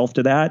lend itself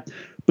to that.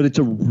 But it's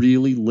a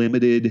really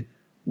limited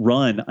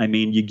run. I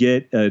mean, you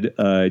get a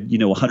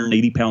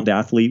 180-pound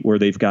athlete where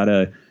they've got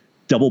a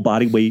double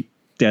body weight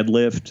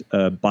deadlift,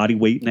 a body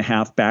weight and a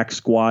half back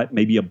squat,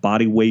 maybe a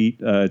body weight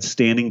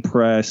standing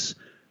press,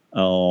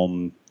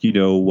 50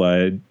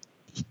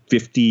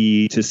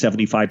 to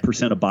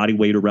 75% of body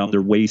weight around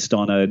their waist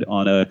on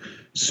a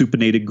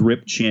supinated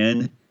grip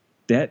chin.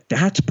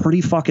 That's pretty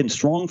fucking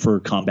strong for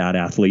a combat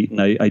athlete.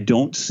 And I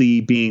don't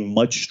see being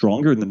much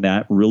stronger than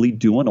that really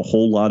doing a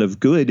whole lot of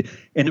good.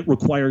 And it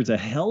requires a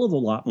hell of a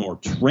lot more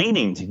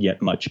training to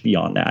get much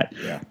beyond that.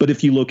 Yeah. But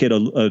if you look at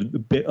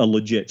a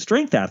legit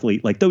strength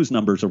athlete, like those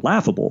numbers are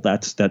laughable.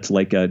 That's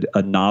like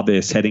a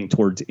novice heading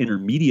towards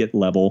intermediate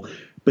level.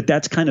 But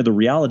that's kind of the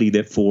reality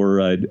that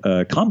for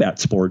combat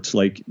sports,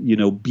 like,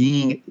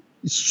 being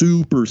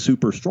super,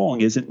 super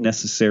strong isn't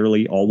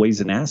necessarily always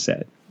an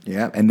asset.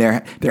 Yeah, and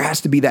there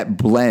has to be that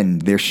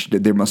blend.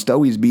 There must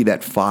always be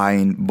that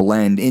fine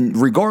blend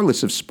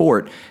regardless of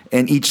sport.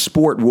 And each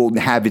sport will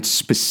have its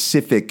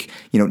specific,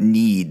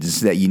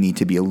 needs that you need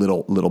to be a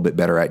little bit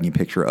better at. And you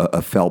picture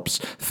a Phelps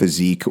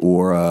physique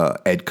or a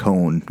Ed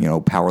Cohn,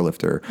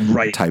 powerlifter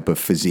type of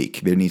physique.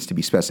 There needs to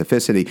be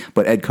specificity.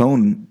 But Ed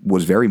Cohn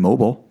was very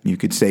mobile. You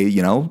could say,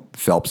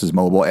 Phelps is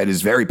mobile. Ed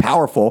is very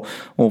powerful.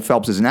 Well,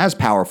 Phelps isn't as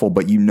powerful,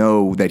 but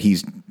that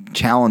he's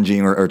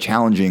challenging or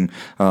channeling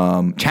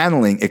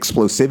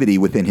explosivity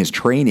within his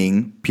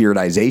training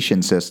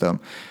periodization system.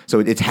 So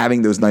it's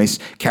having those nice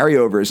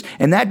carryovers,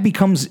 and that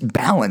becomes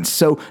balanced.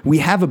 So we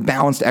have a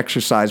balanced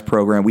exercise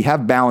program. We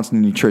have balanced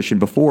nutrition.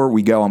 Before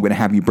we go, I'm going to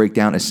have you break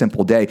down a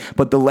simple day.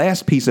 But the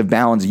last piece of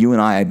balance you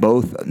and I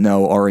both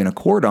know are in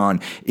accord on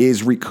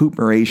is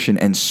recuperation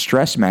and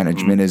stress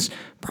management is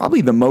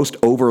probably the most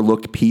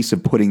overlooked piece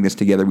of putting this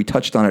together. We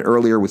touched on it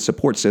earlier with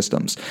support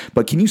systems,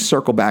 but can you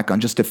circle back on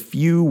just a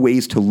few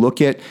ways to look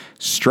at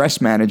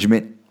stress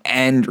management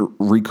and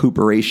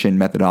recuperation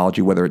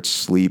methodology, whether it's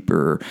sleep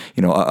or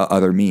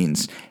other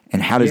means,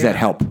 and how does that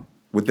help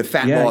with the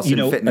fat loss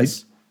and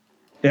fitness?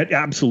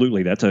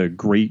 Absolutely, that's a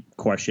great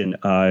question.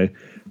 I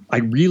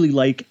really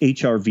like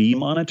HRV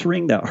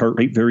monitoring, that heart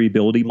rate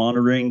variability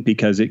monitoring,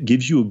 because it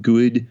gives you a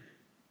good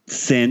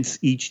sense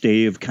each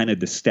day of kind of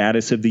the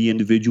status of the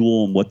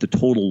individual and what the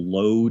total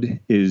load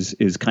is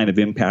kind of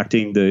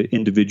impacting the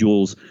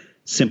individual's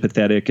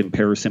sympathetic and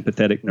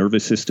parasympathetic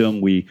nervous system.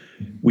 We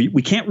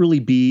can't really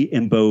be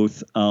in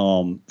both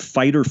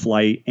fight or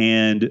flight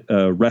and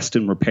rest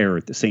and repair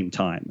at the same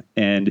time.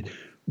 And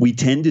we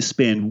tend to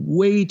spend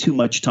way too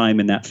much time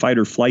in that fight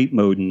or flight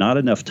mode and not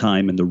enough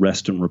time in the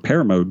rest and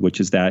repair mode, which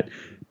is that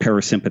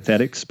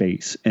parasympathetic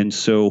space. And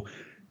so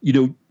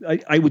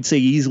I would say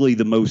easily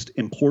the most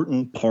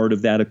important part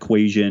of that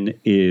equation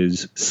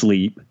is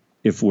sleep.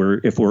 If we're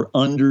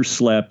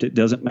underslept, it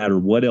doesn't matter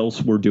what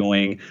else we're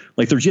doing.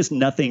 Like, there's just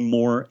nothing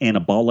more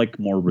anabolic,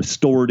 more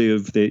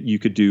restorative that you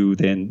could do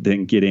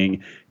than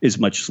getting as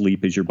much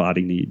sleep as your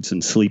body needs,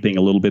 and sleeping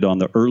a little bit on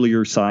the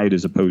earlier side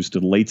as opposed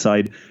to the late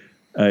side.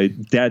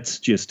 That's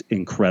just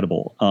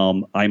incredible.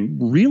 I'm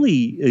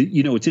really,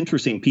 it's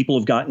interesting. People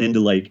have gotten into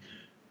like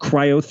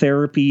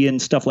cryotherapy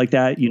and stuff like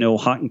that,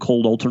 hot and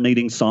cold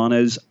alternating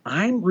saunas.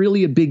 I'm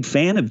really a big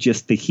fan of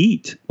just the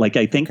heat. Like,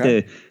 I think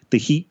the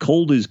heat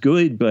cold is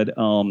good, but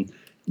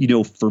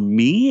for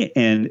me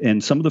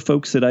and some of the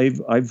folks that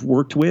I've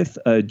worked with,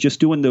 just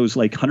doing those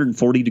like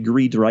 140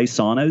 degree dry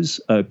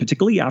saunas,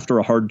 particularly after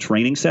a hard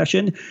training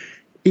session,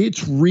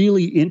 it's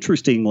really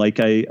interesting. Like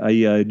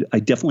I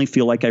definitely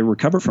feel like I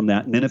recover from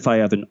that. And then if I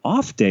have an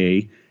off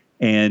day,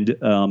 and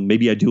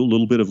maybe I do a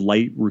little bit of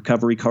light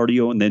recovery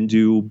cardio and then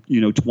do,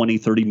 20,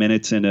 30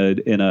 minutes in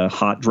a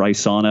hot, dry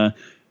sauna.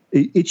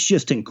 It's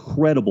just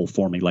incredible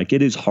for me. Like,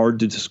 it is hard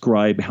to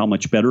describe how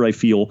much better I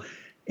feel.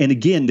 And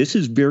again, this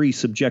is very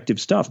subjective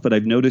stuff, but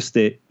I've noticed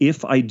that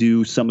if I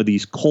do some of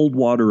these cold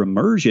water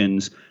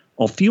immersions,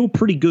 I'll feel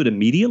pretty good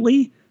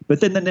immediately. But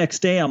then the next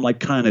day I'm like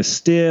kind of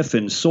stiff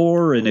and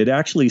sore, and it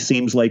actually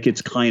seems like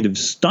it's kind of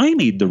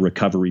stymied the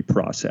recovery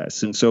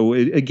process. And so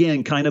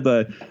again, kind of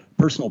a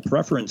personal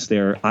preference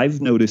there.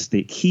 I've noticed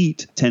that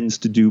heat tends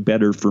to do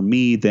better for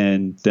me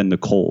than the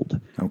cold.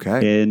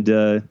 Okay. And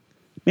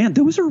man,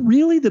 those are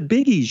really the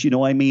biggies.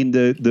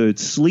 The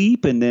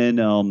sleep, and then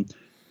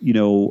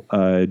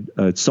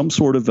some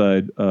sort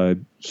of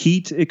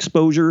heat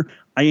exposure.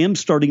 I am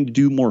starting to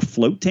do more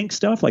float tank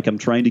stuff. Like, I'm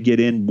trying to get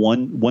in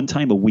one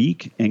time a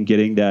week and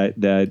getting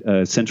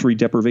that sensory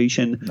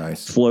deprivation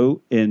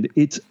float, and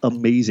it's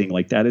amazing.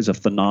 Like, that is a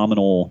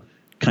phenomenal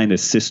kind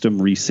of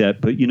system reset.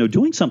 But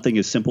doing something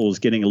as simple as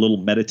getting a little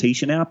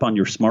meditation app on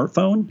your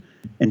smartphone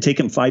and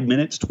taking 5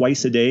 minutes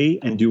twice a day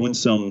and doing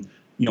some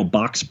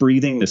box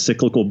breathing, the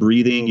cyclical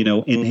breathing,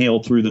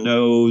 inhale through the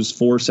nose,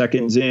 4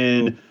 seconds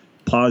in,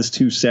 pause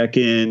 2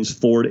 seconds,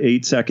 4 to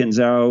 8 seconds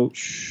out.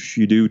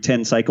 You do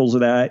 10 cycles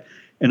of that.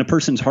 And a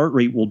person's heart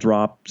rate will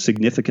drop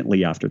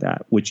significantly after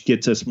that, which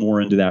gets us more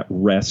into that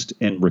rest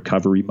and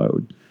recovery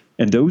mode.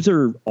 And those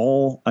are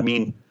all, I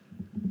mean,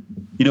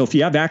 if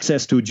you have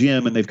access to a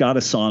gym and they've got a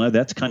sauna,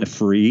 that's kind of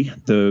free.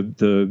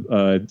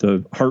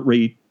 The heart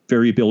rate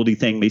variability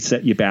thing may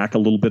set you back a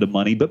little bit of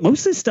money, but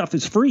most of this stuff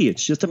is free.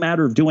 It's just a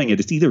matter of doing it.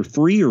 It's either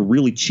free or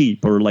really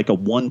cheap, or like a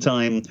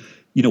one-time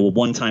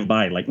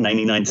buy, like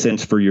 99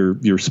 cents for your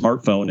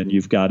smartphone, and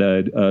you've got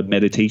a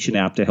meditation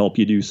app to help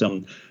you do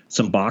some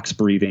box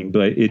breathing.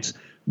 But it's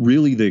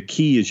really, the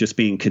key is just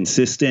being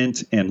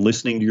consistent and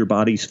listening to your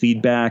body's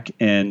feedback.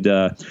 And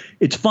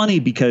it's funny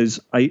because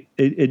I'd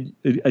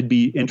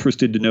be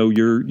interested to know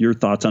your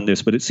thoughts on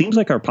this, but it seems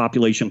like our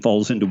population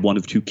falls into one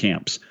of two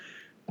camps.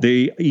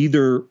 They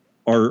either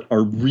are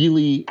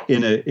really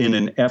in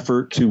an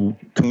effort to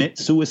commit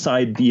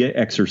suicide via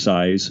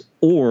exercise,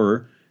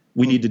 or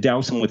we need to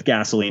douse them with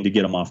gasoline to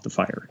get them off the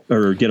fire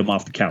or get them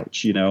off the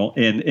couch,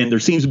 and there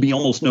seems to be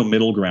almost no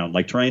middle ground,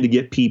 like trying to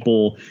get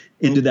people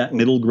into that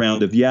middle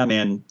ground of, yeah,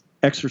 man,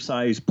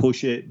 exercise,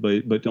 push it,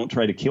 but don't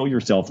try to kill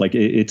yourself. Like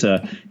it's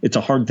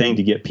a hard thing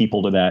to get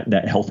people to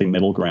that healthy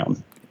middle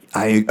ground.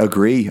 I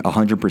agree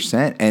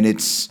 100%.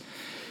 And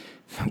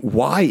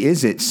why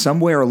is it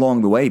somewhere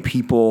along the way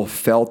people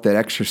felt that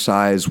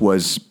exercise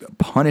was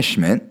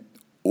punishment,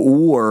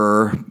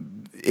 or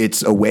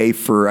it's a way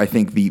for, I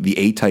think, the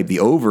A-type, the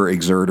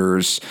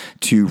overexerters,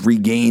 to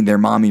regain their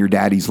mommy or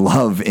daddy's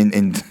love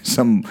in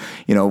some,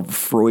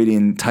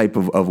 Freudian type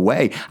of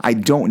way. I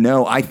don't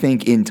know. I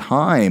think in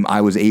time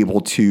I was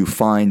able to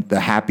find the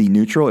happy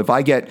neutral. If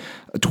I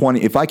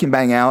can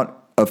bang out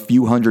a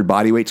few hundred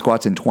bodyweight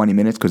squats in 20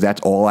 minutes, because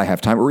that's all I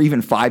have time, or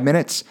even 5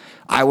 minutes,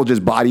 I will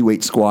just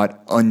bodyweight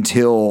squat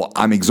until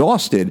I'm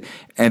exhausted.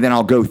 And then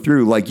I'll go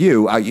through, like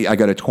you, I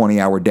got a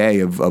 20-hour day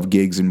of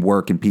gigs and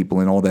work and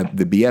people and all the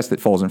BS that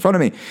falls in front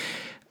of me.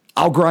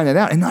 I'll grind it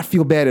out and not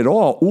feel bad at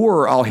all.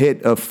 Or I'll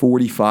hit a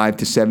 45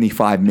 to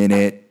 75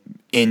 minute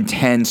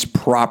intense,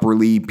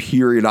 properly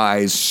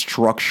periodized,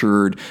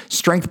 structured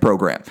strength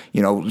program,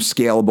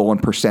 scalable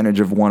and percentage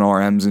of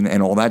 1RMs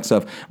and all that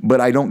stuff.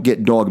 But I don't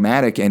get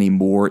dogmatic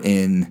anymore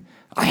in,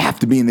 I have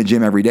to be in the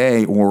gym every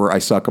day, or I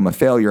suck, I'm a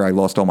failure, I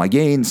lost all my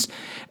gains.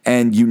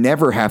 And you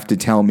never have to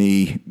tell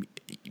me,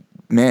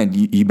 man,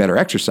 you better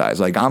exercise.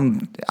 Like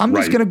I'm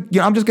just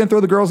gonna throw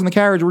the girls in the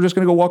carriage. We're just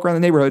gonna go walk around the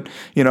neighborhood,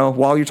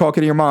 while you're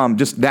talking to your mom.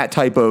 Just that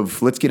type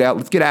of, let's get out,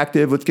 let's get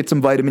active, let's get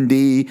some vitamin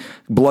D,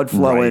 blood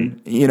flowing.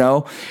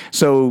 Right.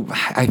 So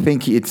I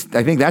think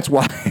that's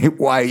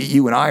why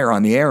you and I are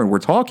on the air and we're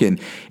talking,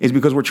 is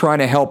because we're trying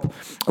to help,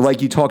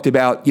 like you talked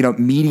about,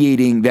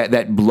 mediating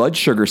that blood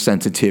sugar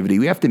sensitivity.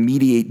 We have to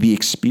mediate the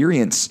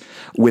experience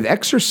with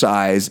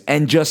exercise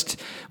and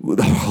just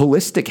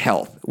holistic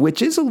health,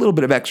 which is a little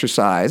bit of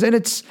exercise,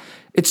 and it's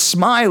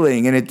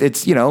smiling, and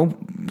it's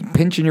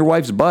pinching your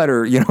wife's butt,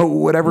 or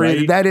whatever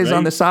that is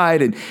on the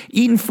side, and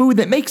eating food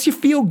that makes you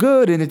feel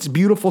good, and it's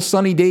beautiful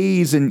sunny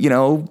days, and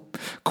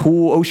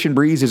cool ocean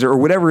breezes, or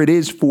whatever it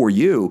is for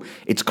you.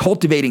 It's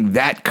cultivating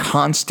that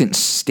constant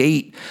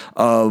state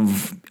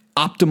of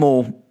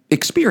optimal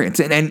experience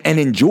and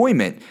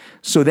enjoyment.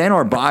 So then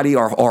our body,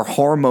 our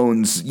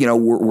hormones,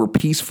 we're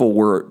peaceful.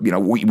 We're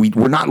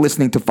not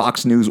listening to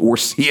Fox News or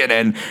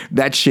CNN.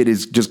 That shit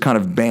is just kind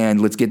of banned.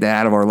 Let's get that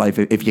out of our life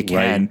if you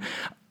can. Right.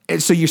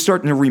 And so you're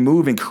starting to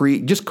remove and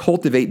just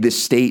cultivate this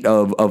state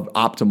of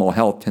optimal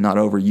health, to not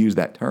overuse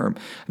that term.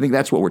 I think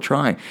that's what we're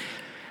trying.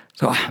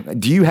 So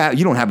you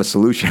don't have a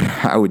solution?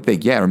 I would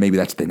think, yeah, or maybe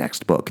that's the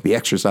next book, The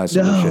Exercise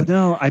Solution.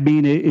 No. I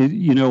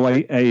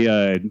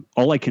mean,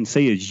 all I can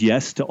say is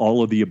yes to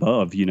all of the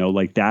above.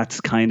 Like that's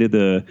kind of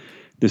the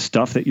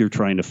stuff that you're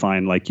trying to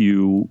find. Like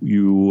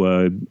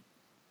and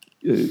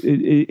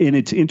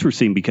it's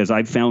interesting because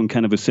I've found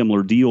kind of a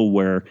similar deal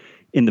where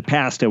in the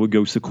past I would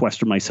go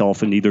sequester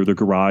myself in either the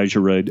garage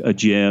or a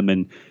gym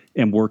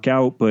and work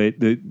out, but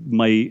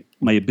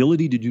my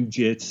ability to do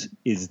jits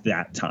is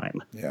that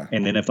time. Yeah.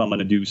 And then if I'm going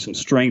to do some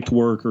strength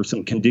work or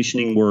some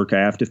conditioning work, I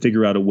have to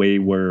figure out a way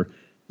where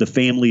the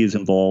family is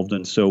involved.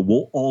 And so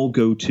we'll all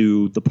go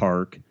to the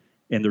park,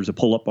 and there's a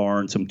pull-up bar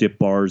and some dip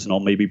bars, and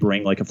I'll maybe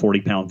bring like a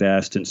 40-pound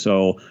vest. And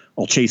so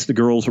I'll chase the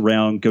girls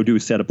around, go do a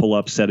set of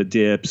pull-ups, set of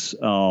dips,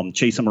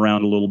 chase them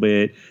around a little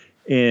bit.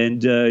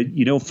 And,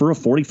 for a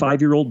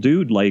 45-year-old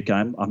dude, like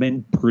I'm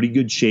in pretty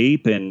good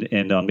shape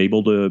and I'm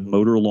able to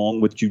motor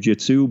along with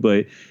jujitsu,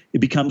 but it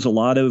becomes a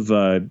lot of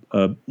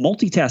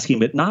multitasking,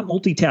 but not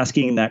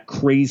multitasking that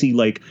crazy,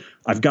 like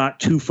I've got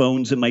two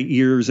phones in my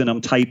ears and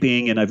I'm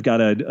typing, and I've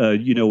got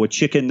a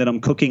chicken that I'm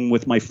cooking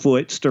with my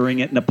foot, stirring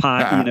it in a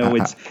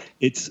pot.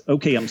 It's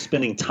okay. I'm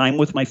spending time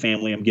with my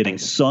family. I'm getting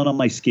sun on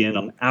my skin.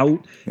 I'm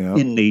out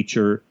in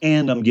nature,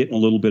 and I'm getting a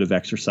little bit of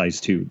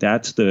exercise too.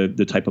 That's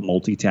the type of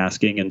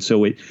multitasking. And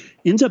so it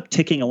ends up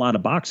ticking a lot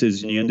of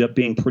boxes, and you end up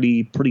being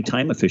pretty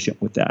time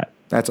efficient with that.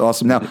 That's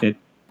awesome. Now,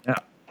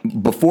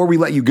 before we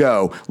let you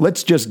go,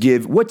 let's just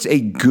give what's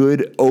a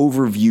good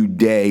overview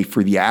day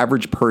for the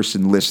average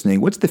person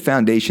listening. What's the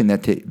foundation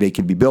that they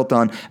can be built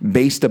on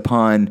based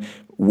upon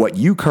what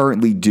you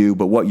currently do,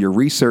 but what your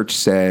research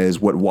says,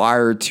 what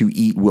Wired to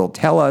Eat will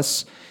tell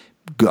us.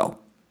 Go.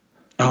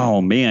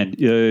 Oh man,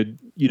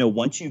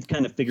 once you've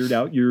kind of figured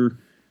out your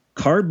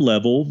carb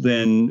level,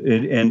 then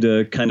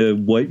and kind of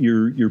what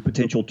your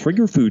potential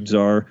trigger foods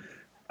are,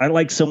 I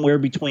like somewhere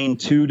between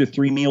 2 to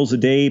 3 meals a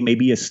day,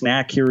 maybe a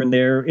snack here and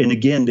there. And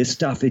again, this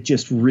stuff, it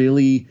just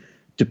really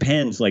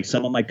depends. Like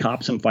some of my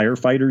cops and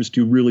firefighters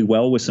do really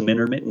well with some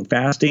intermittent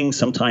fasting,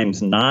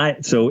 sometimes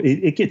not. So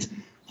it gets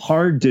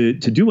hard to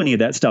do any of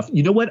that stuff.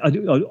 You know what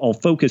I'll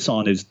focus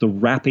on is the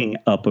wrapping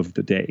up of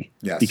the day.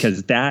 Yes.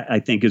 Because that, I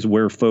think, is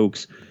where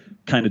folks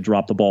kind of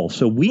drop the ball.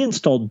 So we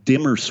installed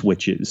dimmer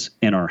switches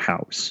in our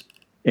house.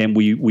 And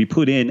we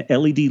put in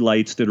LED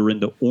lights that are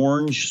in the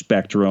orange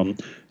spectrum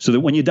so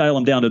that when you dial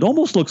them down, it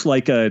almost looks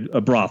like a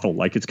brothel,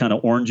 like it's kind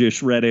of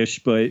orangish,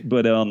 reddish. But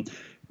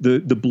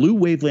the blue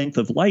wavelength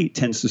of light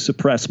tends to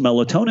suppress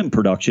melatonin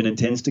production and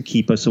tends to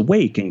keep us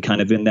awake and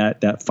kind of in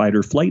that fight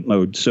or flight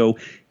mode. So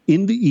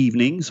in the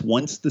evenings,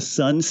 once the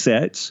sun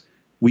sets,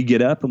 we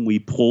get up and we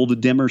pull the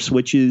dimmer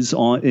switches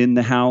on in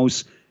the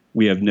house.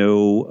 We have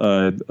no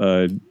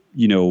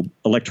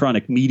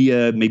electronic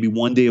media. Maybe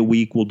one day a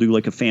week we'll do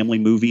like a family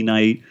movie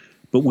night,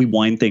 but we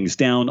wind things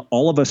down.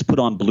 All of us put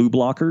on blue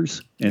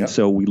blockers, and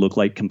so we look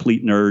like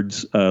complete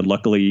nerds.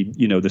 Luckily,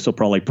 this will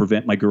probably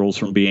prevent my girls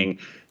from being,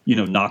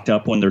 knocked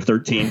up when they're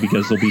 13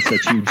 because they'll be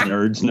such huge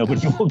nerds.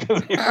 Nobody will go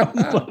near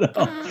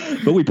them.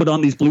 But we put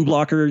on these blue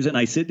blockers, and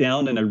I sit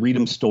down and I read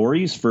them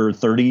stories for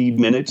 30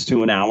 minutes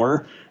to an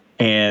hour.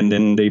 And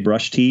then they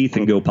brush teeth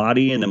and go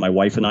potty. And then my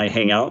wife and I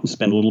hang out and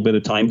spend a little bit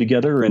of time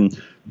together and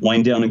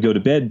wind down and go to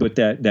bed. But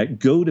that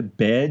go to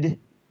bed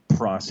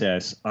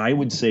process, I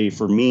would say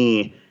for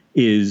me,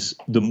 is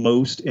the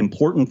most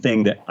important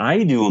thing that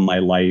I do in my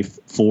life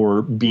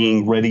for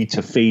being ready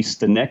to face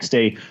the next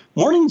day.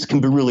 Mornings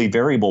can be really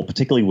variable,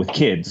 particularly with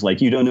kids.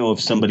 Like you don't know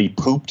if somebody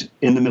pooped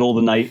in the middle of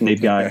the night and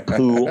they've got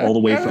poo all the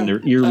way from their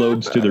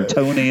earlobes to their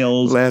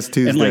toenails. Last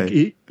Tuesday.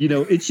 And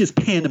it's just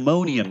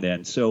pandemonium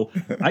then. So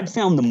I've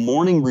found the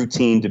morning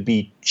routine to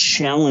be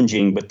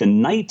challenging, but the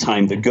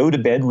nighttime, the go to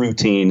bed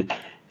routine,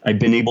 I've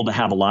been able to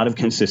have a lot of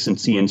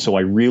consistency. And so I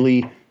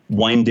really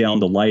wind down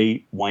the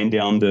light, wind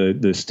down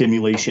the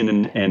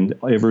stimulation and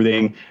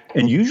everything.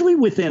 And usually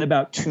within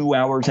about 2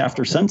 hours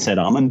after sunset,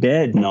 I'm in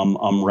bed and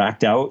I'm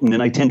racked out. And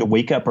then I tend to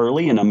wake up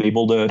early and I'm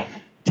able to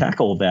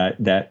tackle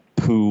that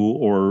poo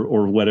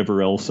or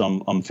whatever else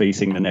I'm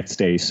facing the next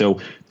day. So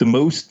the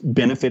most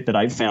benefit that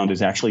I've found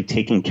is actually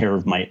taking care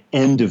of my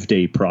end of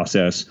day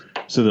process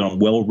so that I'm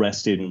well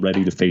rested and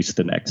ready to face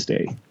the next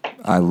day.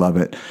 I love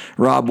it.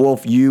 Robb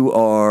Wolf, you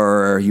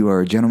are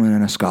a gentleman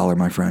and a scholar,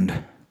 my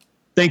friend.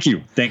 Thank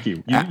you.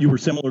 You were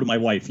similar to my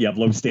wife. You have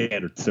low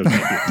standards, so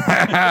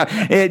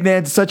thank you.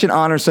 Man, it's such an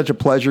honor, such a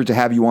pleasure to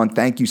have you on.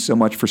 Thank you so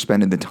much for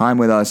spending the time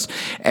with us.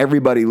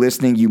 Everybody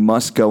listening, you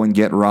must go and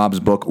get Robb's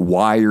book,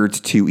 Wired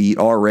to Eat,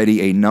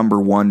 already a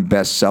 #1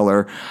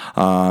 bestseller.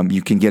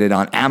 You can get it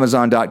on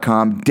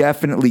Amazon.com.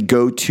 Definitely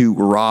go to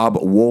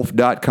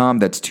robbwolf.com.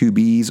 That's 2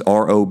 B's,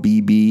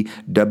 ROBBWOLF.com.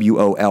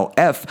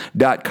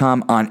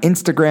 On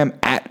Instagram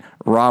at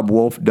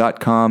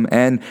robbwolf.com,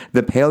 and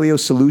the Paleo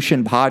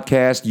Solution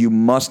podcast. You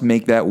must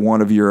make that one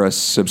of your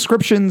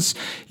subscriptions.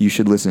 You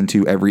should listen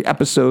to every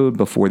episode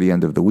before the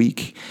end of the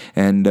week.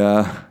 And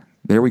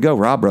there we go.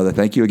 Robb, brother,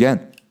 thank you again.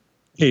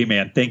 Hey,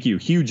 man, thank you.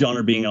 Huge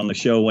honor being on the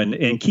show,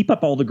 and keep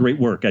up all the great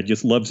work. I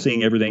just love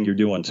seeing everything you're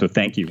doing, so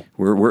thank you.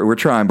 We're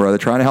trying, brother,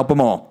 trying to help them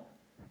all.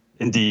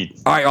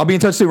 Indeed. All right, I'll be in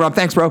touch soon, Robb.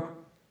 Thanks, bro.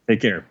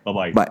 Take care.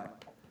 Bye-bye. Bye.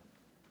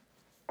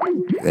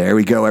 There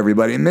we go,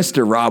 everybody.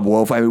 Mr. Robb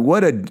Wolf. I mean,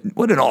 what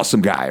an awesome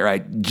guy,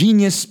 right?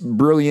 Genius,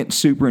 brilliant,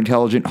 super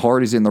intelligent,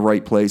 heart is in the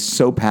right place,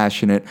 so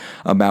passionate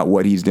about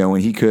what he's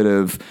doing. He could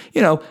have,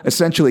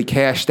 essentially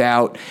cashed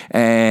out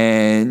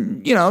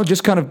and,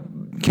 just kind of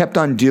kept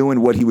on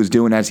doing what he was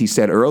doing, as he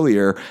said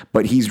earlier,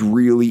 but he's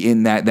really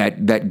in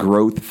that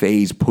growth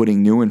phase,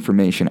 putting new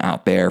information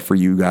out there for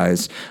you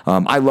guys.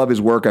 I love his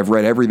work. I've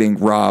read everything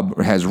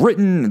Robb has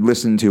written,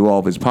 listened to all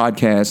of his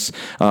podcasts.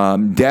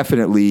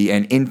 Definitely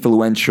an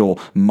influential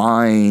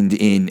mind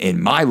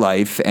in my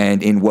life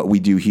and in what we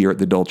do here at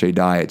the Dolce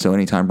Diet. So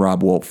anytime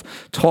Robb Wolf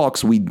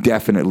talks, we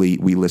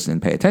listen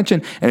and pay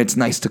attention, and it's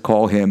nice to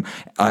call him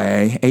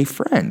a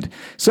friend.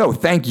 So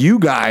thank you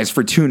guys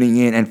for tuning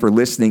in and for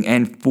listening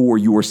and for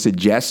your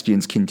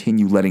suggestions.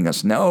 Continue letting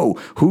us know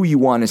who you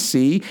want to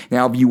see.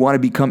 Now, if you want to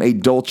become a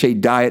Dolce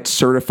Diet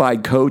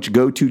certified coach,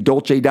 go to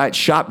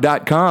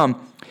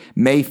dolcedietshop.com.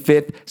 May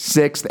 5th,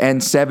 6th,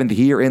 and 7th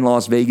here in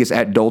Las Vegas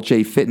at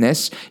Dolce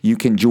Fitness. You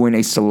can join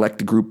a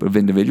select group of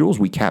individuals.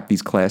 We cap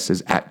these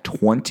classes at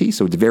 20,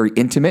 so it's very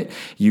intimate.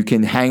 You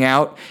can hang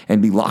out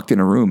and be locked in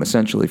a room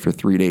essentially for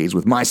 3 days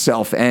with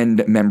myself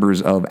and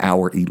members of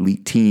our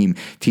elite team,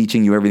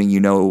 teaching you everything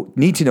you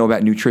need to know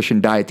about nutrition,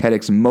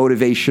 dietetics,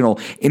 motivational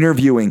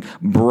interviewing,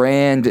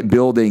 brand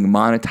building,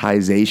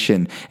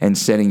 monetization, and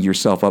setting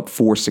yourself up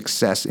for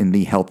success in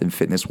the health and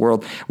fitness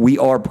world. We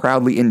are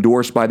proudly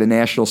endorsed by the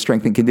National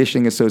Strength and Conditioning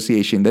Conditioning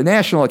Association, the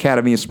National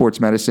Academy of Sports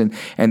Medicine,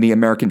 and the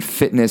American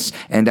Fitness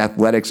and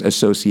Athletics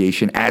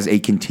Association as a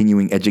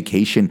continuing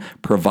education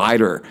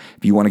provider.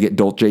 If you want to get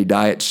Dolce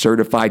Diet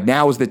certified,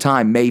 now is the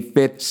time. May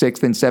 5th,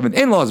 6th, and 7th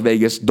in Las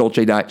Vegas,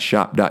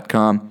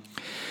 dolcedietshop.com.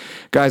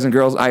 Guys and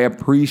girls, I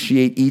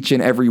appreciate each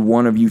and every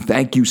one of you.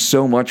 Thank you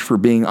so much for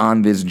being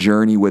on this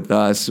journey with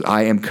us.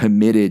 I am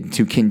committed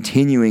to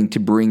continuing to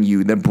bring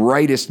you the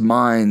brightest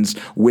minds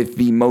with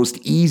the most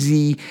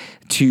easy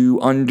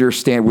to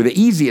understand, with the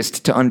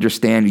easiest to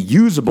understand,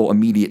 usable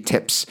immediate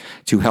tips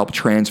to help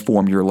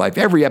transform your life.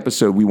 Every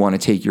episode, we want to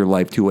take your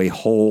life to a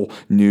whole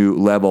new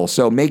level.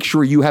 So make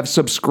sure you have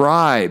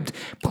subscribed.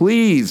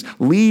 Please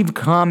leave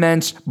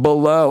comments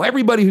below.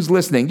 Everybody who's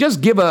listening, just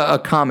give a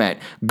comment.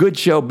 Good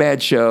show,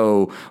 bad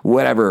show,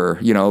 whatever.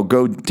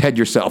 Go Ted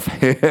yourself.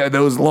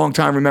 Those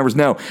longtime remembers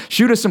know.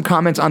 Shoot us some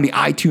comments on the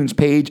iTunes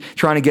page,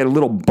 trying to get a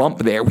little bump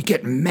there. We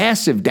get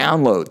massive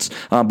downloads,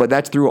 but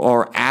that's through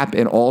our app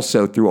and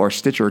also through our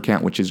Stitcher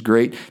account, which is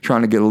great.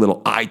 Trying to get a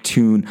little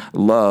iTunes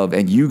love,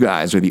 and you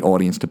guys are the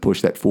audience to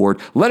push that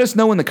forward. Let us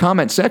know in the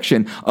comment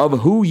section of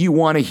who you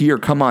want to hear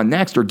come on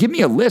next, or give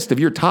me a list of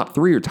your top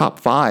 3 or top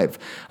 5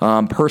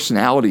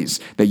 personalities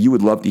that you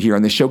would love to hear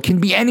on this show. Can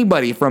be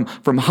anybody from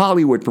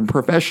Hollywood, from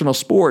professional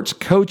sports,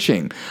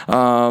 coaching,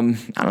 I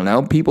don't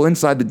know, people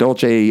inside the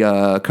Dolce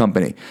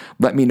company.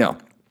 Let me know.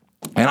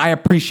 And I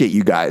appreciate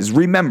you guys.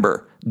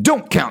 Remember,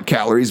 don't count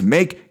calories,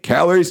 make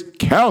calories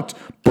count.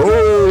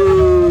 Boom!